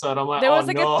podcast episode. I'm like, there was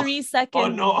a 3-second. Oh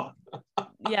no.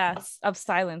 Yes, of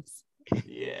silence.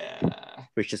 Yeah.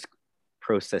 We're just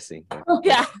processing.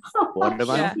 Yeah. What am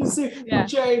I? Yeah.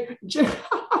 Jay.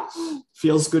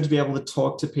 Feels good to be able to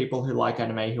talk to people who like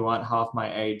anime who aren't half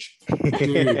my age.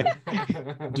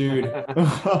 Dude.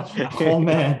 Oh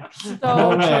man.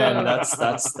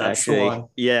 That's actually the one.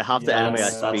 Yeah, half the anime I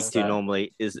speak to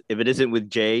normally is, if it isn't with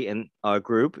Jay and our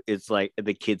group, it's like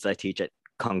the kids I teach at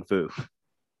Kung Fu.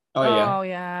 Oh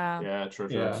yeah. Yeah, true.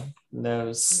 Yeah.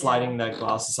 They're sliding their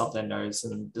glasses up their nose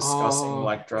and discussing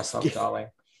like dress up darling.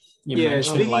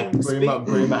 Mentioned like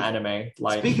boomer anime.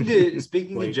 Like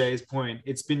speaking to Jay's point,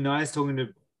 it's been nice talking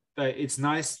to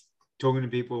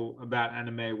people about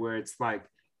anime where it's like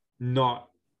not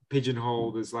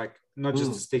pigeonholed as like not just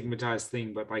a stigmatized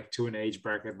thing, but like to an age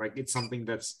bracket. Like it's something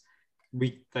that's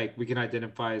we can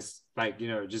identify as like, you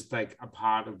know, just like a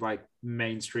part of like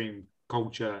mainstream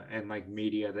culture and like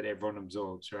media that everyone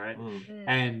absorbs, right?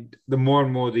 And the more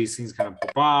and more these things kind of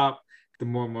pop up, the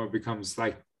more and more it becomes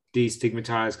like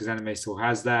destigmatized, because anime still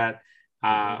has that,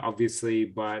 obviously,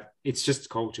 but it's just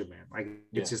culture, man. Like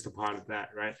it's just a part of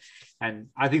that, right? And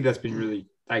I think that's been really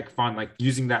like fun, like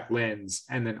using that lens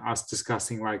and then us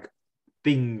discussing like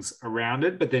things around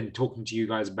it, but then talking to you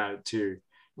guys about it too,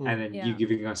 and then you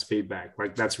giving us feedback.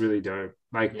 Like that's really dope.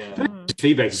 Like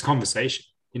feedback is conversation.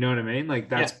 You know what I mean? Like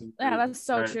that's that's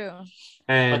so true.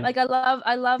 And like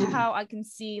I love how I can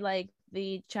see like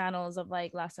the channels of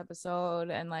like last episode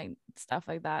and like stuff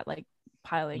like that, like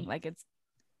piling, like it's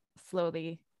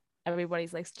slowly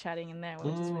everybody's like chatting in there,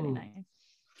 which is really nice.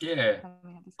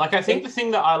 Like I think the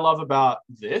thing that I love about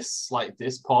this, like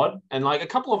this pod, and like a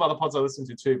couple of other pods I listen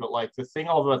to too, but like the thing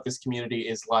I love about this community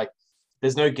is like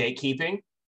there's no gatekeeping.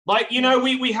 Like, you know,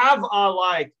 we have our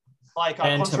like our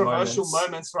controversial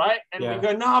moments, right? And we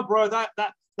go, nah, bro,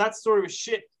 that story was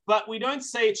shit. But we don't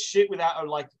say it's shit without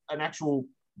like an actual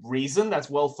reason that's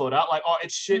well thought out. Like, oh,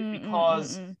 it's shit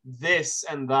because this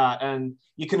and that, and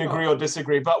you can agree or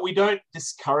disagree. But we don't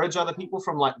discourage other people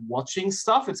from like watching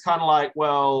stuff. It's kind of like,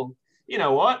 well, you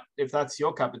know what? If that's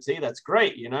your cup of tea, that's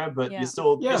great, you know. But you're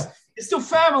still it's still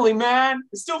family, man.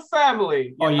 It's still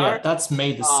family. You know? That's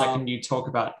me. The second you talk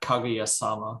about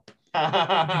Kaguya-sama.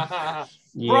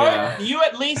 Bro, you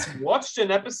at least watched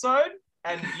an episode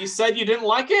and you said you didn't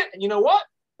like it, and you know what?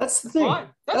 That's the thing. Fine.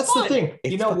 That's fine. the thing.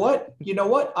 You know what? You know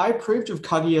what? I approved of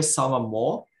Kaguya-sama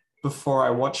more before I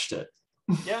watched it.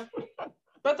 Yeah,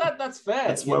 but that's fair.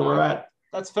 That's where we're at.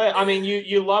 That's fair. I mean,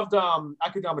 you loved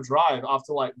Akudama Drive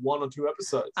after like 1 or 2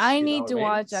 episodes. I need to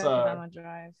watch So, Akudama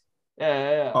Drive.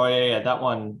 Yeah. Oh yeah. That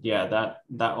one. Yeah.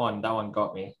 That one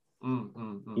got me.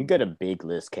 You got a big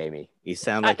list, Kami. You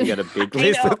sound like you got a big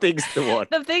list of things to watch.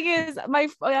 The thing is, my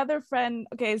other friend,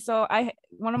 okay, so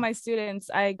one of my students,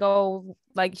 I go,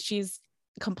 like, she's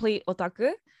complete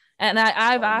otaku, and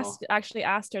I've actually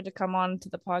asked her to come on to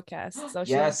the podcast, so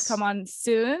she'll come on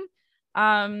soon.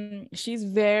 She's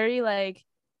very like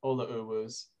all the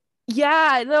uwus.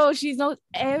 Yeah, no, she knows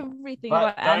everything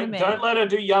about anime. Don't let her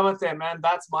do Yamate, man.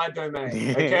 That's my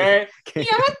domain. Okay,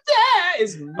 Yamate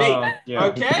is me. Yeah.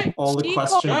 Okay, all the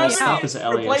questionable stuff is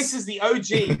Elias. Replaces the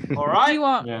OG. All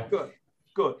right. Yeah.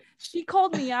 Good. She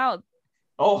called me out.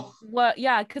 Oh. Well,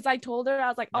 yeah, because I told her, I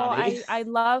was like, I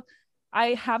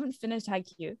haven't finished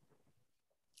Haikyuu.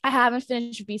 I haven't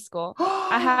finished B School.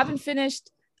 I haven't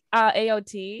finished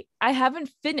AOT. I haven't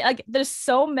finished, like, there's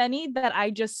so many that I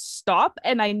just stop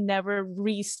and I never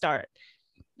restart.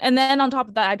 And then on top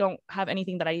of that, I don't have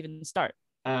anything that I even start.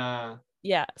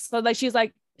 Yeah. So like she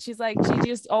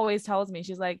just always tells me,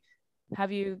 she's like,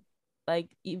 have you like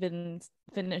even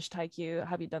finished Haikyuu?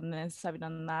 Have you done this? Have you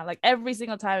done that? Like every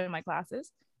single time in my classes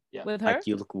with her. Like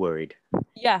you look worried.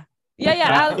 Yeah.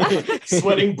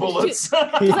 Sweating bullets.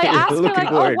 I asked her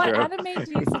like, oh, what anime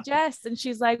do you suggest? And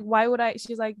she's like, why would I?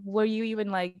 She's like, were you even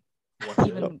like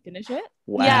even finish it?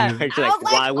 Wow. Yeah. Like,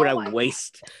 why would I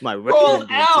waste my Call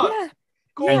out.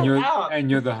 Yeah.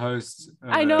 And you're the host.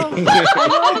 I know. Man.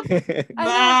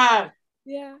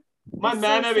 Yeah. My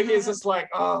man over here is just like,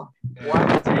 oh, why am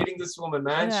I dating this woman,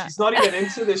 man? Yeah. She's not even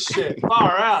into this shit.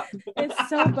 Far out. It's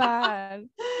so bad.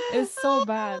 It's so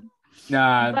bad.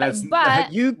 Nah,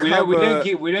 but you cover... we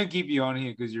don't keep you on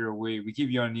here because you're a weeb. We keep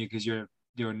you on here because you're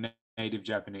native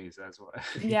Japanese. That's why.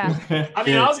 Yeah. I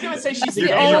mean, I was gonna say she's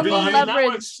the only that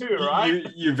works too, right?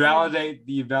 You validate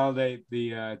the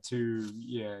two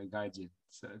gaijin.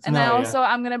 So and then also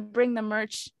I'm gonna bring the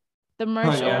merch. The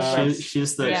merch. Oh, yeah,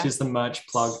 she's the merch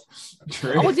plug.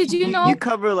 True. Oh, did you know? You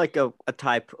cover like a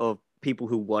type of people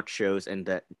who watch shows and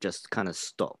that just kind of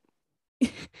stop.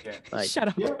 Yeah. Like, shut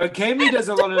up. But Kami does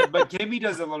a lot of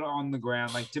on the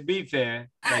ground. Like, to be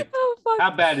fair, like how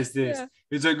bad is this? Yeah.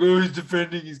 It's like, oh, he's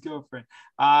defending his girlfriend.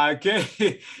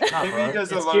 Kami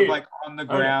does a lot of like on the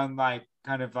ground, like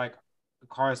kind of like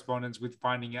correspondence with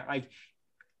finding out like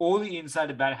all the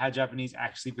insight about how Japanese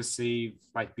actually perceive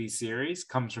like these series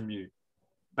comes from you.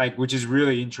 Like, which is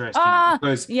really interesting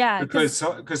because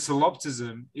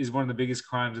solipsism is one of the biggest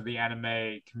crimes of the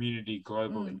anime community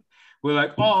globally. We're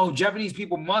like, oh, Japanese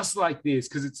people must like this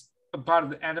because it's a part of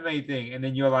the anime thing. And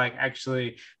then you're like,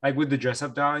 actually, like with the dress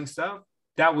up darling stuff,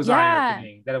 that was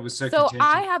eye-opening, that it was so contentious.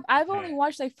 I've only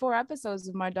watched like 4 episodes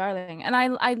of My Darling, and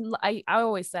I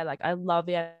always said like I love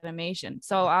the animation.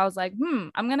 So I was like,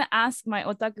 I'm gonna ask my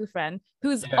otaku friend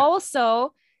who's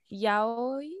also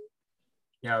yaoi.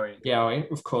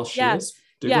 Yaoi, of course she is.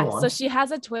 So she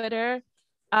has a Twitter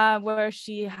where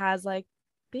she has like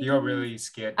you got really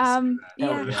scared.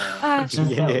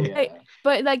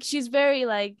 But like she's very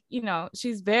like, you know,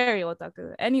 she's very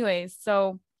otaku. Anyways,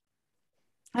 so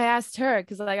I asked her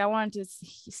because like I wanted to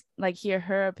like hear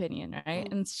her opinion,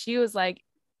 right? And she was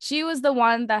the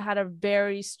one that had a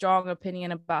very strong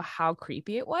opinion about how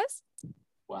creepy it was.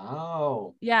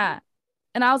 Wow. Yeah.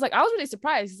 And I was really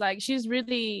surprised. Like she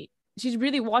really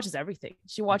watches everything.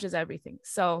 She watches everything.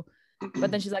 So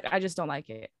but then she's like, I just don't like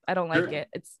it. I don't like it.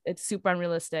 It's super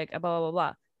unrealistic, blah, blah, blah,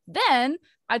 blah. Then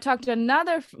I talked to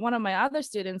one of my other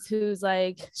students who's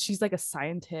like, she's like a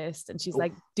scientist and she's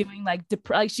like doing like,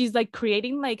 she's like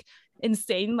creating like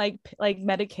insane, like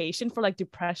medication for like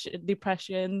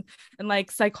depression and like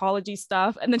psychology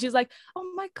stuff. And then she's like,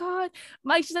 oh my God,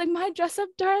 she's like, My Dress Up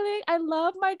Darling. I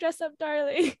love My Dress Up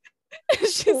Darling.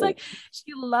 She's like,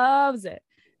 she loves it.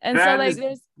 And so like,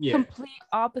 there's complete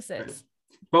opposites.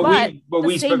 But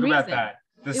we spoke about reason. that.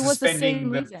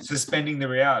 Suspending the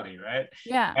reality, right?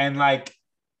 Yeah. And like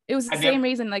it was the same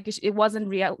reason, like it wasn't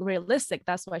realistic.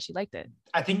 That's why she liked it.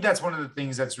 I think that's one of the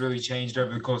things that's really changed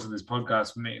over the course of this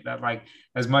podcast for me. That like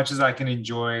as much as I can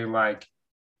enjoy like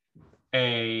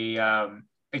a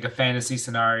fantasy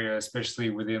scenario,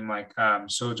 especially within like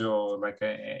shoujo or like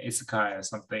a isekai or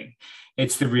something,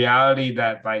 it's the reality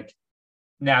that like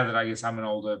now that I guess I'm an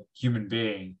older human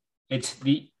being, it's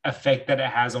the effect that it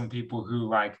has on people who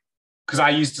like, because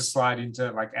I used to slide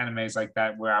into like animes like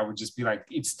that where I would just be like,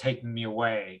 it's taking me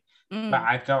away. But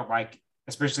I felt like,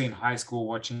 especially in high school,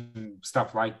 watching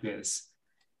stuff like this,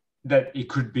 that it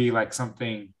could be like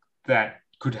something that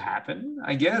could happen,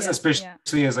 I guess,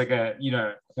 especially as like a,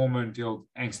 hormone-filled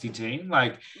angsty teen,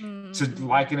 like to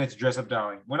liken it to Dress Up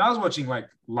Darling. When I was watching like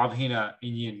Love Hina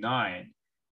in year 9,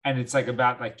 and it's like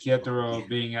about like Kyotaro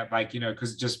being at like,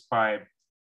 because just by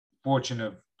fortune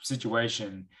of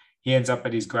situation, he ends up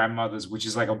at his grandmother's, which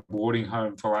is like a boarding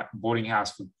house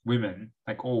for women,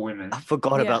 like all women. I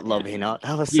forgot about Love Hina.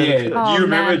 That was so good. Oh, you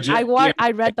remember?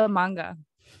 I read the manga.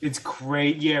 It's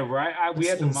great, yeah, right. We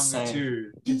had the manga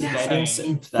too. The dating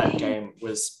scene for that game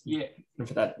was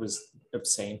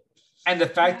obscene. And the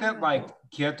fact that like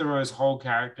Kyotaro's whole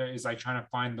character is like trying to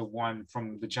find the one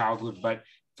from the childhood, but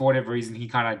for whatever reason he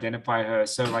can't identify her.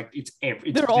 So like it's they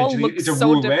all look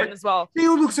so different as well. They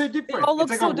all look so different. It's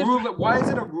like a roulette. Why is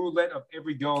it a roulette of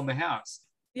every girl in the house?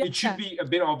 Yeah. It should be a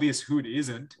bit obvious who it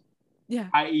isn't. Yeah.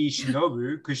 I.e.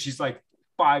 Shinobu, because she's like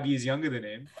 5 years younger than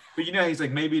him. But he's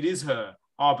like, maybe it is her.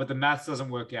 Oh, but the maths doesn't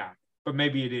work out. But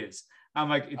maybe it is. I'm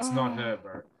like, it's not her,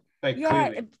 bro. Like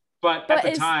clearly. But at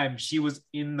the time, she was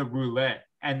in the roulette.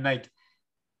 And like,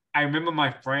 I remember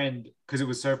my friend, because it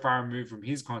was so far removed from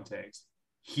his context,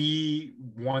 he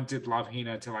wanted Love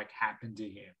Hina to like happen to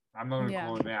him. I'm not going to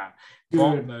call him out.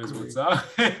 Bolt knows what's up.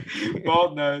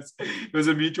 Bolt knows. It was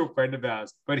a mutual friend of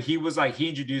ours. But he was like, he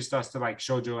introduced us to like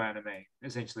shoujo anime,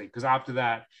 essentially. Because after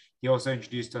that, he also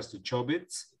introduced us to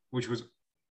Chobits, which was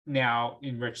now,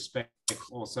 in retrospect,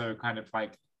 also kind of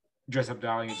like Dress Up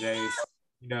Darling and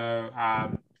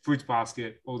Jace, Fruits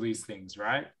Basket, all these things,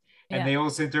 right? And they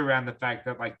all center around the fact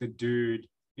that like the dude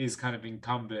is kind of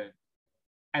incumbent,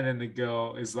 and then the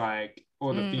girl is like,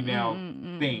 or the female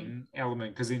thing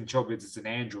element, because in Chobits it's an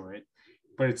android,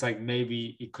 but it's like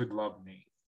maybe it could love me.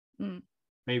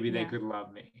 Maybe they could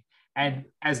love me. And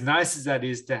as nice as that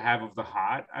is to have of the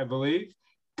heart, I believe,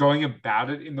 going about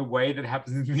it in the way that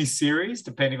happens in these series,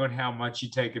 depending on how much you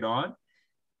take it on,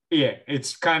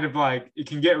 it's kind of like it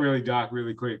can get really dark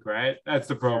really quick, right? That's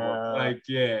the problem. Like,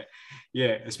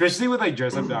 especially with like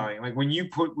Dress Up Darling. Like when you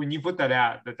put that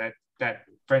out, that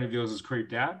friend of yours is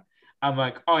creeped out, I'm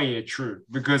like, oh yeah, true,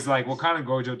 because like what kind of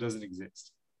Gojo doesn't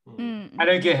exist? I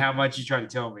don't care how much you try to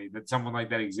tell me that someone like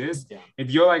that exists. If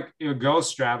you're like a girl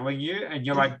straddling you and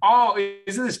you're like, oh,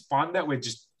 isn't this fun that we're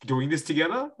just doing this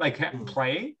together, like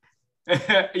playing?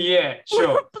 Yeah,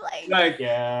 sure. Like,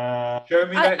 show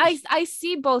me that. I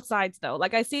see both sides though.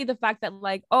 Like I see the fact that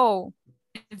like, oh,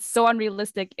 it's so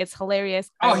unrealistic, it's hilarious.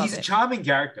 Oh, he's a charming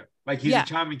character. Like he's a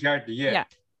charming character. Yeah.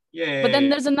 But then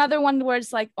there's another one where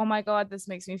it's like, oh my god, this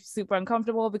makes me super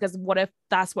uncomfortable, because what if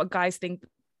that's what guys think,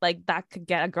 like that could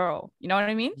get a girl? You know what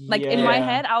I mean? Like in my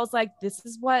head, I was like, this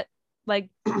is what like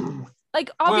like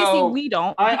obviously we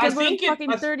don't, because we're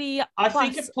fucking 30 I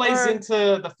think it plays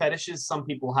into the fetishes some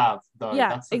people have though. Yeah,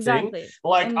 that's the exactly thing.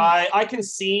 Like I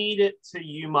concede it to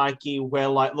you, Mikey, where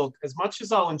like, look, as much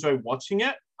as I'll enjoy watching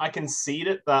it, I concede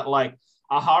it that like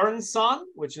Aharon-san,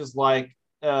 which is like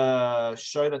a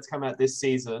show that's come out this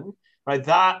season, right?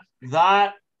 That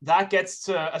gets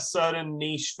to a certain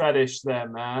niche fetish there,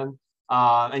 man.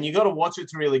 And you got to watch it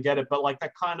to really get it. But like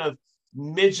that kind of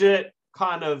midget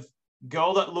kind of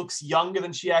girl that looks younger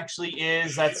than she actually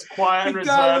is, that's quiet and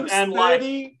reserved, and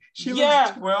 30. Like she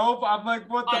looks 12. I'm like,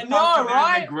 what the fuck? Know,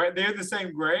 right? They're the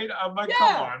same grade. I'm like,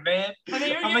 come on, man.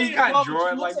 I mean, you can't draw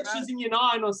it like that. She's in year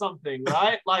 9 or something,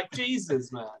 right? Like,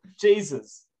 Jesus, man,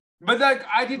 Jesus. But like,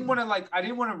 I didn't want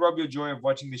to rob your joy of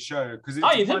watching the show, because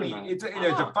it's funny.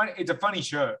 It's a funny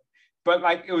show, but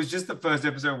like, it was just the first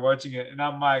episode watching it, and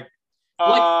I'm like,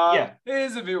 it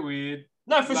is a bit weird.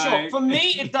 No, for sure. For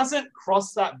me, it doesn't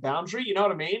cross that boundary. You know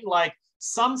what I mean? Like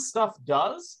some stuff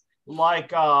does.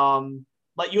 Like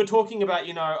you were talking about,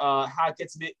 how it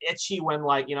gets a bit etchy when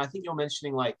like, I think you're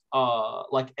mentioning like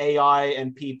AI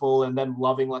and people, and them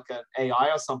loving like an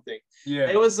AI or something. Yeah.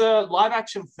 There was a live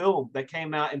action film that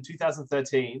came out in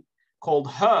 2013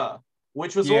 called Her,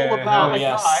 which was all about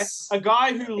a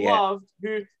guy who loved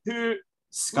who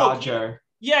Scarjo.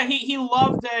 Yeah, he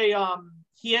loved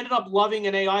he ended up loving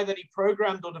an AI that he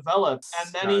programmed or developed,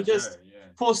 and then he just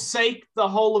forsake the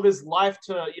whole of his life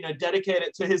to, dedicate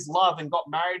it to his love, and got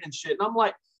married and shit. And I'm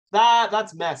like,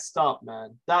 that's messed up,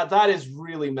 man. That is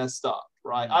really messed up,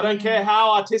 right? I don't care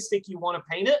how artistic you want to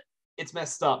paint it. It's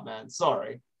messed up, man.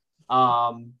 Sorry.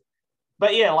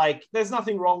 But yeah, like, there's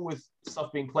nothing wrong with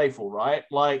stuff being playful, right?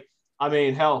 Like, I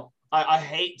mean, hell, I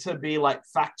hate to be like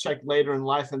fact checked later in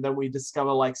life, and then we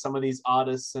discover like some of these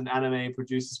artists and anime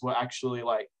producers were actually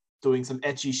like doing some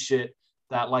etchy shit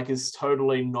that like is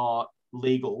totally not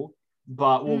legal,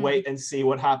 but we'll wait and see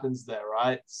what happens there,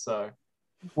 right? So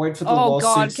wait for the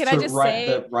lawsuits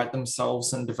to write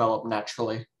themselves and develop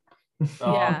naturally.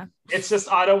 Yeah, it's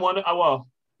just I don't want to. I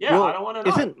don't want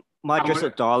to know. My Dress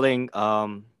Up Darling,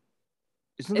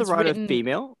 isn't the It's writer written-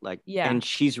 female? Like, Yeah. and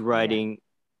she's writing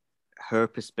her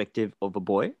perspective of a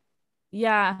boy.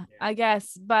 Yeah, I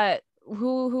guess, but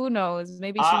who knows?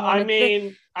 Maybe she I wanted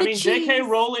mean, J.K. cheese.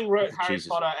 Rowling wrote Harry Jesus.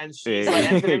 Potter, and she's Yeah.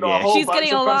 like entered into a Yeah. whole She's bunch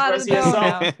getting of a lot of controversy dough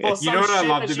herself now. for some You know what I shit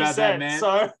loved that she about said. that, man?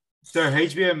 So So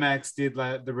HBO Max did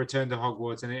like the Return to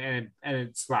Hogwarts, and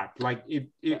it slapped. Like it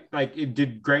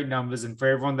did great numbers, and for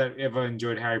everyone that ever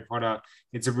enjoyed Harry Potter,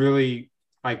 it's a really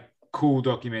like cool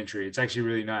documentary. It's actually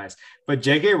really nice. But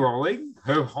J.K. Rowling,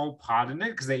 her whole part in it,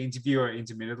 because they interview her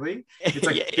intermittently, it's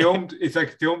like filmed. It's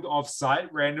like filmed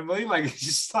off-site randomly. Like it's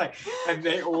just like, and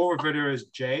they all refer to her as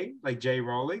J, like J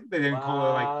Rowling. They don't call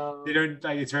her like, they don't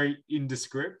like. It's very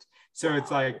indescript. So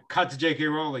it's like cut to J.K.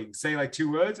 Rowling, say like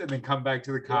 2 words, and then come back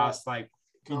to the cast like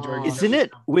enjoying. Isn't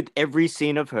it with every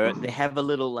scene of her, they have a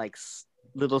little like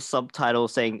little subtitle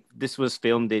saying this was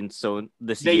filmed in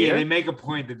this year. Yeah, they make a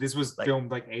point that this was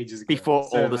filmed like ages ago before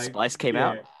all the spice came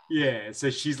out. Yeah, so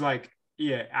she's like,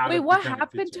 Wait, what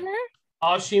happened to her?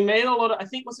 Oh, she made a lot of, I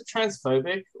think, was it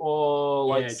transphobic or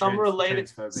like some related,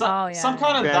 some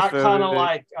kind of that kind of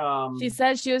like. She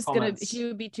said she was comments. she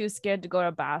would be too scared to go to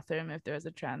a bathroom if there was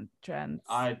a trans person in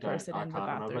the bathroom.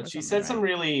 Remember, but she said some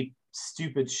really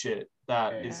stupid shit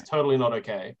that is totally not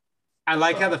okay. I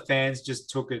like how the fans just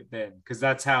took it then, because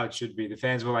that's how it should be. The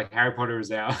fans were like, Harry Potter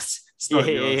is ours. It's not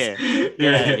yours.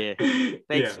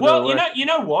 Thanks. Well, you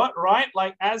know what, right?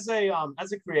 Like as a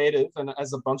creative, and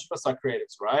as a bunch of us are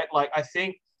creatives, right? Like I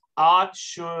think art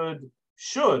should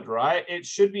right? It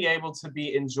should be able to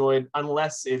be enjoyed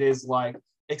unless it is like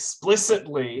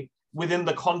explicitly within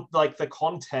the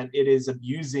content it is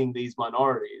abusing these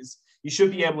minorities. You should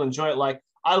be able to enjoy it. Like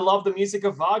I love the music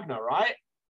of Wagner, right?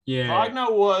 Yeah.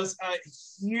 Wagner was a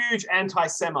huge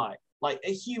anti-Semite, like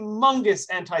a humongous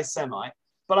anti-Semite,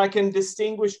 but I can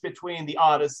distinguish between the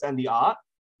artist and the art.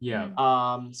 Yeah.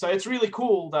 So it's really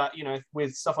cool that, you know,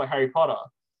 with stuff like Harry Potter,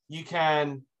 you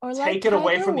can take it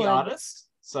away from the artist.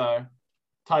 So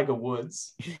Tiger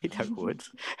Woods. Tiger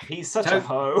Woods. He's such a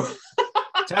hoe.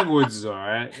 Tiger Woods is all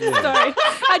right. Yeah. Sorry.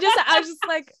 I was just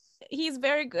like, he's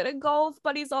very good at golf,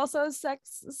 but he's also a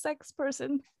sex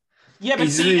person. Yeah, but in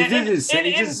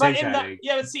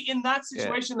that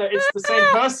situation, though, it's the same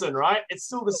person, right? It's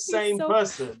still the same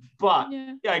person. But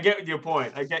I get your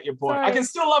point. Sorry. I can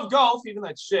still love golf, even though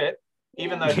it's shit.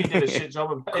 Even though he did a shit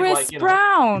job of Chris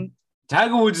Brown.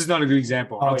 Tiger Woods is not a good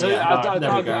example. I'll tell you,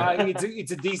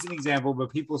 it's a decent example,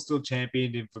 but people still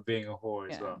championed him for being a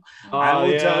whore as well. I'll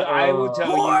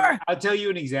tell you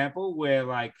an example where,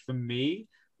 like, for me,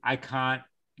 I can't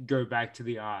go back to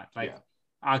the art. Like,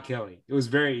 R. Kelly. It was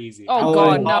very easy. Oh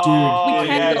God, no. We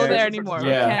can't go there anymore.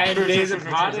 Yeah. And there's a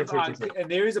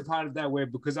part of that where,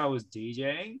 because I was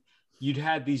DJing, you'd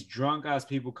had these drunk ass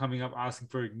people coming up asking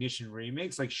for Ignition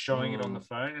remix, like showing it on the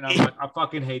phone, and I'm like, I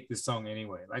fucking hate this song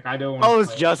anyway. Like I don't want. I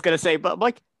was just gonna say, but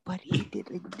like, but he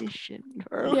did Ignition,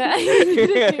 girl. Yeah.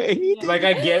 Like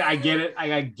I get it.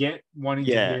 I get wanting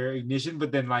to hear Ignition,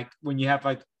 but then like when you have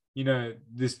like, you know,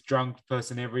 this drunk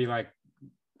person every like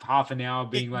half an hour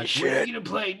being like, we're gonna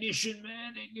play Ignition,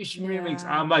 man, Ignition remix.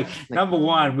 I'm like, number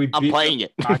one, I'm playing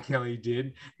it. R. Kelly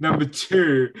did. Number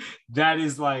two, that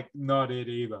is like not it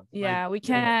either. Yeah,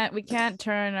 like, we can't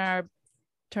turn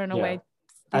away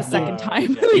the second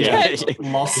time.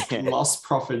 Lost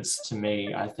Prophets to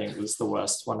me, I think, was the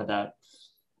worst one of that.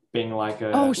 Being like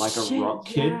a rock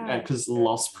kid, because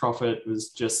Lost Prophet was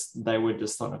just, they were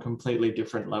just on a completely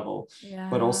different level.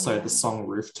 But also the song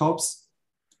Rooftops,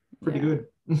 pretty good.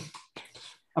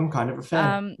 I'm kind of a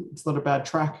fan. It's not a bad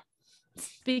track.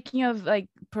 Speaking of like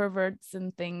perverts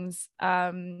and things,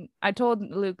 I told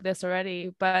Luke this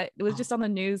already, but it was just on the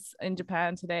news in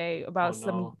Japan today about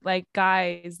some like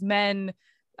men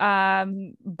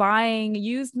buying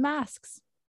used masks.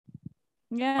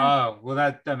 Oh, well,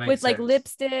 that makes with sense. Like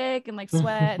lipstick and like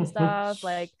sweat and stuff.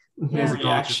 Like the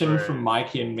reaction from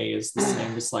Mikey and me is the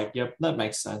same. It's like, yep, that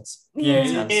makes sense.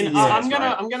 I'm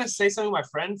gonna say something my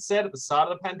friend said at the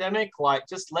start of the pandemic. Like,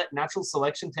 just let natural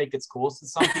selection take its course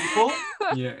with some people,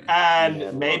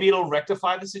 and maybe it'll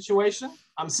rectify the situation.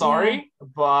 I'm sorry,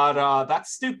 but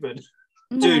that's stupid.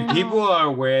 Dude, people are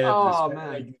aware that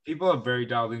like, people are very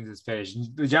dialed into this fetish.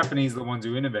 The Japanese are the ones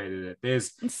who innovated it.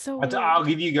 I'll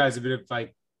give you guys a bit of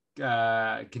like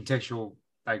contextual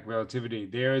like relativity.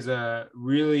 There is a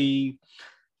really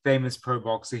famous pro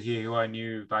boxer here who I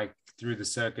knew like through the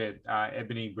circuit,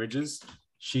 Ebony Bridges.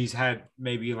 She's had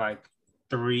maybe like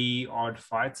 3 odd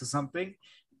fights or something,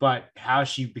 but how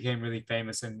she became really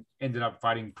famous and ended up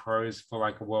fighting pros for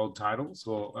like world titles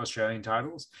or Australian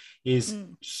titles is,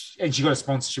 and she got a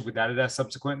sponsorship with Adidas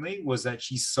subsequently, was that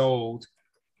she sold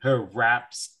her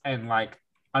wraps and like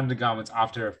undergarments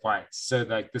after her fights. So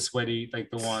like the sweaty,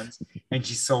 like the ones, and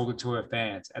she sold it to her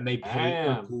fans, and they paid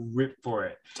a grip for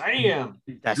it. Damn,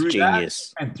 that's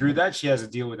genius. Through that, she has a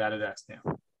deal with Adidas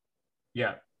now.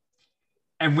 Yeah.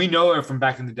 And we know her from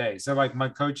back in the day. So like my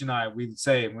coach and I, we'd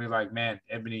say, and we're like, man,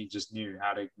 Ebony just knew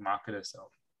how to market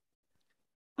herself.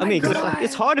 I mean,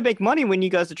 it's hard to make money when you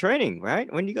guys are training,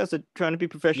 right? When you guys are trying to be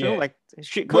professional, like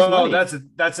shit costs money.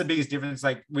 That's the biggest difference.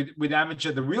 Like with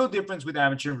amateur, the real difference with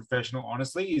amateur and professional,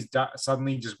 honestly, is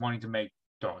suddenly just wanting to make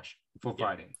dosh for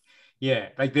fighting. Yeah,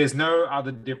 like there's no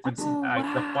other difference.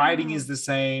 The fighting is the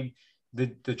same, the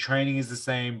training is the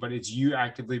same, but it's you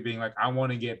actively being like, I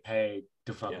want to get paid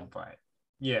to fucking fight.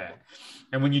 Yeah,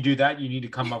 and when you do that, you need to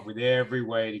come up with every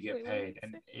way to get paid,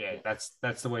 and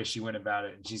that's the way she went about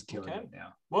it, and she's killing it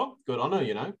now. Well, good on her,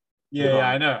 you know.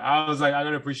 I know. I was like, I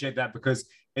gotta appreciate that because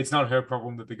it's not her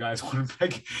problem that the guys want to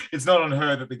like. It's not on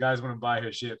her that the guys want to buy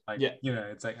her shit. Like, you know,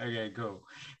 it's like okay, cool.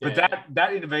 But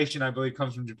that innovation, I believe,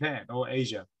 comes from Japan or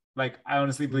Asia. Like, I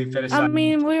honestly believe fetish. I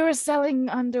mean, we were selling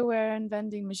underwear and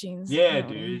vending machines. Yeah,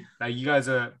 dude. Like, you guys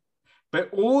are. But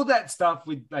all that stuff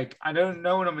with like, I don't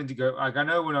know when I'm meant to go. Like, I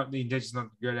know we're not the intention is not to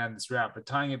go down this route, but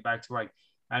tying it back to like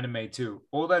anime too.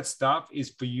 All that stuff is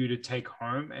for you to take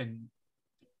home and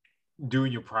do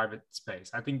in your private space.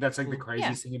 I think that's like the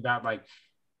craziest thing about like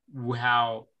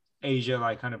how Asia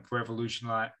like kind of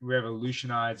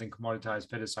revolutionized and commoditized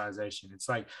fetishization. It's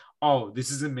like, oh,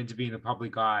 this isn't meant to be in the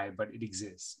public eye, but it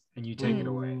exists, and you take it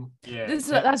away. Yeah,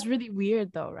 that's really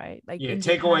weird though, right? Like,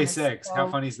 take away sex. How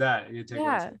funny is that? You take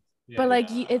away sex. But like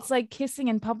it's like kissing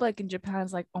in public in Japan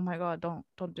is like, oh my god, don't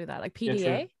do that. Like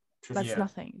PDA, that's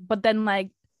nothing. But then like,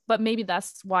 but maybe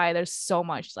that's why there's so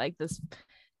much like this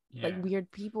like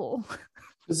weird people.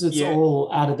 Because it's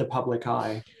all out of the public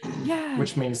eye. Yeah.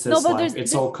 Which means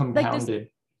it's all compounded.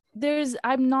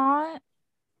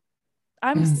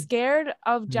 I'm scared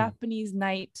of Japanese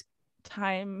night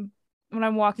time when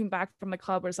I'm walking back from the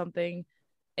club or something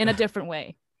in a different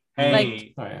way.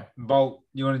 Hey, Bolt,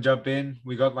 you want to jump in?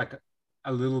 We got like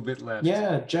a little bit left.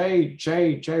 Yeah, Jay,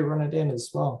 run it in as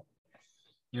well.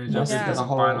 You want to jump in for some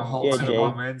final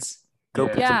comments? Go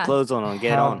put some clothes on.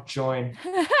 Get on. Join.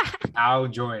 How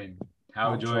join?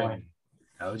 The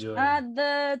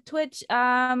Twitch,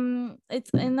 it's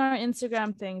in our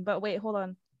Instagram thing. But wait, hold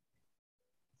on.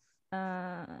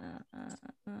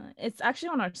 It's actually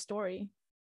on our story.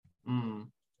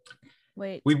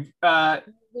 Wait.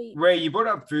 Ray, you brought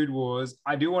up Food Wars.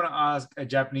 I do want to ask a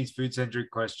Japanese food-centric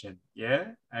question. Yeah?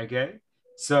 Okay.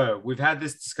 So we've had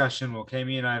this discussion,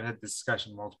 Kami and I have had this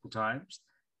discussion multiple times.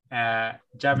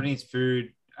 Japanese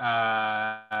food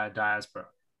diaspora.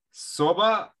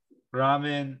 Soba,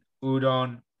 ramen,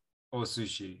 udon, or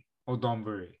sushi, or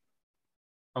donburi.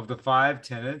 Of the 5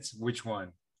 tenets, which one?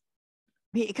 I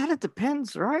mean, it kind of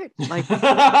depends, right? Like,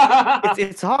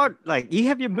 it's hard. Like, you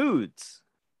have your moods.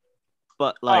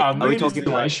 But like, are we talking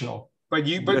situational? But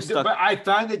I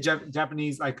find that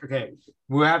Japanese, like, okay,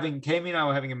 Kami and I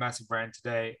were having a massive rant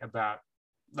today about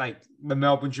like the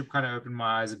Melbourne trip kind of opened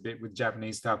my eyes a bit with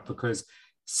Japanese stuff because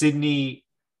Sydney,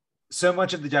 so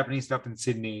much of the Japanese stuff in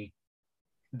Sydney,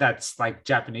 that's like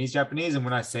Japanese. And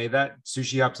when I say that,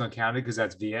 Sushi Hub's not counted because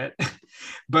that's Viet.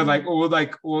 But like all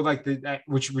the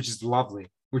which is lovely,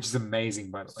 which is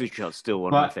amazing, by the way. Sushi Hub's still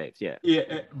one of my faves,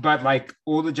 Yeah, but like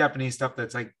all the Japanese stuff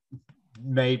that's like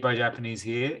made by Japanese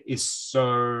here is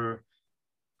so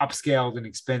upscaled and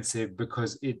expensive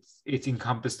because it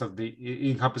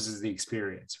encompasses the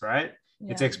experience, right?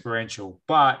 It's experiential.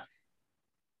 But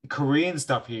Korean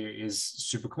stuff here is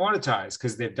super commoditized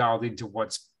because they've dialed into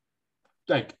what's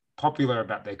like popular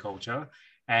about their culture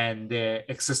and they're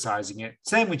exercising it.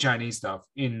 Same with Chinese stuff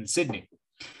in Sydney.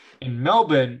 In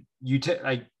Melbourne,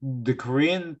 like the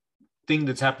Korean thing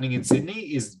that's happening in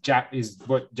Sydney is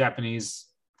what Japanese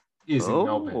is in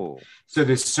Melbourne. So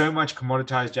there's so much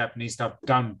commoditized Japanese stuff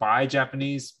done by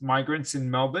Japanese migrants in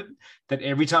Melbourne that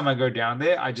every time I go down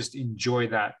there, I just enjoy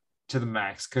that to the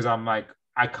max because I'm like,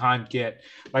 I can't get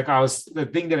like the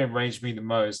thing that enraged me the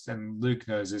most, and Luke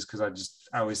knows this because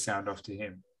I always sound off to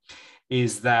him,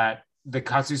 is that the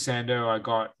katsu sando I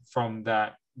got from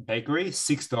that bakery,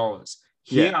 $6.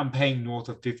 Here I'm paying north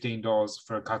of $15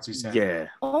 for a katsu sando. Yeah.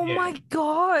 Oh my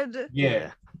god.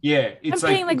 Yeah. It's I'm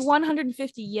paying like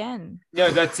 150 yen.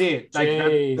 No, that's it.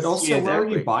 Like, but also, where are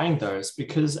you buying those?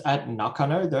 Because at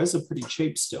Nakano, those are pretty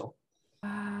cheap still.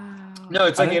 No,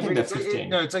 it's like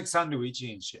it's like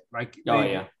Sanduichi and shit. Like,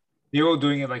 they're all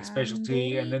doing it like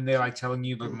specialty, and then they're like telling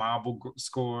you the marble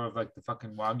score of like the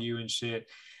fucking Wagyu and shit,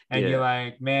 and you're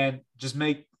like, man, just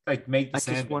make the sandwich.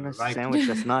 I just want a sandwich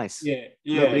that's nice. Yeah, a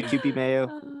little bit of Kewpie mayo,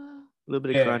 a little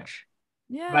bit of crunch.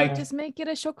 Yeah, Like- just make it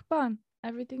a shokupan.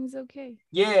 Everything's okay.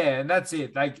 Yeah, and that's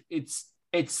it. Like it's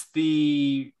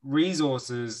the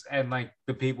resources and like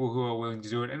the people who are willing to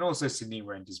do it, and also Sydney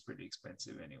rent is pretty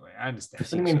expensive anyway. I understand. What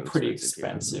do you mean So pretty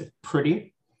expensive, expensive?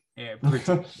 Pretty? Yeah,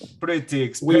 pretty we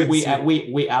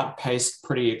expensive. we outpaced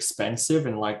pretty expensive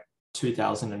in like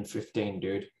 2015,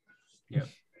 dude. Yeah,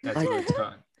 that's where it's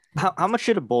gone. How much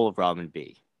should a bowl of ramen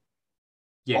be?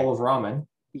 Yeah, All of ramen.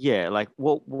 Yeah, like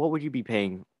what would you be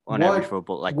paying on What- average for a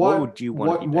bowl? Like what would you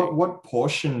want to be paying? what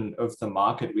portion of the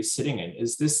market we're sitting in?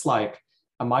 Is this like,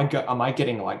 am I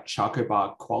getting like Choco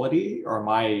Bar quality, or am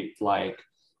I like,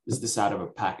 is this out of a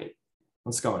packet?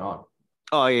 What's going on?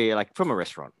 Oh yeah, like from a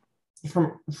restaurant.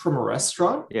 From a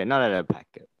restaurant? Yeah, not at a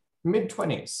packet.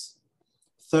 Mid-20s.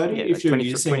 30 Yeah, if like you're 20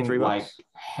 using 23 like bucks.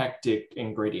 hectic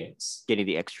ingredients. Getting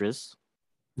the extras.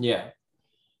 Yeah.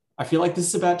 I feel like this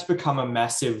is about to become a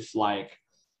massive like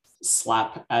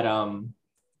slap at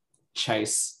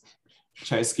Chase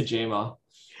Kojima.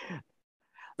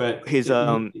 But His,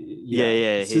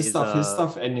 yeah, his his,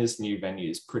 stuff and his new venue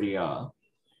is pretty I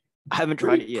haven't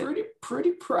tried it yet.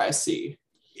 pretty pricey.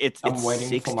 It's I'm waiting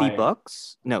for 60 my-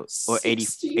 bucks? No, or 80,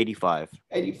 60? 85.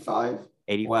 85.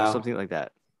 80, Wow. something like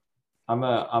that. I'm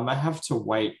gonna have to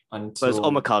wait But until it's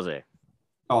omakase.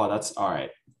 Oh, that's all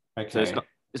right. Okay. So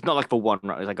it's not like for one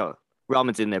ramen. It's like a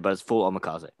ramen's in there, but it's full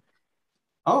omakase.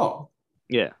 Oh,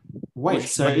 Yeah. wait. Which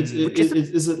So one-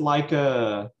 is it like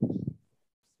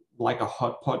a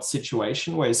hot pot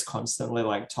situation where it's constantly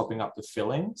like topping up the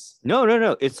fillings? No.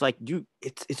 It's like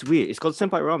it's weird. It's called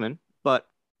Senpai Ramen, but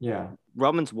Yeah.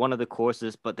 ramen's one of the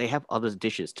courses, but they have other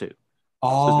dishes too.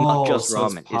 Oh, it's not just so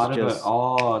ramen, It's part it's of just- it.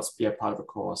 Oh, it's part of a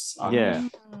course. Okay. Yeah.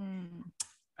 Mm.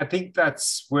 I think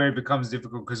that's where it becomes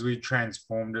difficult because we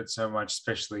transformed it so much,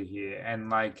 especially here. And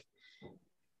like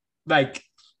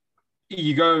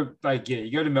you go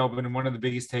to Melbourne, and one of the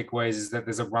biggest takeaways is that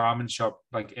there's a ramen shop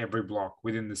like every block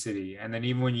within the city. And then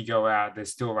even when you go out,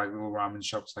 there's still like little ramen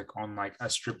shops like on like a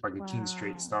strip, like a King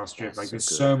Street style strip. That's Like so there's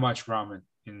good. so much ramen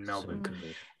in Melbourne. So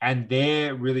good. And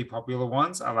their really popular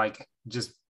ones are like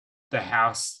just the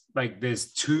house. Like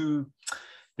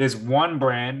there's one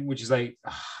brand which is like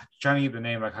trying to get the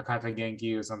name, like Hakata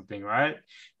Genki or something, right?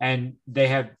 And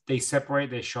they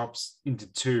separate their shops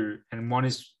into two, and one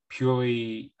is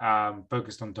purely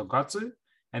focused on tonkatsu,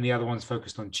 and the other one's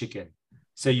focused on chicken.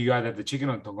 So you either have the chicken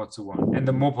or tonkatsu one, and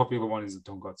the more popular one is the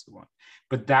tonkatsu one.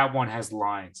 But that one has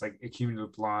lines, like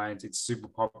accumulative lines. It's super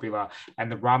popular,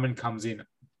 and the ramen comes in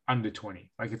under 20.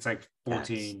 Like it's like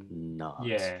 14. That's nuts.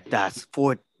 Yeah. That's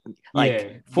 14. Like Yeah,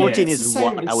 14 yeah. is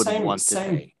what I would want to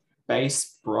say.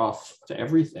 Base broth to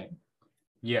everything.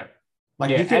 Yeah.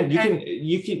 Like Yeah,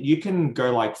 you can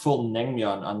go like full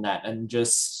naengmyeon on that and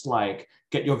just like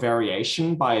get your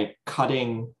variation by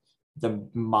cutting the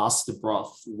master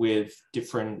broth with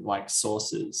different like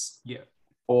sauces. Yeah.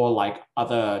 Or like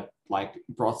other like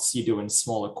broths you do in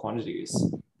smaller quantities.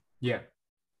 Yeah.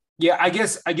 Yeah, I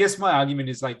guess my argument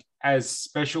is like as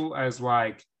special as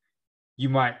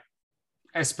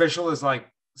like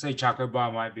say Choco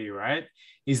Bar might be, right?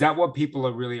 Is that what people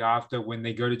are really after when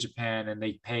they go to Japan and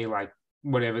they pay like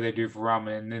whatever they do for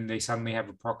ramen, and then they suddenly have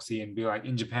a proxy and be like,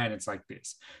 in Japan it's like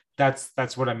this?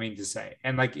 That's what I mean to say.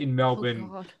 And like in Melbourne,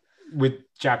 Oh, God. with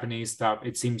Japanese stuff,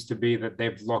 it seems to be that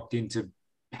they've locked into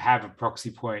have a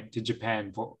proxy point to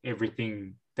Japan for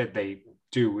everything that they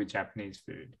do with Japanese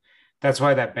food. That's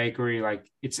why that bakery, like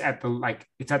it's at the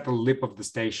lip of the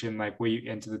station, like where you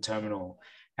enter the terminal,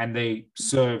 and they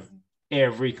serve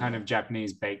every kind of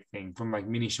Japanese baked thing, from like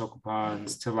mini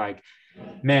chocopans to like,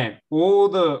 man, all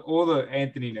the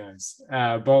Anthony knows,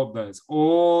 Bolt knows,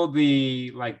 all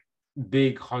the like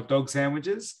big hot dog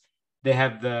sandwiches. They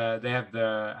have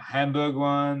the Hamburg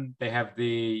one, they have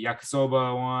the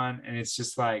yakisoba one, and it's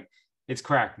just like, it's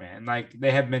crack, man. Like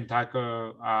they have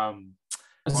mentaiko.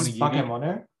 Is this onigiri.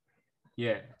 Bakemono?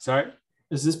 Yeah, sorry.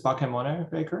 Is this Bakemono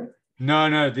bakery?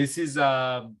 No, this is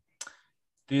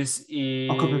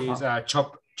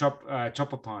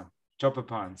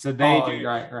Chopapan. So they do.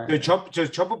 Right. So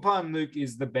Chopapan, Luke,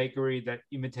 is the bakery that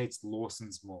imitates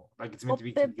Lawson's more. Like it's meant to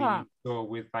be Chopapan. convenient store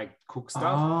with like cook stuff.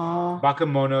 Ah,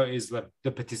 Bakemono is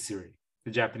the patisserie,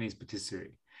 the Japanese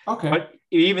patisserie. okay. But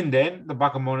even then, the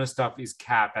Bakemono stuff is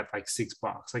capped at like $6.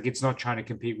 Like it's not trying to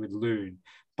compete with Loon,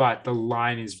 but the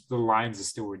lines are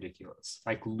still ridiculous,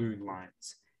 like Loon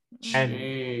lines. And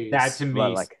Jeez. that to me,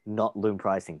 But like not loom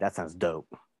pricing. That sounds dope.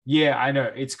 yeah, I know,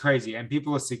 it's crazy, and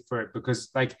people are sick for it because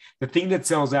like the thing that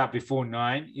sells out before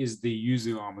 9 is the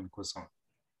yuzu almond croissant.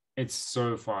 It's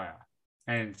so fire,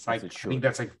 and it's like As it I think should.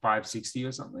 that's like $5.60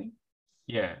 or something.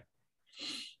 Yeah,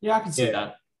 Yeah, I can see Yeah.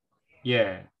 that.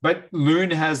 yeah. But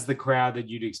Loon has the crowd that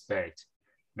you'd expect.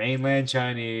 mainland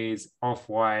Chinese,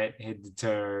 off-white, head to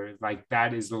toe. Like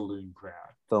that is the loon crowd.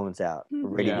 Phones out,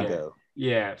 ready to go.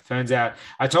 Yeah, phones out.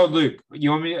 I told Luke,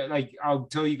 you want me to, like, I'll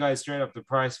tell you guys straight up the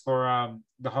price for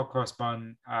the hot cross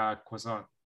bun croissant.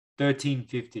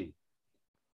 $13.50.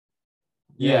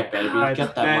 Yeah, baby,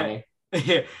 get that money.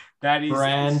 Yeah, that is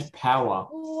brand power.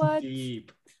 What?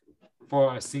 Deep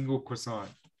for a single croissant.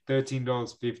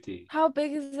 $13.50. How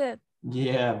big is it?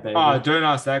 Yeah, baby. Oh, don't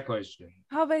ask that question.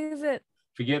 How big is it?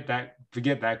 Forget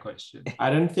that question. I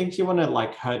don't think you want to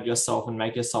like hurt yourself and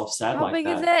make yourself sad How like big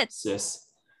that. is it? Sis.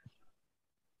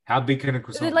 How big can a Is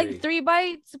croissant it like be? 3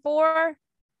 bites, 4?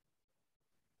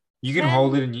 You can 10?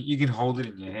 hold it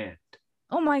in your hand.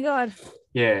 Oh my god.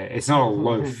 Yeah, it's not a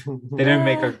loaf. They don't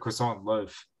make a croissant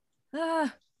loaf.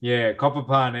 Ah, Yeah, Copper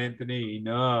Pun Anthony, he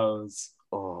knows.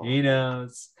 Oh, He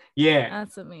knows. Yeah.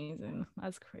 that's amazing.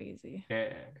 That's crazy.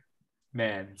 Yeah.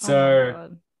 Man. Oh my So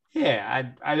God.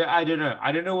 yeah, I don't know.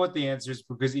 I don't know what the answer is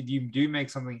because if you do make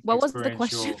something What was the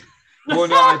experiential- question? Well,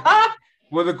 no,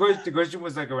 well the question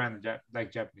was like around the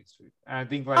Japanese food. And I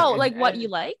think like like what you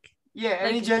like? Yeah,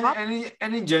 Like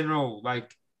and in general,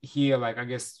 like here, like I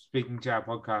guess speaking to our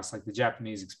podcast, like the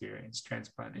Japanese experience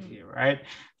transplanted here, right?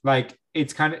 Like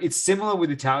it's similar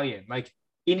with Italian. Like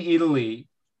in Italy,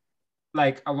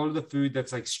 like a lot of the food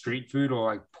that's like street food or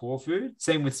like poor food,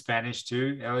 same with Spanish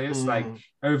too, Elias. Like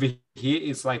over here,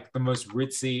 it's like the most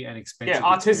ritzy and expensive. Yeah,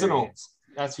 artisanal. Experience.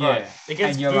 That's right. It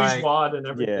gets And you're like- bourgeois and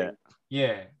everything.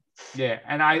 Yeah,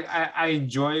 and I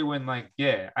enjoy when like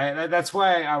that's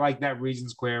why I like that Reason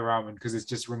Square ramen because it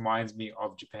just reminds me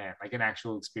of Japan, like an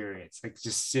actual experience, like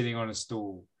just sitting on a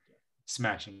stool,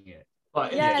 smashing it.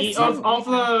 But Yeah, yeah, it's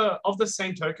of the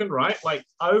same token, right? Like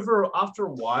after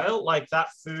a while, like that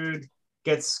food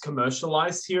gets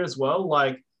commercialized here as well.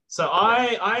 Like so,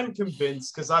 I'm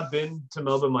convinced because I've been to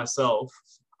Melbourne myself.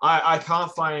 I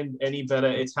can't find any better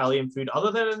Italian food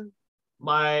other than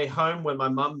my home when my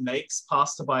mum makes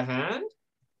pasta by hand.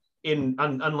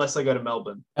 Unless I go to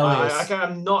Melbourne,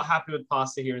 I'm not happy with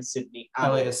pasta here in Sydney.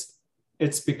 Elias,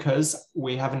 it's because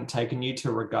we haven't taken you to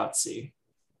Ragazzi.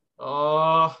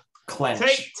 Oh.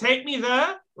 Clench. Take me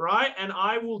there, right? And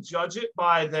I will judge it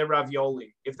by their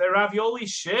ravioli. If their ravioli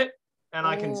shit, and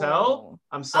I can tell,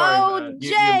 I'm sorry, man.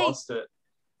 You lost it.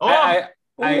 Oh, I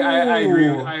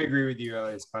agree with you,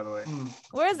 Elias, by the way.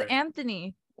 Where's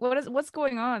Anthony? What's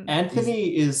going on?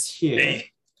 Anthony is here.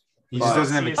 He just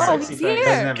doesn't have a Oh, camera. he's Doesn't here.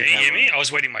 have a Can you hear camera. me? I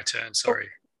was waiting my turn. Sorry.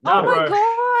 Oh my bro.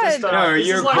 god! Just, No, this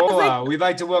you're is a like- caller. We'd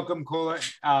like to welcome caller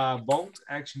Bolt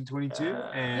Action 22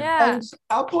 and Yeah. And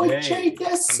our boy Hey. Jay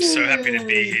I'm so happy to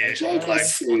be here Jay live on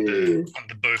Dessu.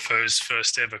 the BOFO'S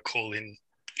first ever call-in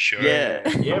show. yeah.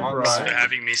 Yeah, bro. Thanks for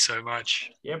having me so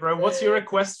much. Yeah, bro. What's your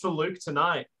request for Luke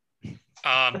tonight?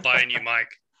 Buy a new mic.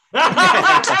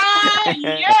 Yes.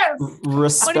 What do you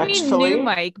Respectfully. mean new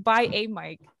mic? Buy a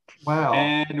mic. Wow.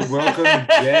 and welcome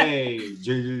Jay.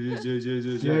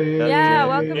 Yeah,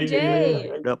 welcome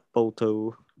Jay. Up,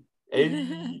 photo.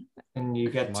 And you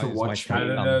get to Is my watch I me.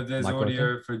 don't know if there's mic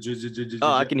audio for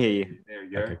Oh, I can hear you. There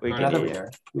you go. Okay, We Got can Now hear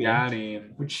that you. we're, Got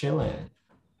him. we're chilling.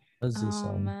 What is this?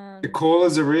 Oh man. The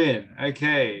callers are in.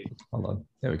 Okay. Hold on.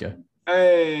 There we go.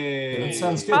 Hey. That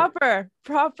sounds good.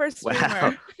 Proper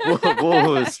streamer. Wow.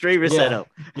 Whoa, streamer Yeah. setup.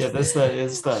 Yeah, there's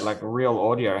the like real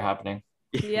audio happening.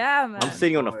 Yeah, man. I'm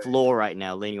sitting on a floor right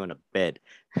now, leaning on a bed.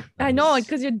 I know,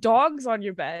 because your dog's on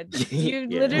your bed. You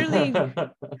Yeah. literally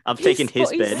I'm taking his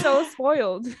bed. He's so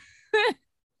spoiled.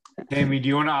 Tammy, do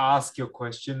you want to ask your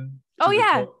question? Oh, the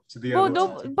yeah. to the Well, other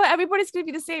no, but everybody's gonna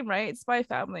be the same, right? It's Spy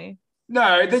Family.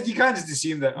 No, that you can't just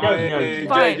assume that. No, Hey, no, Jay,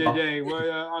 fine. Jay, well,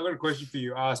 I got a question for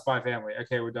you. Spy Family.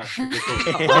 Okay, we're done. Okay,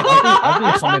 cool. I've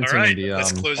been commenting All right,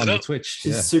 let's close on it the up. Twitch.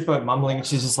 She's Yeah. super mumbling.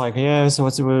 She's just like, yeah. So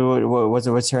what's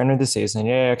your end of the season?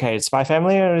 Yeah, okay. It's Spy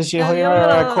Family, or is she? Yeah,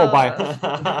 Yeah, cool. Bye.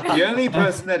 The only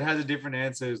person that has a different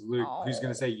answer is Luke, who's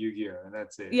going to say Yu-Gi-Oh, and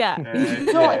that's it. Yeah.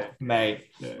 Yeah. Mate.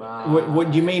 Yeah.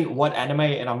 What do you mean? What anime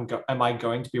am I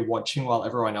going to be watching while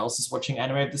everyone else is watching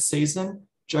anime this season?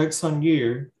 Joke's on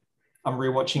you. I'm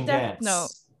rewatching Death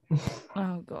Gantz. Note.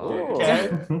 Oh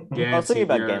god. Okay. I was thinking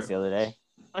about Yu-Gi-Oh. Gantz the other day.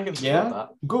 I can see Yeah, that.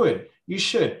 good. You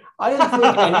should. I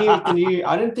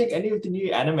don't think any of the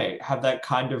new anime have that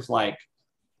kind of like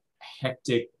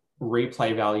hectic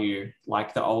replay value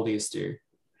like the oldies do.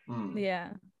 Yeah.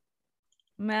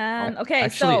 Man. Oh, Okay,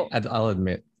 Actually, so I'll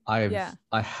admit, I Yeah.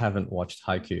 haven't watched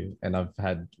Haikyuu, and I've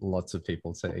had lots of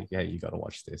people say, "Yeah, you got to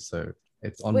watch this." So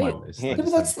it's on Wait. my list. Yeah, I Yeah,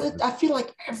 just but that's haven't- I feel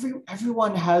like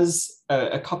everyone has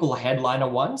a couple of headliner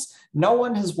ones. No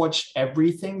one has watched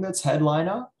everything that's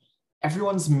headliner.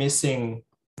 Everyone's missing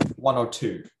one or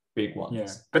two big ones. Yeah,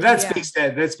 but that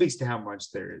Yeah. speaks to how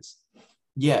much there is.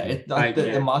 Like the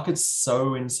Yeah. market's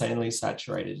so insanely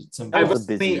saturated. It's I've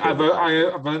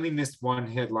impossible. only missed one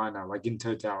headliner, like in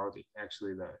totality,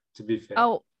 actually, though, to be fair.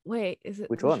 Oh, wait, is it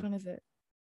Which which one? one is it?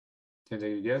 Can I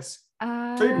take a guess?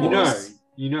 Food You know, Wars.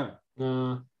 you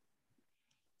know.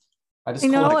 I just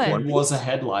You call know it it. Food Wars a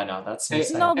headliner. That's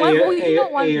insane. No, you know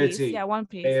One Piece. AOT. Yeah, One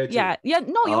Piece. AOT. Yeah.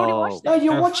 No, you already watched No, it.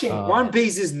 you're watching. One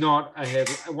Piece is not a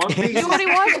headline. One Piece You already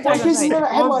watched One Attack on Piece is Titan. not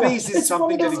a headliner. One Piece is It's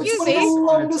something one of that the, exists it's one of the on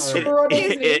longest its own. running,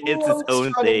 It's its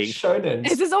own thing. shonens.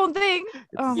 It's his own thing.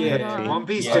 Oh my Yeah. god. One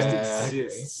Piece Yeah, just I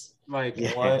exists. Like,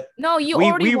 Yeah. What? No, you we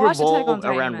already watched Attack on revolve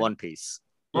Titan. around man. One Piece.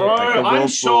 Bro, Like, the I'm world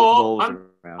sure. revolves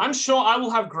around. I'm sure I will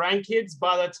have grandkids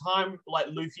by the time like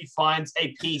Luffy finds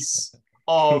a piece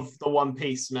of the One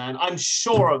Piece, man. I'm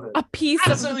sure of it. A piece of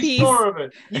the Absolutely piece. sure of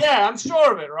it. Yeah, I'm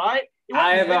sure of it. Right? It won't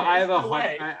I have be I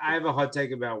have a hot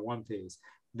take about One Piece.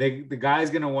 The guy's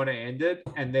gonna want to end it,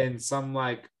 and then some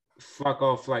like fuck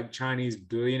off like Chinese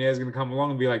billionaire's gonna come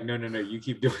along and be like, no, you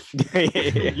keep doing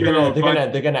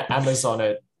it. They're gonna Amazon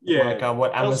it. Yeah. Like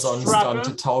what They'll Amazon's strap done him.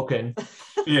 to Tolkien.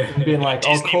 Yeah. Being like,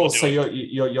 oh, Disney cool. will do So it.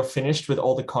 you're finished with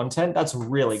all the content. That's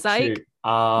really Psych. cute.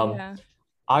 Yeah.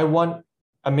 I want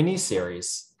a mini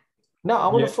series. No, I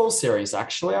want a Yeah. full series.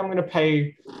 Actually, I'm gonna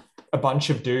pay a bunch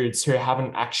of dudes who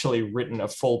haven't actually written a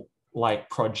full like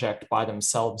project by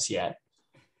themselves yet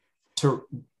to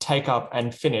take up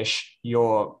and finish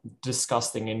your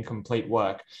disgusting incomplete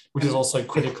work, which is also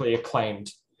critically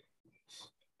acclaimed.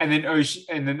 And then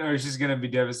Osha's gonna be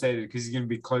devastated because he's gonna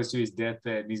be close to his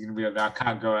deathbed, and he's gonna be like, I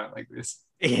can't go out like this.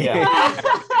 Yeah.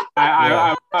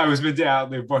 I was meant to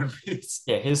outlive One Piece.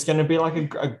 Yeah, he's going to be like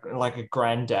a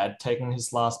granddad taking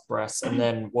his last breaths, and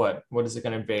then what is it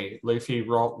going to be? Luffy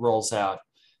rolls out.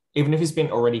 Even if he's been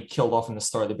already killed off in the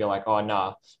story, they'll be like, oh,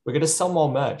 nah, we're going to sell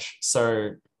more merch.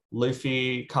 So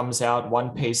Luffy comes out,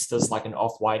 One Piece does like an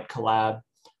Off-White collab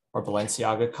or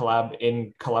Balenciaga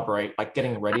collaborate, like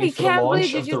getting ready for the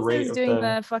launch of the Jujutsu is doing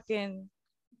the fucking.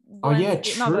 Oh yeah,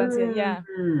 Not Balenciaga, yeah.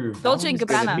 Dolce and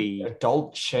Gabbana. Be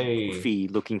Dolce. Luffy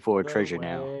looking for a treasure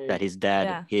now that his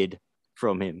dad hid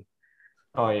from him.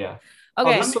 Oh yeah.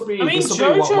 Okay. This will be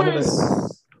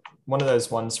one of those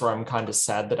ones where I'm kind of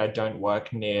sad that I don't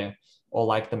work near or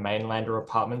like the mainlander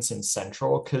apartments in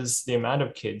Central, because the amount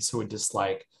of kids who would just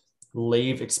like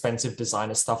leave expensive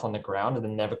designer stuff on the ground and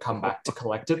then never come back to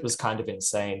collect it was kind of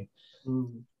insane.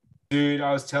 Dude,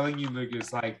 I was telling you,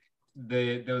 Lucas, like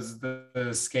there was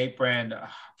the skate brand, I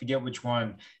forget which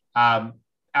one. Our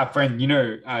friend,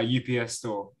 UPS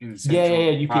store in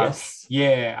Central. UPS.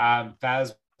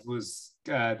 Faz was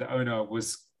the owner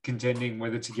was contending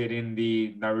whether to get in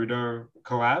the Naruto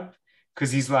collab, because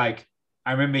he's like,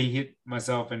 I remember he hit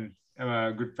myself and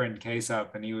a good friend Case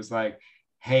up, and he was like,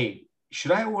 hey,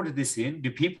 should I order this in?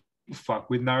 Do people fuck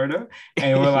with Naruto?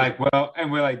 And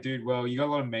we're like, dude, well, you got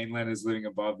a lot of mainlanders living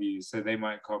above you, so they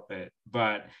might cop it.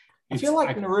 But I feel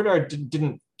like Naruto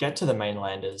didn't get to the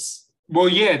mainlanders. Well,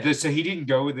 yeah, so he didn't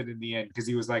go with it in the end because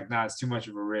he was like, nah, it's too much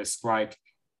of a risk. Like,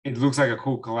 it looks like a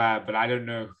cool collab, but I don't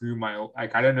know who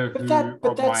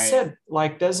That said,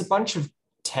 like, there's a bunch of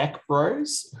tech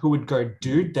bros who would go,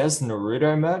 dude, there's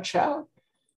Naruto merch out.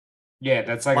 Yeah,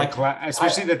 that's like a collab,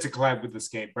 especially that's a collab with the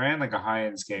skate brand, like a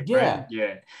high-end skate brand.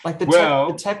 Yeah. Like the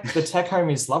tech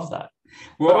homies love that.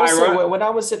 Well, but also, when I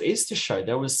was at Easter show,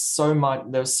 there was so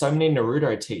many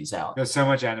Naruto tees out. There's so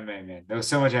much anime, man. There was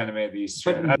so much anime at the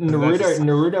Easter show.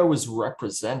 Naruto was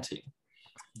representing.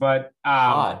 But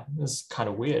it's kind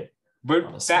of weird. But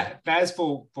honestly. That's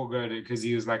for good, because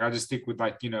he was like, I'll just stick with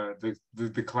like, the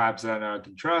collabs that I know I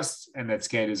can trust and that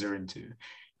skaters are into.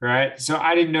 Right. So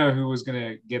I didn't know who was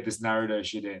gonna get this Naruto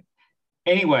shit in.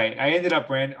 Anyway, I ended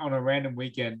up on a random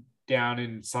weekend down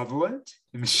in Sutherland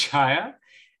in the Shire.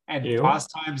 And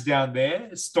Pastimes down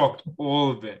there stocked all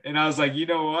of it. And I was like, you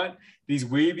know what? These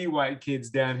weeby white kids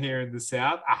down here in the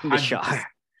South,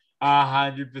 100%.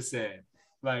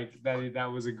 Like that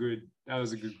was a good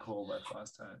call by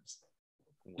Pastimes.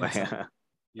 Wow.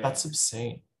 Yeah. That's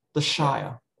obscene. The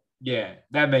Shire. Yeah,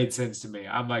 that made sense to me.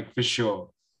 I'm like, for sure.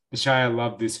 The Shire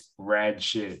love this rad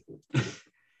shit.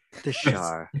 The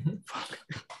Shire.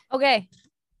 Okay.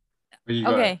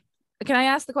 Okay. Can I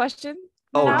ask the question?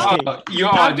 You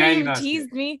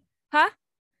teased me, huh?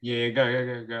 Yeah, go.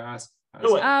 Ask.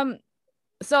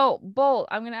 So Bolt,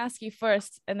 I'm gonna ask you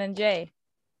first, and then Jay.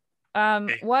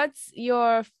 What's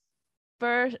your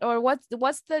first, or what's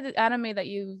the anime that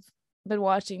you've been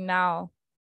watching now,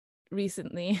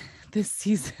 recently, this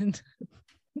season?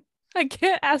 I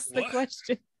can't ask the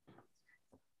question.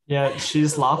 Yeah,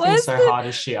 she's laughing What's so the- hard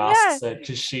as she asks it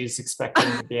because she's expecting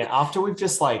the after we've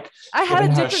just like I had a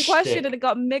given her different question shtick. and it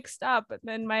got mixed up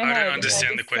in my head. I don't and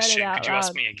understand the just said it question. out Could you ask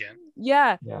loud. me again?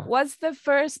 Yeah. Yeah. What's the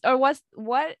first or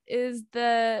what is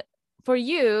the for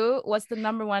you? What's the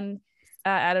number one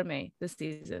anime this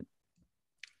season?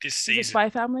 This Is it season, Spy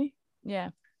Family?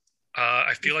 Yeah.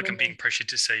 I feel This like I'm one being is- pressured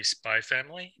to say Spy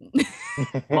Family.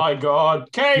 My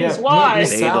God, Kings, Yeah, why?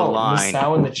 Miss Say the Sal, line. Miss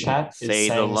Sal in the chat is Say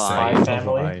the saying line. Spy Say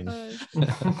the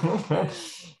Family. line.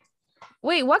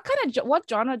 Wait, what kind of what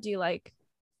genre do you like?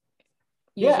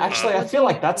 Yeah, usually? actually, I What do feel you-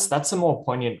 like that's a more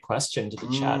poignant question to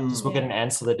the chat because we'll get Yeah. an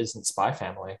answer that isn't Spy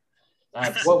Family.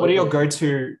 Absolutely. What are your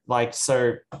go-to like?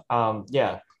 So,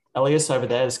 yeah, Elias over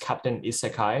there is Captain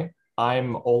Isekai.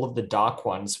 I'm all of the dark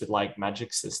ones with like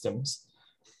magic systems.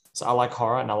 So I like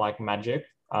horror and I like magic.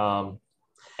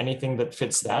 Anything that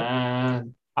fits that.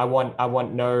 Man. I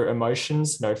want no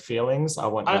emotions, no feelings. I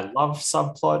want no love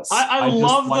subplots. I just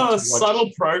love want the to watch- subtle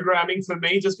programming for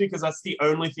me just because that's the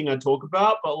only thing I talk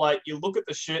about. But like, you look at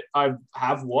the shit I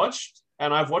have watched,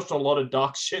 and I've watched a lot of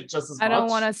dark shit just as I much. don't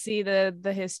want to see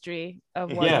the history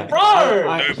of what. Yeah. Bro, Nobody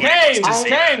wants to see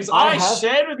that. James, I I have-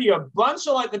 shared with you a bunch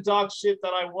of like the dark shit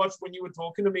that I watched when you were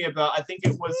talking to me about. I think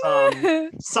it was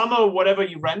summer, whatever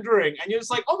you rendering, and you're just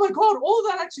like, oh my God, all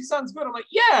of that actually sounds good. I'm like,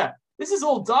 yeah, this is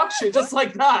all dark shit, just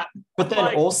like that. But then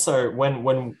Like- also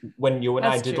when you and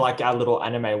I That's did true. like our little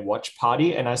anime watch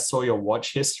party and I saw your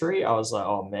watch history, I was like,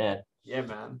 oh man, Yeah,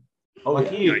 man. Oh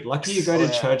lucky yeah, you go to Oh, yeah.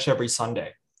 church every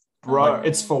Sunday. bro. Like,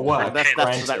 it's for work. That's for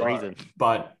that granted, reason.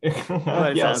 But it yeah, I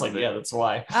was sounds like, of it. yeah, that's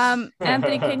why.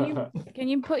 Anthony, can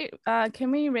you put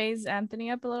can we raise Anthony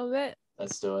up a little bit?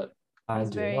 Let's do it. I He's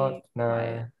do very not know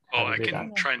quiet. how Oh, to I do can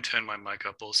that. try and turn my mic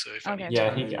up also if I Okay. need Yeah,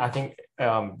 to. I think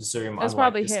Zoom, That's unlike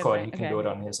probably him, Discord, right? he can Okay. do it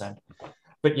on his end.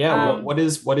 But yeah, Um, what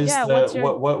is yeah, the what's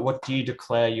your- what do you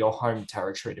declare your home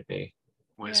territory to be?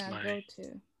 Where's Yeah, my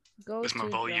go where's my to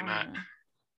volume at? genre.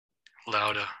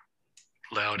 louder?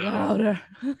 Louder. Louder.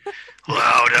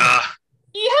 Louder.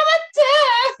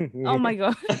 Oh my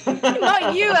God.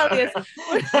 Not you, Elias.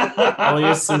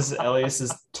 Elias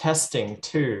is testing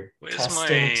too. Where's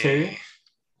testing my too.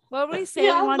 What were we saying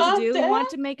we want to do? We want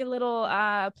to make a little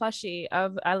plushie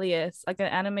of Elias, like an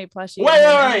anime plushie.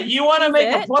 Wait. You want to make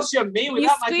a it, plushie of me You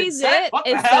without my squeeze consent? it, What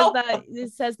the it hell?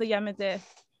 says the Yamete.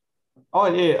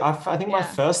 Oh yeah, I think my Yeah.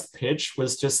 first pitch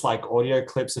was just like audio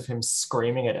clips of him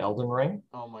screaming at Elden Ring.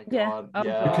 Oh my Yeah, God. I'm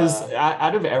Yeah. Because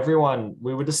out of everyone,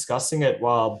 we were discussing it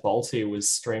while Balti was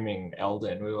streaming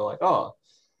Elden. We were like, oh,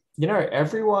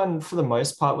 everyone for the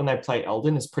most part when they play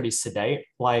Elden is pretty sedate.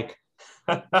 Like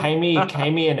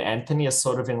Kami and Anthony are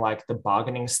sort of in like the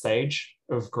bargaining stage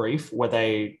of grief where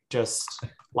they just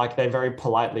like they very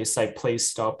politely say, please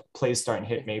stop, please don't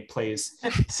hit me, please.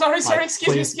 Sorry, Like,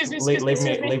 excuse me.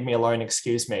 leave me alone,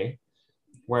 excuse me.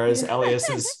 Whereas Elias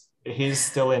he's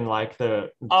still in like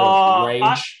the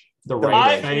rage. The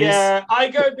rage phase. I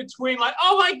go between like,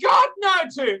 oh my God,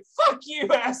 no, to fuck you,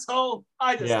 asshole.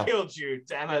 I just killed you,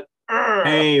 damn it. Urgh.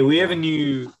 Hey, we have a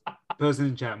new person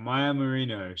in chat, Maya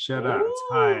Marino. Shout out.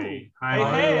 Hi.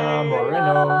 Hey.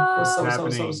 Moreno. What's up,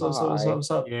 happening?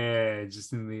 what's up? Yeah,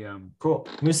 just in the Cool.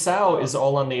 Musao is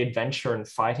all on the adventure and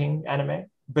fighting anime.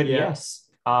 But yes.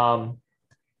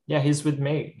 He's with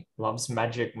me. Loves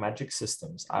magic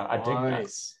systems. I dig that.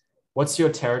 Nice. What's your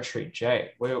territory,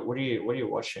 Jay? What are you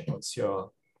watching? What's your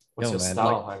Man,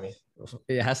 style, homie?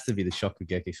 It has to be the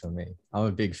Shokugeki for me. I'm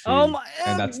a big fan. Oh my!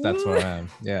 And that's where I am.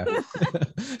 Yeah.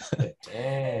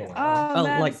 Damn. Oh,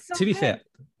 man, like it's so to be good. fair,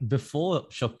 before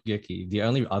Shokugeki, the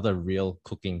only other real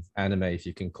cooking anime, if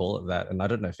you can call it that, and I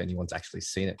don't know if anyone's actually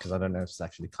seen it because I don't know if it's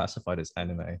actually classified as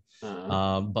anime,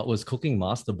 but was Cooking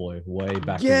Master Boy way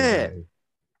back in the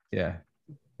day.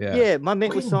 Yeah, my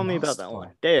mate was telling me about that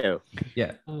one. Damn.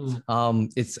 yeah.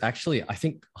 It's actually, I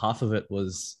think half of it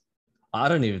was, I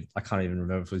can't even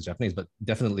remember if it was Japanese, but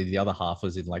definitely the other half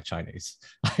was in like Chinese.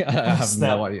 I have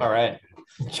no idea. All right.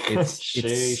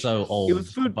 It's so old. It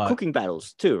was food but- cooking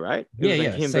battles too, right? It was like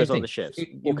him same versus all thing. the chefs It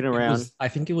walking around. was, I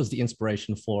think it was the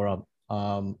inspiration for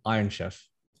Iron Chef.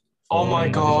 Oh my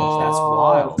For- God. That's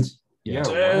wild. Yeah,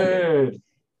 Dude.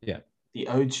 Yeah. The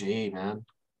OG, man.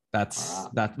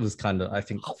 that was kind of, I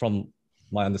think, from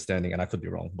my understanding, and I could be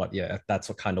wrong, but yeah, that's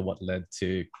what led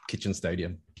to Kitchen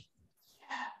Stadium.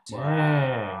 Damn.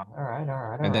 All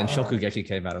right. And then Shokugeki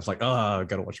came out. I was like, oh, I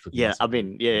gotta watch Cooking Yeah, Master. I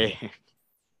mean, yeah.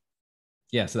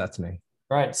 Yeah, so that's me.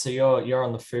 Right. So you're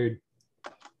on the food.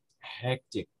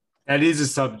 Hectic. that is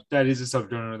a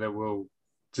subgenre that we'll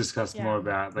discuss Yeah. more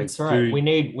about. Like That's all right. food. We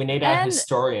need our And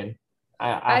historian.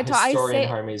 Our I historian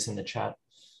say- homies in the chat.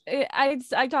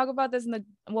 I talk about this in the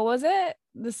what was it?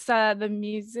 This the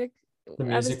music The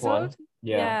music one. episode.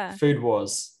 Yeah. Food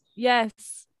Wars.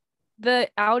 Yes. The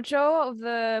outro of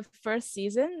the first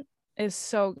season is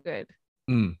so good.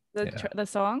 The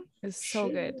song is so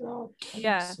good.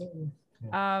 Yeah.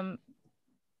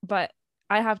 But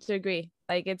I have to agree.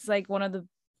 Like it's like one of the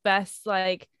best,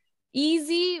 like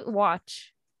easy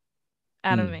watch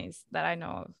animes that I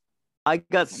know of. I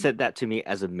got said that to me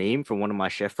as a meme from one of my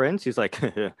chef friends. He's like,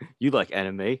 "You like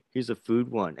anime? Here's a food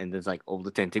one," and there's like all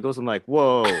the tentacles. I'm like,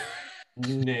 "Whoa,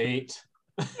 Nate."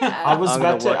 I was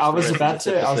about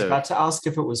to ask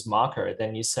if it was Marco.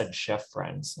 Then you said chef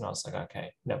friends, and I was like,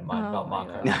 okay, never mind, not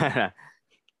Marco.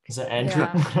 Is it Andrew?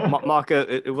 Marco,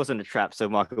 it wasn't a trap, so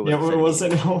Marco was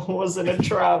it wasn't a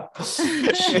trap.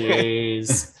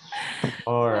 Jeez.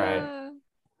 All right.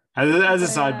 As a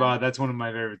sidebar, that's one of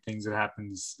my favorite things that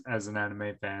happens as an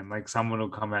anime fan. Like someone will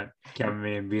come at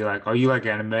me and be like, "Oh, you like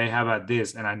anime? How about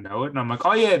this?" And I know it, and I'm like,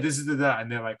 "Oh yeah, this is that,"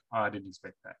 and they're like, "Oh, I didn't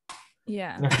expect that."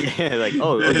 Yeah. Yeah, like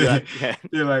yeah.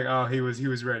 They're like, "Oh, he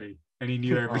was ready, and he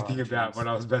knew everything about what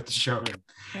I was about to show him."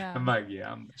 Yeah. I'm like,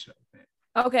 "Yeah, I'm the show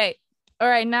fan." Okay. All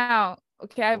right. Now,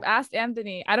 okay, I've asked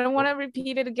Anthony. I don't want to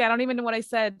repeat it again. I don't even know what I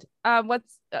said.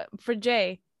 What's for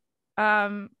Jay?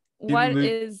 What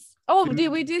is? Oh,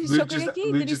 did we do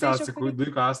Shokugeki? Did you say Shokugeki?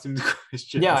 Luke asked him the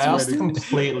question. Yeah, I asked a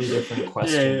completely different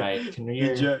question, mate. Can we?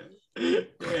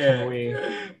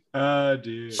 Oh,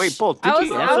 dear. Wait, Paul, did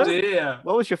you answer?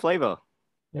 What was your flavor?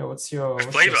 Yeah, what's your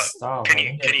flavor? Style, can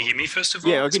you hear me first of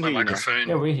all? Yeah, I can hear you. Microphone.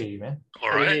 Yeah, we hear you, man. All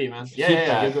right. We hear you, man.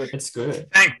 Yeah, you're good. It's good.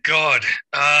 Thank God.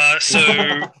 So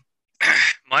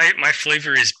my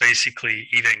flavor is basically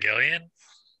Evangelion.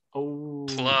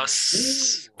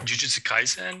 Plus Jujutsu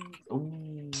Kaisen.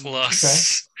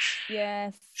 Plus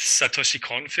yes, Satoshi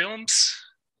Kon films.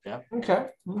 Yeah. Okay.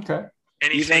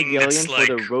 Anything Evangelion that's like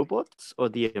for the robots or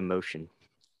the emotion?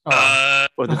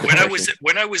 when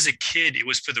I was a kid, it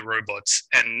was for the robots,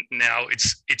 and now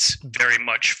it's very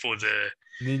much for the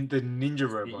ninja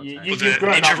robots.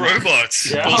 Ninja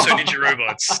robots. Yeah. Also ninja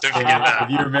robots. Don't forget that. If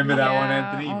you remember that one,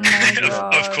 Anthony.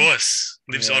 Of course,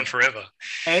 lives on forever.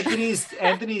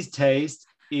 Anthony's taste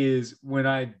is when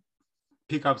I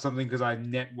pick up something because I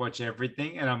net watch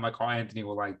everything, and I'm like, oh, Anthony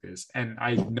will like this, and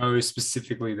I know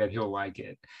specifically that he'll like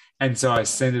it, and so I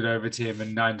send it over to him,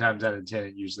 and 9 times out of 10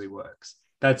 it usually works.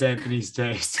 That's Anthony's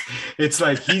taste. It's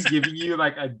like he's giving you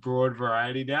like a broad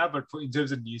variety now, but in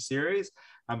terms of new series,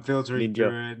 I'm filtering through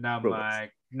it, and I'm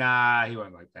like, nah, he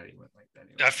won't like that. He won't like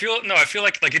that. I feel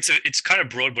like it's kind of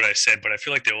broad what I said, but I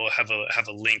feel like they all have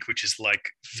a link, which is like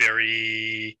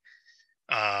very.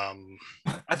 I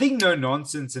think no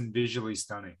nonsense and visually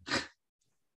stunning.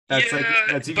 That's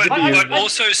but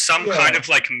also some kind of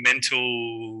like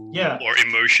mental or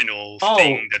emotional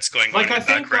thing that's going on in the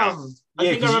background. I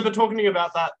think I remember talking to you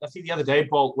about that. I think the other day,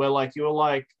 Bolt, where like you were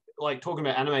like talking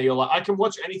about anime. You're like, I can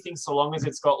watch anything so long as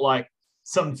it's got like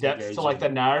some depth to like the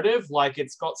narrative, like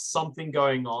it's got something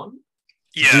going on.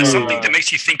 Yeah, something that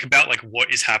makes you think about like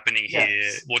what is happening here.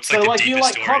 What's like the deeper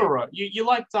story. Kotaro. You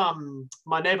liked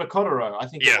My Neighbor Kotaro, I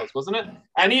think it was, wasn't it?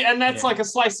 And that's like a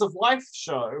slice of life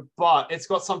show, but it's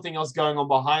got something else going on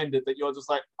behind it that you're just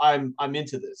like, I'm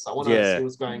into this. I want to see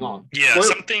what's going on. Yeah,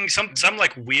 some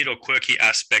like weird or quirky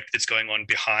aspect that's going on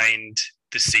behind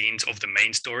the scenes of the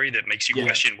main story that makes you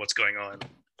question what's going on.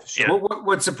 Sure. Yeah.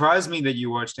 What surprised me that you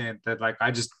watched, Ant, that like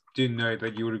I just didn't know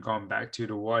that you would have gone back to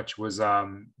watch was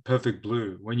Perfect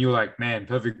Blue. When you were like, man,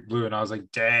 Perfect Blue, and I was like,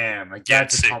 damn, like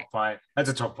that's a top 5. That's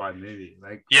a top 5 movie.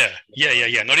 Like yeah.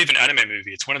 Not even anime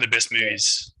movie. It's one of the best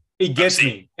movies. It gets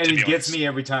me, and it gets me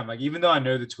every time. Like even though I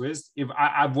know the twist, if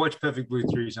I've watched Perfect Blue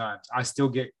 3 times, I still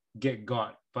get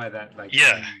got by that. Like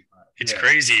it's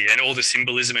crazy, and all the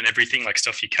symbolism and everything, like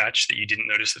stuff you catch that you didn't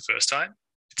notice the first time.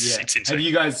 It's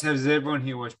insane. Has everyone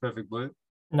here watched Perfect Blue?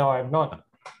 No, I've not.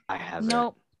 I haven't.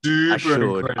 Nope. Super I should.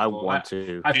 incredible. I want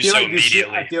to. I feel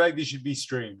like this should be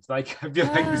streamed. Like I feel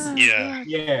like this.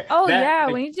 Yeah. Oh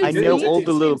we need to. I know all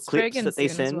the little clips that they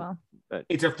send. Well. But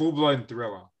it's a full-blown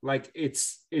thriller. Like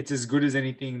it's as good as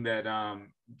anything that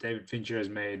David Fincher has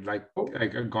made. Like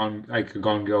a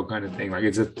Gone Girl kind of thing. Like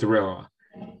it's a thriller.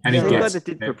 And the guy that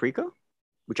did Paprika,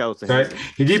 which I was saying.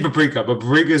 He did Paprika, but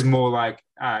Paprika is more like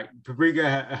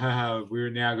Paprika. We're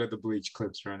now got the Bleach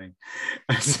clips running.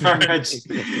 Sorry, I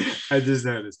just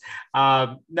noticed.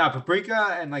 Now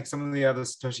Paprika and like some of the other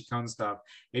Satoshi Kon stuff,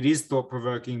 it is thought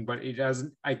provoking, but it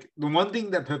doesn't like the one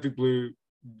thing that Perfect Blue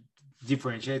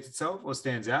differentiates itself or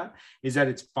stands out is that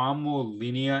it's far more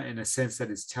linear in a sense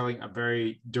that it's telling a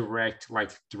very direct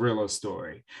like thriller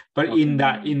story, but in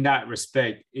that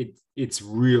respect it's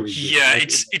really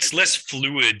good. It's less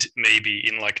fluid maybe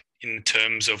in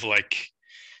terms of like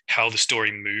how the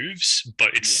story moves, but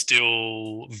it's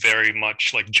still very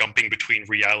much like jumping between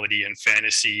reality and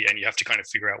fantasy, and you have to kind of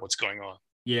figure out what's going on.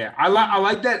 Yeah, I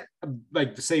like that.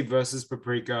 Like say versus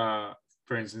Paprika,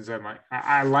 for instance.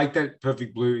 I like that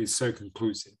Perfect Blue is so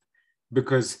conclusive,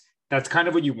 because that's kind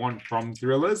of what you want from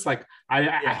thrillers. Like I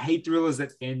hate thrillers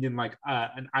that end in like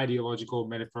an ideological,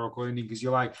 metaphorical ending, because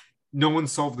you're like, no one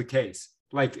solved the case.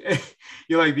 Like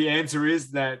you're like, the answer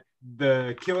is that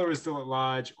the killer is still at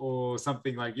large or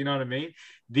something, like, you know what I mean?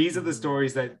 These are the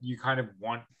stories that you kind of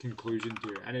want conclusion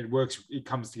to, and it works. It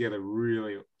comes together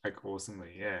really like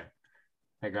awesomely. Yeah.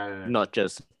 Like, I don't know. Not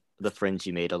just the friends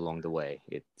you made along the way.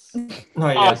 It's they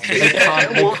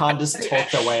can't just talk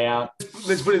their way out.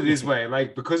 Let's put it this way,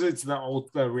 like, because it's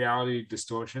the reality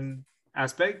distortion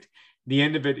aspect, the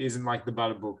end of it isn't like the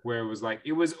Butter Book, where it was like,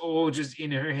 it was all just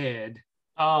in her head.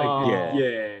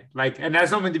 Like, like, and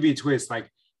that's not meant to be a twist. Like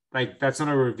that's not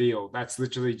a reveal. That's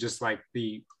literally just like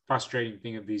the frustrating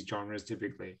thing of these genres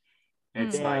typically.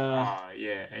 It's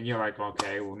and you're like,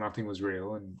 okay, well, nothing was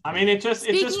real. And I mean, it just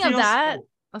Speaking feels, of that,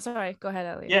 oh, sorry, go ahead,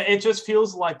 Elliot. yeah, it just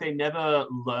feels like they never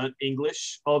learnt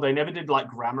English, or they never did like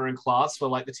grammar in class, where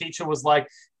like the teacher was like,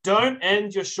 don't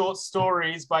end your short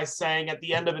stories by saying at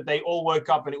the end of it they all woke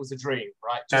up and it was a dream,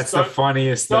 right? That's the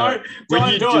funniest though.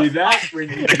 When you do that,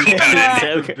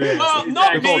 well,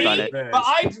 not me, but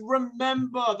I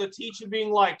remember the teacher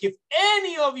being like, if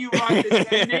any of you write this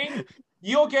ending,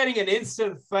 you're getting an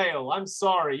instant fail. I'm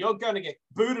sorry. You're going to get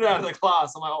booted out of the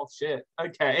class. I'm like, oh, shit.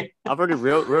 Okay. I've already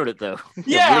wrote it, though.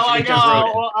 Yeah, like,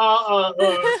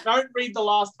 don't read the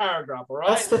last paragraph, all right?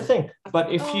 That's the thing.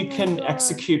 But if you can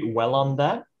execute well on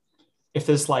that, if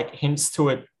there's like hints to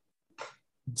it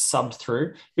subbed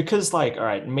through, because like, all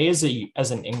right, me as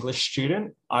an English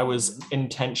student, I was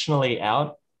intentionally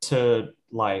out to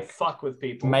like fuck with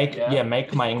people.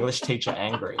 Make my English teacher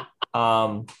angry.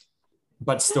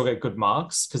 But still get good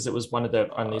marks, because it was one of the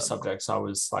only subjects I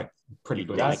was like pretty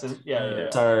good at.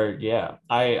 So yeah,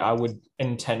 I would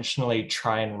intentionally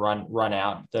try and run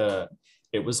out the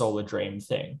it was all a dream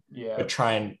thing. Yeah. But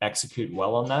try and execute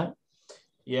well on that.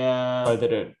 Yeah.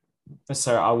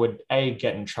 So I would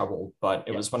get in trouble, but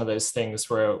it was one of those things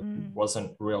where it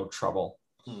wasn't real trouble.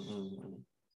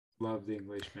 Love the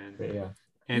English, man. But yeah.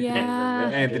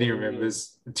 Anthony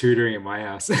remembers tutoring in my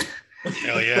house.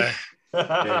 Hell yeah.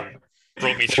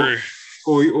 Brought me through.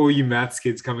 All you maths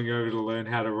kids coming over to learn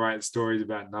how to write stories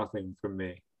about nothing from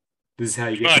me. This is how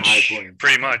you get the high point.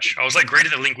 Pretty much. I was like great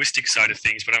at the linguistic side of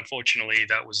things, but unfortunately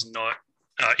that was not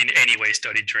in any way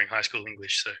studied during high school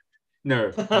English. So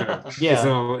no.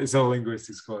 Yeah, it's not a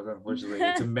linguistics course. Unfortunately,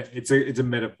 it's a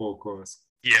metaphor course.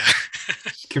 Yeah,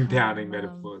 compounding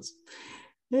metaphors.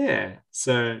 Yeah.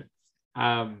 So,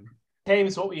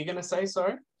 James, what were you gonna say?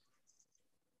 Sorry.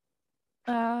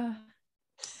 The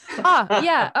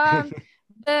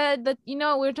we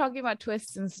were talking about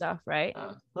twists and stuff, right?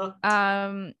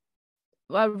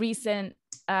 A recent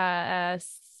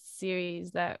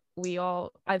series that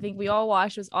I think we all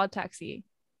watched was Odd Taxi.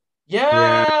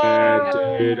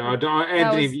 Yeah, dude.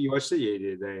 Anthony, you watched it? Yeah,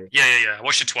 did they? Yeah. I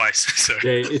watched it twice. So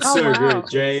yeah, it's so good.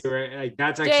 Jay, right? Like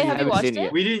that's actually Jay, have you watched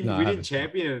it? We didn't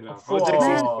champion it enough. Odd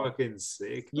Taxi is fucking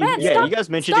sick. You guys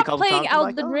mentioned it a couple times. Stop playing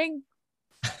Elden Ring.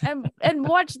 And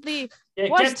watch the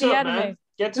anime. Man.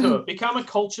 Get to it. Become a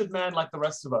cultured man like the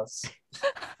rest of us.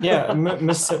 Yeah,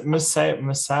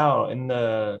 Masao in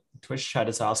the Twitch chat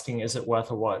is asking, is it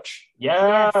worth a watch?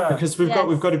 Yeah, because we've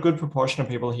got a good proportion of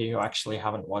people here who actually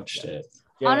haven't watched it.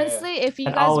 Yeah. Honestly, if you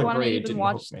guys want to even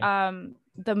watch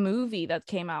the movie that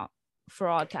came out for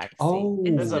Odd Taxi,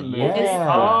 there's a movie.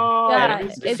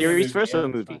 It's series first or a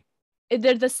movie?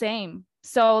 They're the same.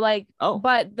 So like,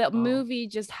 but the movie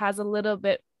just has a little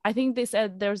bit. I think they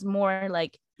said there's more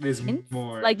like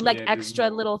more like extra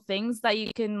little things that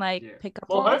you can pick up.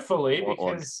 Well, hopefully,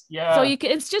 because So you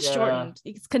can. It's just shortened.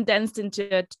 It's condensed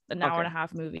into an hour and a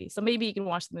half movie. So maybe you can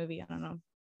watch the movie. I don't know.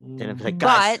 Then I'm like,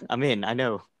 guys, I'm in. I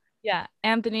know. Yeah,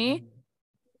 Anthony,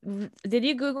 did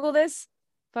you Google this?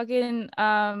 Fucking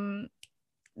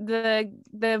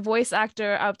the voice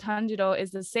actor of Tanjiro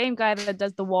is the same guy that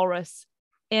does the walrus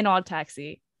in Odd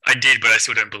Taxi. I did, but I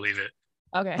still don't believe it.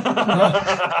 Okay.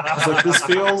 So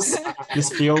this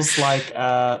feels like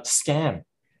a scam.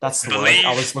 That's the word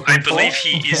I was looking for. I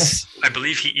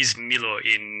believe he is Milo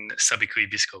in Sabiku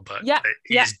Ibisco, but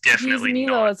he's definitely he's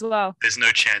Milo not. As well. There's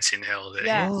no chance in hell that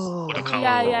yeah.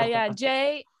 Yeah.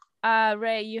 Jay,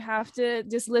 Ray, you have to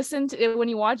just listen to it when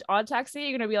you watch Odd Taxi.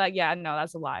 You're gonna be like, yeah, no,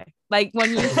 that's a lie. Like when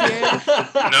you hear no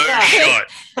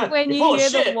shot. When you hear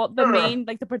the main,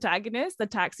 like the protagonist, the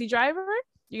taxi driver,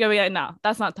 You're gonna be like, no,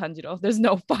 that's not Tanjiro. There's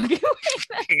no fucking way.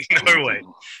 No way.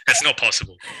 That's not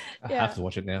possible. I have to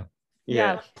watch it now.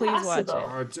 Yeah, please watch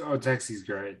it. Oh, Taxi's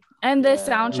great. And the Yeah.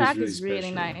 soundtrack really is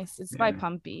really special. nice. It's by Yeah.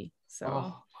 Pumpy. So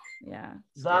Oh. yeah.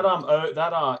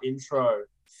 That intro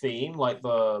theme, like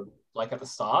at the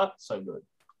start, so good.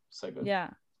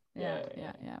 Yeah.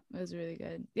 It was really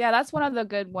good. Yeah, that's one of the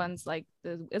good ones. Like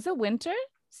is it winter?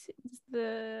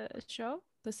 The show?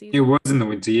 The season? It was in the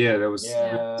winter, yeah. That was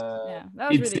Yeah, that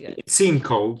was really good. It seemed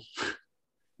cold.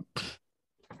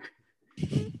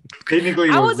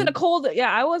 Technically, I was in a cold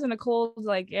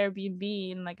like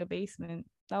Airbnb in like a basement.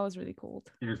 That was really cold.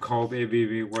 In a cold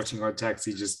Airbnb watching Odd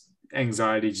Taxi, just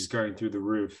anxiety just going through the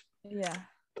roof.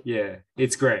 Yeah,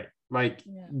 it's great. Like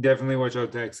definitely watch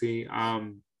Odd Taxi.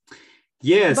 Did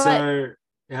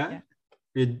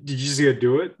you just go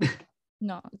do it?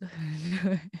 No.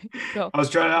 Go. I was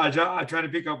trying to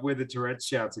pick up where the Tourette's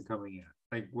shouts are coming in.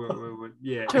 Like what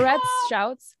Tourette's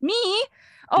shouts? Me?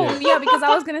 Oh yeah, because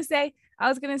I was gonna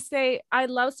say I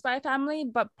love Spy Family,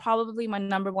 but probably my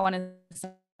number one is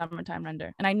Summertime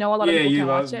Render. And I know a lot of people can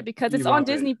watch it because it's on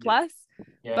Disney Plus.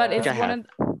 Yeah. But it's one of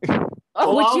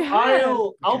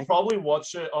I'll probably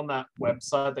watch it on that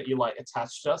website that you like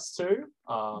attached us to.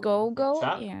 Go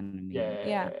chat. Anime.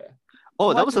 Yeah.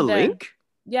 Oh, that was a there. link?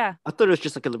 Yeah. I thought it was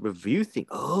just like a review thing.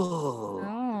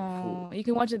 Oh, you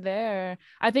can watch it there.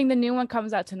 I think the new one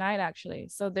comes out tonight, actually.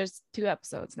 So there's 2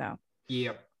 episodes now.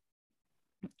 Yep.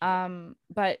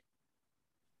 But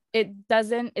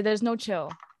there's no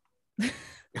chill.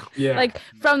 Yeah. Like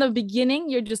from the beginning,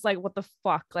 you're just like, what the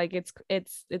fuck? Like it's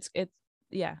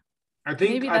yeah. I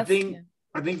think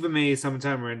for me,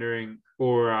 Summertime Rendering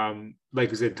or like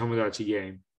I said, Tomodachi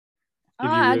Game. If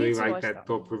you really like that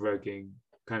thought-provoking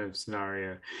kind of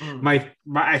scenario. My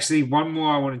actually one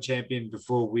more I want to champion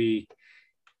before we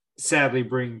sadly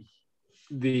bring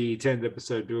the 10th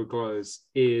episode to a close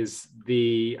is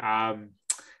the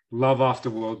Love After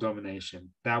World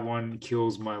Domination. That one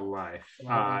kills my life.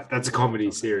 That's a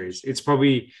comedy series. It's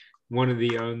probably one of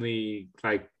the only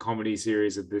like comedy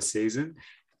series of this season.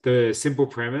 The simple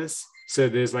premise, so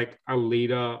there's like a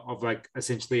leader of like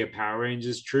essentially a Power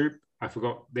Rangers troop. I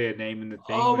forgot their name in the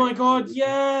thing. Oh my god,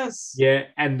 yes. Yeah,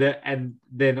 and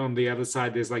then on the other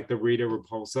side, there's like the Rita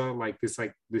Repulsa, like this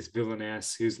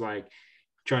villainess who's like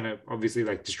trying to obviously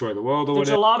like destroy the world or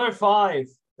whatever. Gelato 5.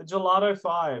 The Gelato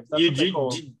 5. That's what they're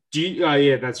called. Oh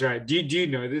yeah, that's right. Do you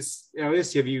know this,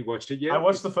 Alice? Have you watched it yet? I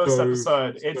watched the first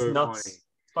episode. It's nuts. Funny.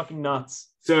 It's fucking nuts.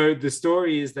 So the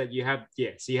story is that you have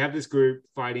this group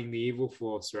fighting the evil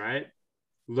force, right?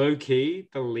 Low key,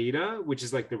 the leader, which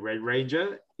is like the Red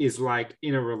Ranger, is like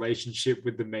in a relationship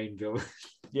with the main villain.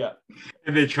 Yeah.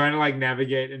 And they're trying to like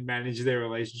navigate and manage their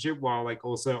relationship while like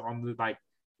also on the like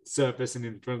surface and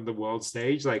in front of the world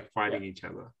stage, like fighting each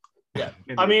other. Yeah.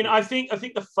 I mean, I think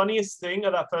the funniest thing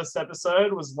of that first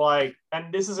episode was like,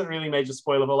 and this isn't really major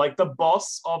spoiler, but like the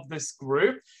boss of this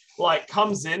group like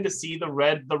comes in to see the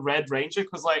Red Ranger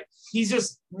because like he's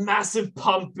just massive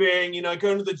pumping, you know,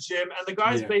 going to the gym, and the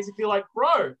guy's basically like,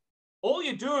 bro, all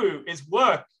you do is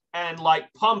work and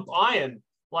like pump iron.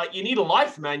 Like you need a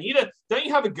life, man. Don't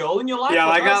you have a girl in your life? Yeah,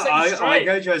 like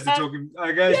guy tries to talk him.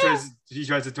 She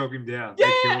tries to talk him down. Yeah,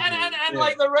 and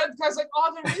like the red guy's like,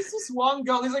 oh, there is this one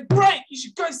girl. He's like, great, you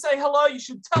should go say hello. You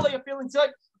should tell her your feelings. He's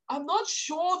like, I'm not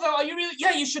sure though. Are you really?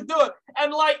 Yeah, you should do it.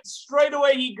 And like straight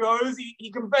away he goes. He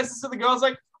confesses to the girl. He's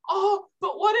like, oh,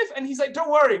 but what if? And he's like,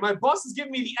 don't worry, my boss is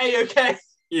giving me the A-OK.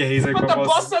 Yeah, he's like, but the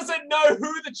boss doesn't know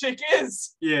who the chick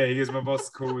is. Yeah, he goes, my boss is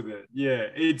cool with it. Yeah,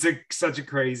 it's such a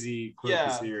crazy,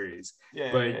 quirky series.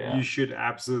 But you should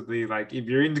absolutely, like, if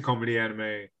you're into comedy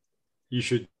anime, you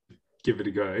should give it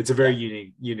a go. It's a very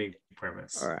unique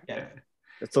premise. All right. Yeah.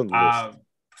 That's on the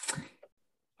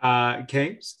list.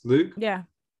 Kames, Luke? Yeah.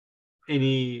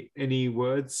 Any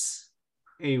words?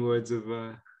 Any words of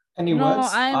Any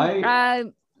words?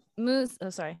 Moose. Oh,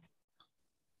 sorry.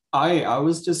 I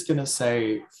was just gonna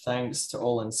say thanks to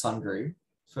all and sundry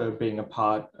for being a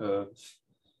part of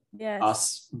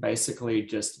us basically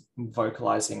just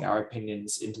vocalizing our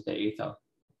opinions into the ether.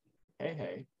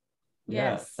 Hey.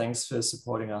 Yeah, thanks for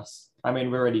supporting us. I mean,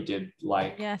 we already did,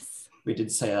 like, we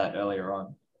did say that earlier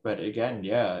on. But again,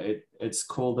 it's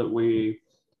cool that we,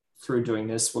 through doing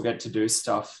this, we'll get to do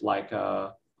stuff like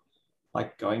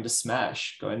going to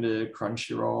Smash, going to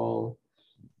Crunchyroll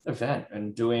event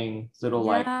and doing little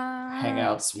like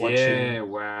hangouts,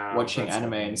 watching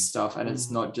anime and stuff. And it's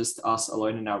not just us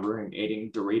alone in our room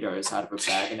eating Doritos out of a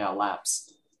bag in our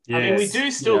laps. Yes. I mean, we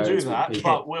do still do that,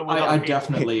 but I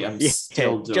definitely am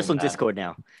still doing just on that. Discord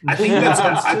now. I think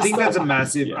that's a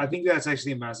massive. I think that's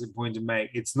actually a massive point to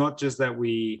make. It's not just that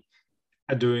we,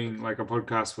 are doing like a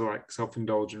podcast for like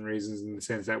self-indulgent reasons, in the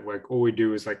sense that all we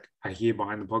do is like I hear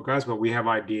behind the podcast, but we have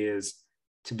ideas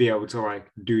to be able to like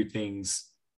do things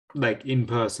like in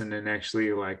person and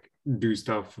actually like do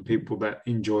stuff for people that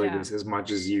enjoy this as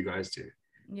much as you guys do.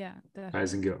 Yeah, definitely.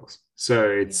 Guys and girls. So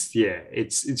it's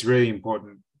it's really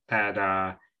important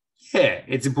that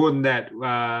it's important that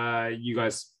you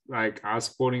guys like are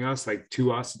supporting us. Like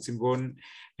to us, it's important,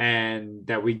 and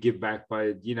that we give back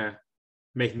by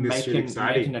making this shit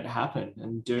exciting, making it happen,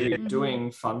 and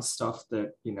doing fun stuff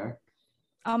that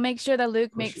I'll make sure that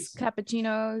Luke makes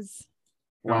cappuccinos.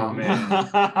 Wow. Oh, man.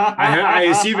 I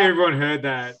assume everyone heard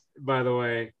that, by the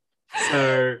way.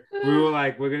 So we were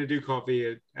like, we're going to do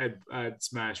coffee at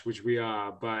Smash, which we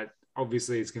are, but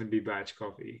obviously it's going to be batch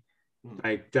coffee.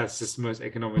 Like, that's just the most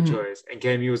economic choice. And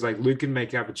Cammy was like, Luke can make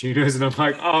cappuccinos. And I'm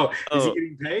like, is he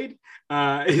getting paid?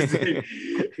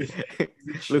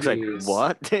 Looks like,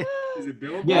 what? Is it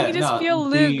Bill? Yeah, I just feel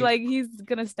Luke like he's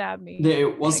going to stab me.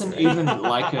 It wasn't even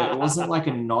like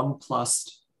a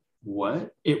nonplussed word.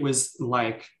 It was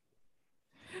like,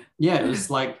 it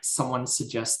was like someone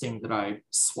suggesting that I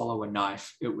swallow a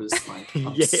knife. It was like,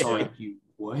 I'm sorry, you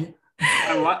what?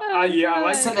 I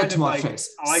like Say that to my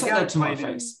face. I like Say that to my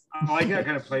face. I like how I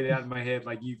kind of played it out in my head.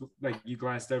 Like you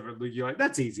glanced over at Luke. You're like,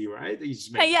 that's easy, right? You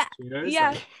just make yeah.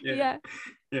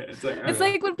 It's like, it's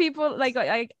like when people like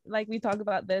we talk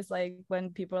about this, like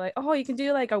when people are like, oh, you can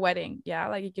do like a wedding,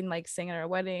 like you can like sing at a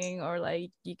wedding, or like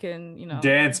you can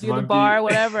dance, do the bar,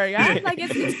 whatever, like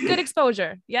it's good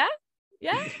exposure, for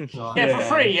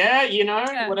free,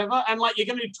 whatever, and like you're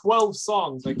gonna do 12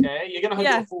 songs, okay? You're gonna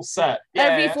have a full set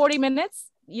every 40 minutes.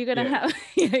 You're gonna have.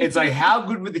 It's like, how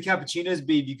good would the cappuccinos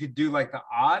be if you could do like the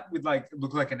art with like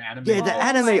look like an anime? Yeah, the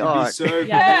anime art. So cool.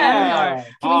 Can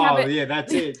we have it?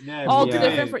 That's it. All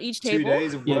different for each table. 2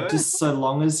 days of work. Just so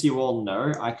long as you all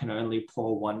know, I can only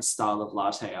pour one style of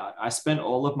latte art. I spent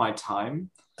all of my time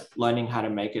learning how to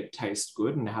make it taste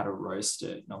good and how to roast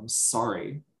it. And I'm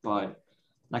sorry, but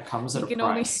that comes at a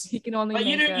price. He can only. But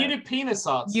you do penis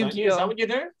arts, don't you? Is that what you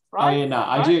do? Right? Oh yeah, no,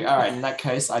 I do. All right, in that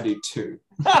case, I do 2.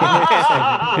 That's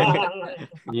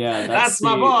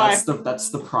my boy. That's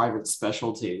the private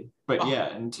specialty. But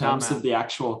in terms of the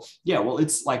actual, well,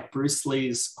 it's like Bruce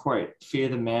Lee's quote: "Fear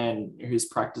the man who's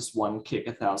practiced one kick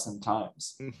 1,000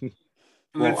 times."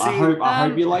 Well, I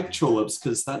hope you like tulips,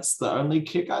 because that's the only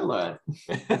kick I learned.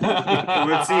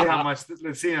 Let's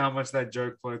see how much that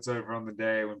joke floats over on the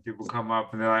day when people come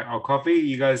up and they're like, "Oh, coffee? Do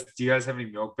you guys have any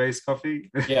milk-based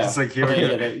coffee?" Yeah, it's like, here we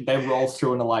go. They roll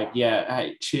through and are like,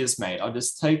 "Hey, cheers, mate. I'll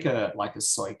just take a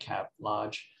soy cap,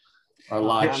 large, or a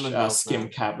large skim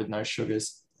cap with no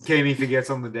sugars." Kami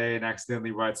forgets on the day and accidentally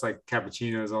writes like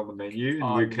cappuccinos on the menu,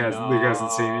 and Luke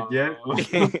hasn't seen it yet.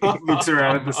 Looks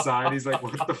around at the side, he's like,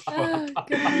 "What the fuck?"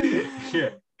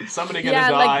 Somebody gonna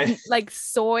die. Like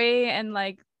soy and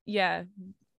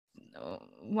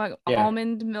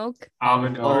almond milk.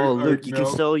 Luke, you can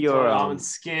sell your almond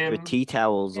skim, your tea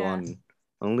towels on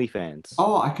OnlyFans.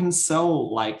 Oh, I can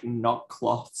sell like knot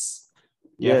cloths.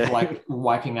 For like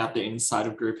wiping out the inside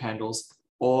of group handles.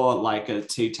 Or like a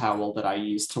tea towel that I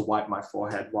use to wipe my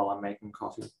forehead while I'm making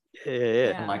coffee.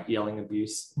 And like yelling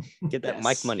abuse. Get that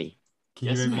mic money. Can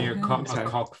you give me a cock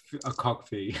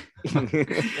fee?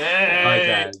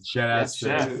 Shout out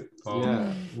to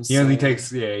he only takes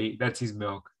that's his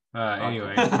milk.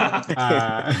 Anyway.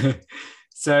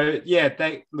 So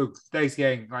thanks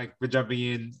gang, like for jumping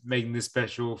in, making this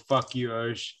special. Fuck you,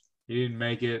 Osh. He didn't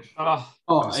make it. I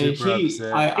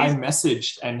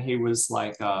messaged and he was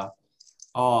like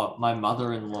my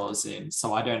mother-in-law's in,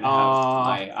 so I don't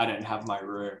have my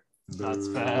room. That's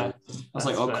fair. I was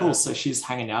like, cool. So she's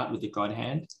hanging out with the God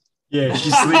Hand. Yeah,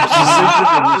 she's hanging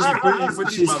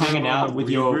out with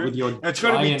your That's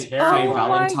giant Faye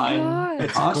Valentine.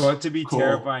 It's got to be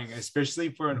terrifying, especially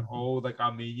for an old like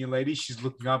Armenian lady. She's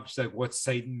looking up. She's like, "What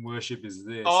Satan worship is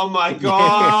this?" Oh my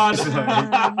god!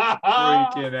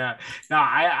 Freaking out. No,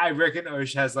 I reckon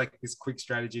Osh has like this quick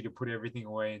strategy to put everything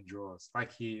away in drawers.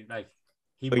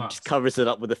 He just covers it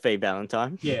up with a Faye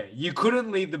Valentine. Yeah, you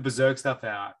couldn't leave the berserk stuff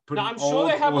out. I'm sure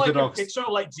they have like a picture of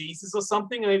like Jesus or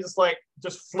something, and they just flip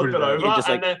it over,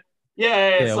 and then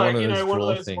it's like one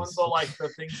of those ones or like the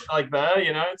things like there.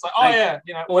 It's like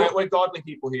we're godly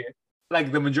people here.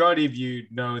 Like the majority of you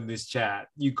know in this chat,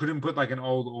 you couldn't put like an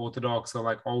old Orthodox or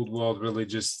like old world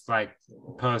religious like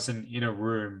person in a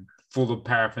room full of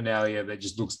paraphernalia that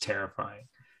just looks terrifying.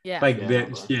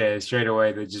 Straight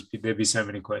away there'd be so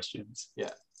many questions.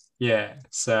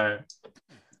 So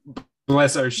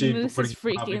bless Oshi Moose for is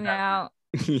freaking out.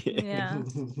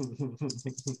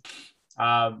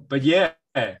 But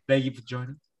thank you for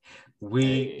joining.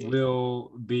 we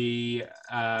will be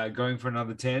going for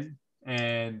another 10.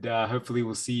 And hopefully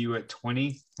we'll see you at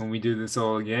 20 when we do this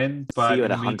all again. But in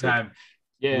the meantime,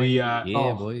 we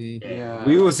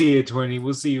will see you at 20.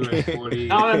 We'll see you at 40.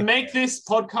 Now make this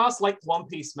podcast like One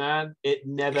Piece, man. It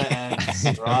never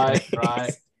ends. Right.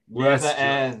 Never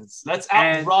ends. Let's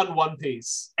outrun One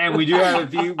Piece. And we do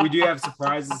have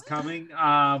surprises coming.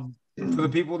 For the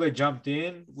people that jumped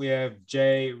in, we have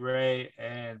Jay, Ray,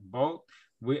 and Bolt.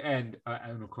 And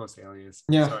of course Elias.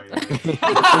 Yeah. Sorry.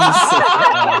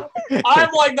 I'm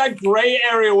like that gray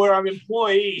area where I'm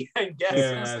employee and guest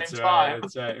at the same time.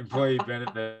 That's right. Employee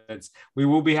benefits. We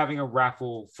will be having a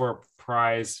raffle for a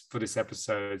prize for this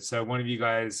episode. So one of you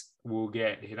guys will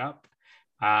get hit up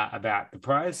about the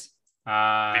prize.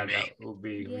 That will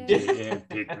be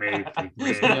pick me.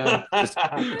 Yeah.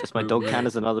 Does my dog count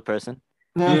as another person?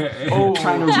 Oh,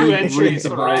 trying to 2 entries,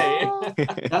 right?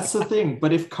 That's the thing.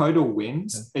 But if Coda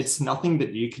wins, it's nothing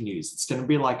that you can use. It's going to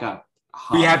be like a.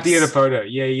 We have to get a photo.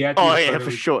 Yeah, you have to. Oh yeah,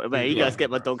 for sure. Man, you guys get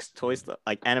my dog's toys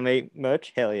like anime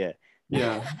merch. Hell yeah.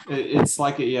 Yeah, it's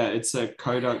like it's a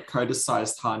Coda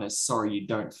sized harness. Sorry, you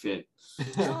don't fit.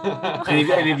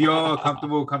 And if you're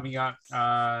comfortable coming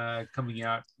outside,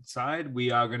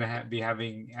 we are going to be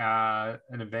having an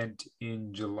event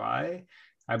in July.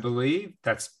 I believe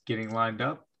that's getting lined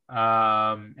up,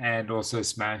 and also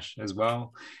Smash as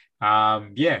well.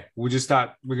 We're going to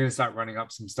start running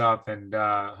up some stuff, and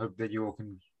hope that you all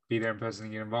can be there in person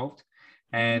and get involved.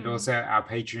 And also our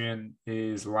Patreon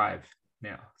is live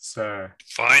now, so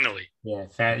finally,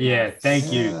 thank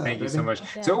you so much.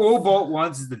 Yes. So all Bolt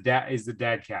wants is the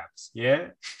dad caps. Yeah,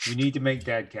 we need to make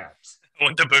dad caps. I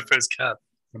want the BOFO'S cap.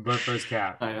 The BOFO'S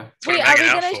cap. Oh, yeah. Wait, are we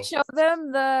gonna show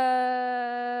them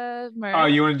the merch? Oh,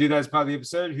 you want to do that as part of the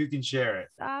episode? Who can share it?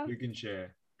 Stop. Who can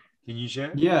share? Can you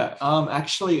share? Yeah.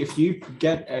 Actually, if you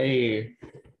get a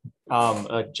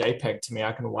JPEG to me,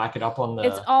 I can whack it up on the.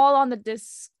 It's all on the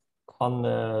disc. On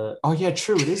the. Oh yeah,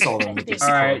 true. It is all on the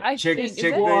Discord. All right, check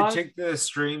the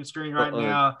stream screen right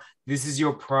now. This is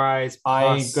your prize.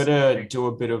 I gotta do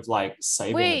a bit of like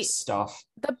saving stuff.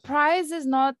 The prize is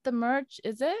not the merch,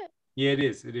 is it? Yeah, it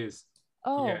is. It is.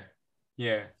 Oh.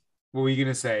 Yeah. What were you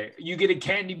gonna say? You get a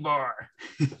candy bar.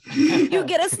 You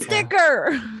get a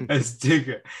sticker. A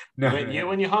sticker. No.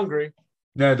 When you're hungry.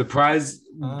 No, the prize.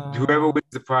 Whoever wins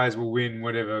the prize will win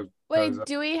whatever. Wait,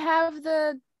 do we have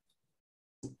the?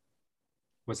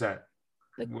 What's that?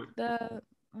 What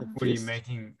are you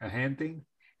making a hand thing?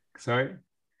 Sorry.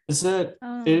 Is it?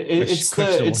 It's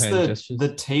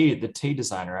the T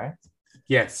design, right?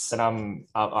 Yes. And I'm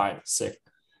all right. Sick.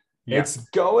 Yeah. It's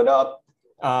going up.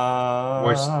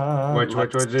 Watch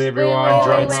everyone.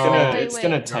 It's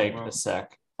gonna take a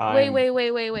sec. Wait.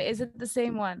 Is it the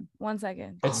same one? 1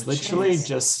 second. It's literally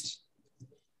just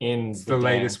in the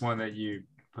latest one that you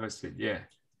posted. Yeah.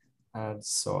 Add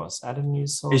source. Add a new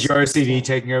source. Is your OCD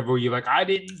taking over? You're like, I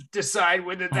didn't decide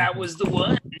whether that was the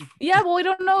one. Yeah, but we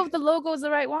don't know if the logo is the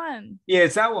right one. Yeah,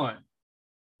 it's that one.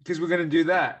 Because we're gonna do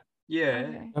that.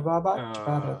 Yeah.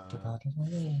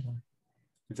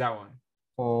 It's that one.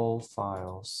 All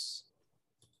files.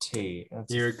 T.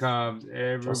 Here it comes.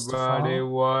 Everybody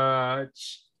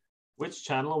watch. Which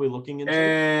channel are we looking into?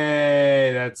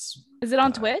 Hey, Is it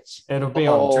on Twitch? It'll be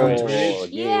on Twitch.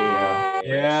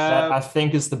 Yeah. I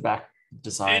think is the back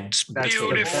design. It's beautiful.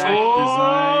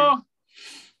 beautiful.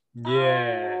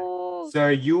 Yeah. So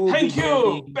you'll Thank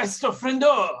you, best of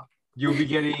friendo. You'll be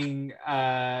getting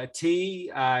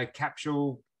tea,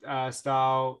 capsule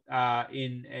style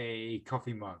in a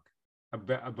coffee mug, a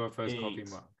BOFO'S coffee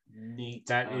mug. Neat.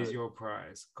 That is your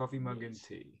prize. Coffee mug and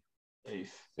tea.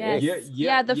 Yes.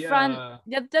 Yeah. The front.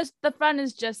 Yeah, the front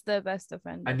is just the best of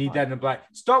friend. I need that in the black.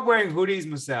 Stop wearing hoodies,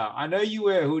 Marcel. I know you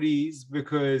wear hoodies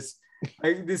because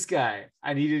like this guy.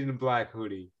 I need it in a black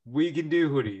hoodie. We can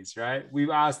do hoodies, right? We've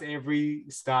asked every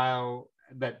style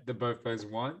that the BOFO'S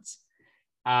wants.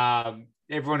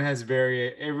 Everyone has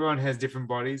different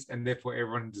bodies, and therefore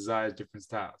everyone desires different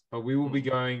styles. But we will be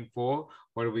going for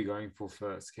what are we going for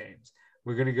first, Kames?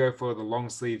 We're going to go for the long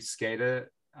sleeve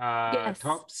skater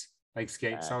tops. Like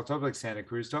skate style tops, like Santa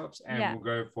Cruz tops, and we'll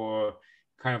go for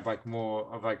kind of like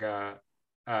more of like a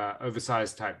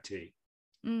oversized type tee,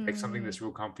 like something that's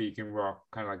real comfy. You can rock,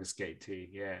 kind of like a skate tee.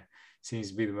 Yeah,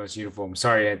 seems to be the most uniform.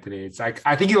 Sorry, Anthony. It's like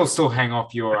I think it'll still hang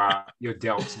off your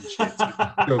delts and shit.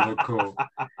 It'll look cool.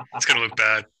 It's gonna look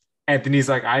bad. Anthony's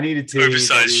like, I need a tee,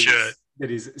 oversized shirt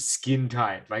that is skin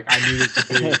tight. Like I need it to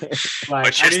be. Like, my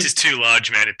chest is too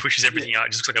large, man. It pushes everything out.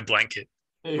 It just looks like a blanket.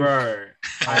 Bro,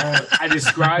 I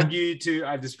described you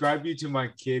to my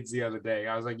kids the other day.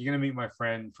 I was like, you're gonna meet my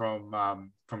friend from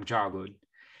childhood,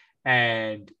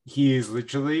 and he is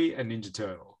literally a Ninja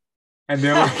Turtle. And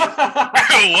they're like,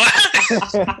 What?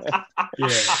 yeah.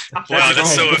 Wow,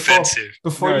 that's so before- offensive.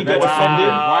 Before No, you get that's-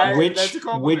 offended, that's a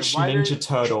compliment. which Why Ninja don't-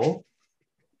 Turtle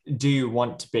do you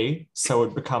want to be so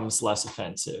it becomes less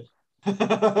offensive?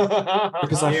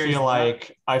 Because I There is feel no-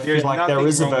 like there's there nothing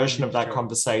is a wrong with version of Ninja that Turtle.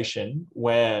 conversation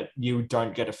where you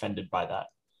don't get offended by that.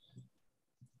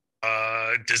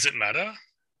 Does it matter?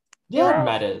 Yeah, it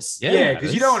matters. Yeah, Yeah, it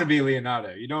because you matters. don't want to be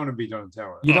Leonardo. You don't want to be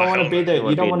Donatello. You don't Oh, want to hell be no. the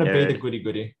you don't want to be the nerd. goody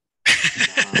goody.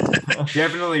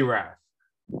 Definitely Raph.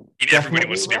 Everybody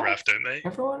wants to be Definitely Raph, don't they?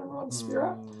 Everyone wants to be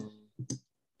Raph.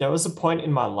 There was a point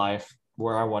in my life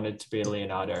where I wanted to be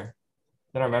Leonardo.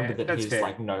 Then I remember that that's he's fair.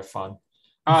 like no fun.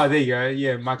 Oh, there you go.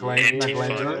 Yeah, Anti-fun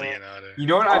Michelangelo. Leonardo. You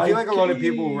know what? I feel like a lot of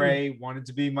people, Okay. Ray, wanted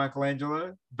to be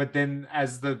Michelangelo, but then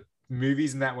as the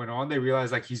movies and that went on, they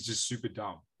realized like he's just super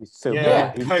dumb. He's so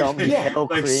Yeah. he's dumb, he's Yeah. hell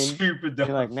Like cringe. super dumb.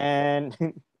 You're like, man,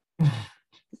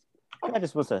 I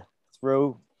just want to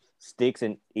throw sticks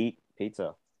and eat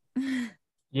pizza.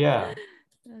 Yeah.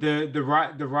 the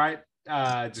right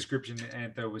description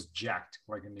Antho was jacked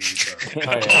like a Ninja Turtle.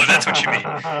 Oh, yeah. Oh, that's what you mean.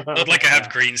 Not like I have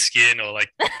green skin or like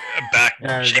a back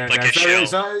shaped like a shell.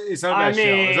 It's not I about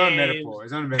shell. It's not a mean- metaphor.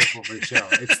 It's not a metaphor for the shell.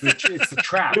 It's the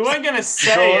trap. We weren't gonna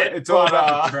say it. It's all but,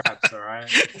 about the traps, all right?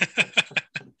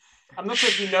 I'm not sure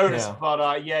if you noticed, Yeah.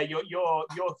 but yeah,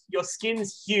 your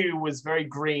skin's hue was very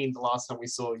green the last time we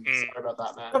saw you. Sorry about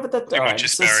that, No, man. but that, Too all much right,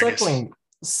 so asparagus.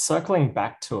 circling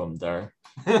back to him though,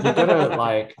 you gotta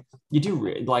like you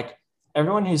do like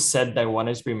everyone who said they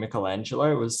wanted to be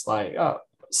Michelangelo was like, oh,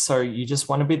 so you just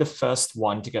want to be the first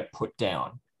one to get put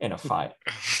down in a fight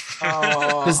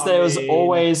because there was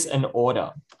always an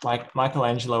order. Like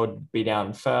Michelangelo would be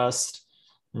down first,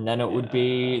 and then it would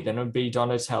be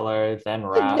Donatello, then I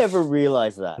Raph, never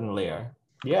realized that. and Leo.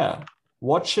 Yeah,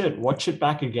 watch it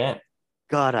back again.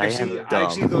 God, I Actually, am I dumb.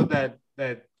 actually thought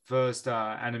that first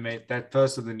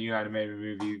first of the new animated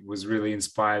movie was really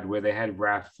inspired, where they had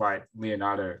Raph fight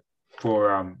Leonardo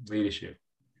for leadership.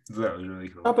 That was really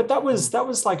cool. No, but that was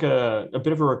like a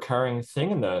bit of a recurring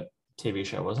thing in the TV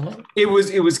show, wasn't it?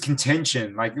 It was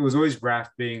contention. Like it was always Raph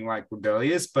being like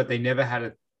rebellious, but they never had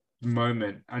a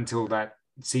moment until that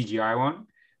CGI one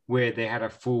where they had a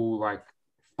full like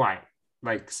fight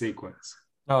like sequence.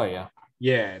 Oh yeah.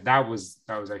 Yeah, that was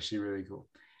actually really cool.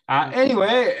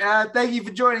 Anyway, thank you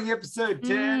for joining episode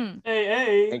 10.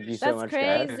 Hey. Thank you so That's much,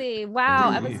 guys. crazy. Wow,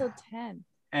 Yeah. episode 10.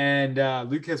 And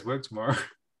Luke has work tomorrow.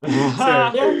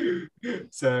 Yeah.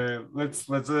 So let's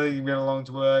get along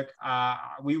to work.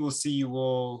 We will see you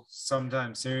all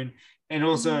sometime soon. And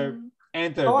also,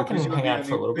 Antho, Oh, I because can hang out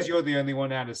for a little bit. you're the only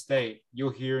one out of state,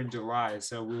 you're here in July,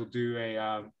 so we'll do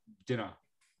a dinner.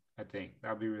 I think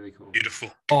that'll be really cool.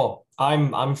 Beautiful. Oh,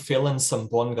 I'm feeling some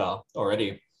bonga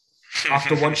already.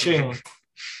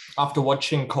 After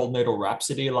watching Cold Noodle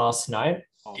Rhapsody last night,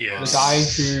 Yes. the guy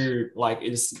who like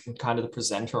is kind of the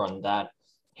presenter on that,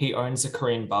 he owns a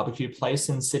Korean barbecue place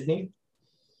in Sydney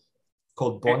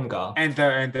called Bonga.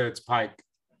 Antho, it's Pike.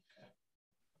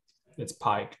 It's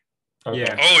Pike. Okay.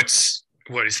 Yeah. Oh, it's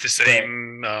the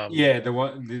same. Yeah, the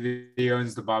one he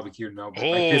owns the barbecue in Melbourne.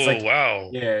 Oh, There's, like, wow.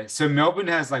 yeah. So Melbourne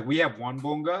has we have one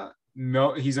bonga.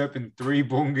 He's opened 3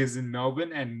 bongas in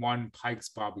Melbourne and 1 Pike's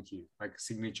barbecue, like a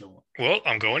signature one. Well,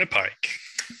 I'm going to Pike.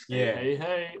 Yeah,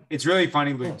 Hey. it's really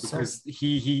funny, Luke, Oh, so- because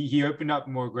he opened up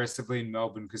more aggressively in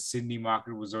Melbourne because Sydney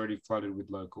market was already flooded with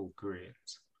local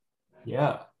Koreans.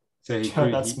 Yeah. So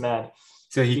That's mad.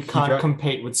 so You can't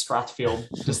compete with Strathfield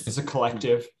just as a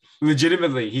collective.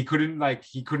 legitimately he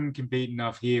couldn't compete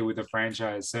enough here with a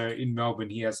franchise. So in Melbourne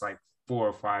he has like 4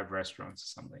 or 5 restaurants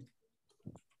or something.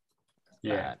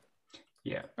 Yeah.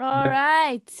 Yeah. All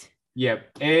right. Yep.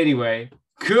 Anyway,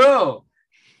 cool.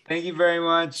 Thank you very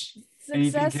much.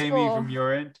 Anything came in Successful. from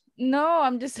your end? No,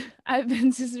 I've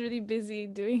been just really busy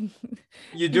doing.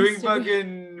 You're doing Instagram.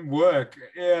 fucking work.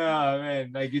 Yeah,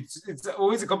 man. Like it's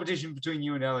always a competition between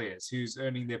you and Elias, who's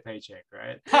earning their paycheck,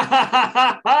 right?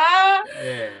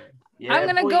 Yeah. I'm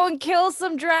gonna go and kill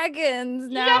some dragons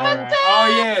now. All right.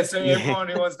 Oh yeah. So Yeah. everyone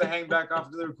who wants to hang back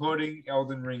after the recording,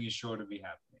 Elden Ring is sure to be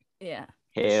happening. Yeah.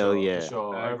 Hell yeah.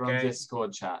 Sure. Over on Okay.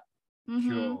 Discord chat. Mhm.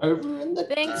 Cool. Over in the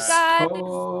Thanks, guys.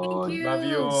 Discord. Thank you. Love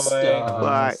you all. Stuff.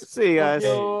 Bye. See you guys.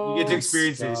 Hey, you get to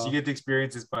experience this. Stuff. You get to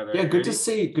experience this, by the way. Yeah, good to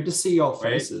Ready? see your Wait.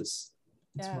 faces.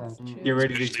 That's Yeah. what I'm- Get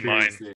ready to Especially mine. experience this.